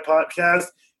Mile High Podcast,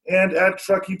 and at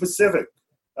Truckee Pacific.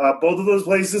 Both of those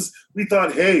places, we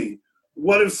thought, hey,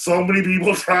 what if so many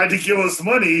people tried to give us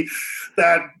money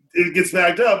that it gets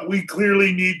backed up? We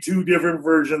clearly need two different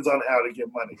versions on how to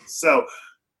get money. So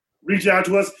reach out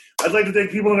to us. I'd like to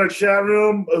thank people in our chat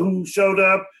room who showed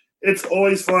up. It's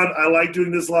always fun. I like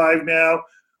doing this live now.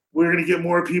 We're going to get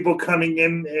more people coming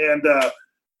in and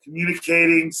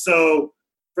communicating. So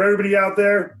for everybody out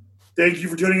there, thank you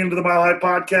for tuning into the Mile High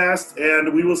Podcast,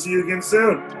 and we will see you again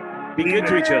soon. Be good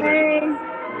to each other. Bye.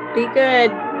 Be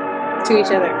good to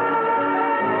each other.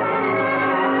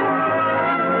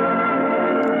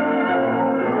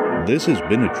 This has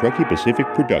been a Truckee Pacific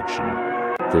production.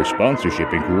 For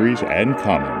sponsorship inquiries and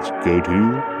comments, go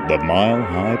to the Mile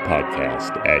High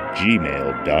Podcast at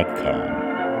gmail.com.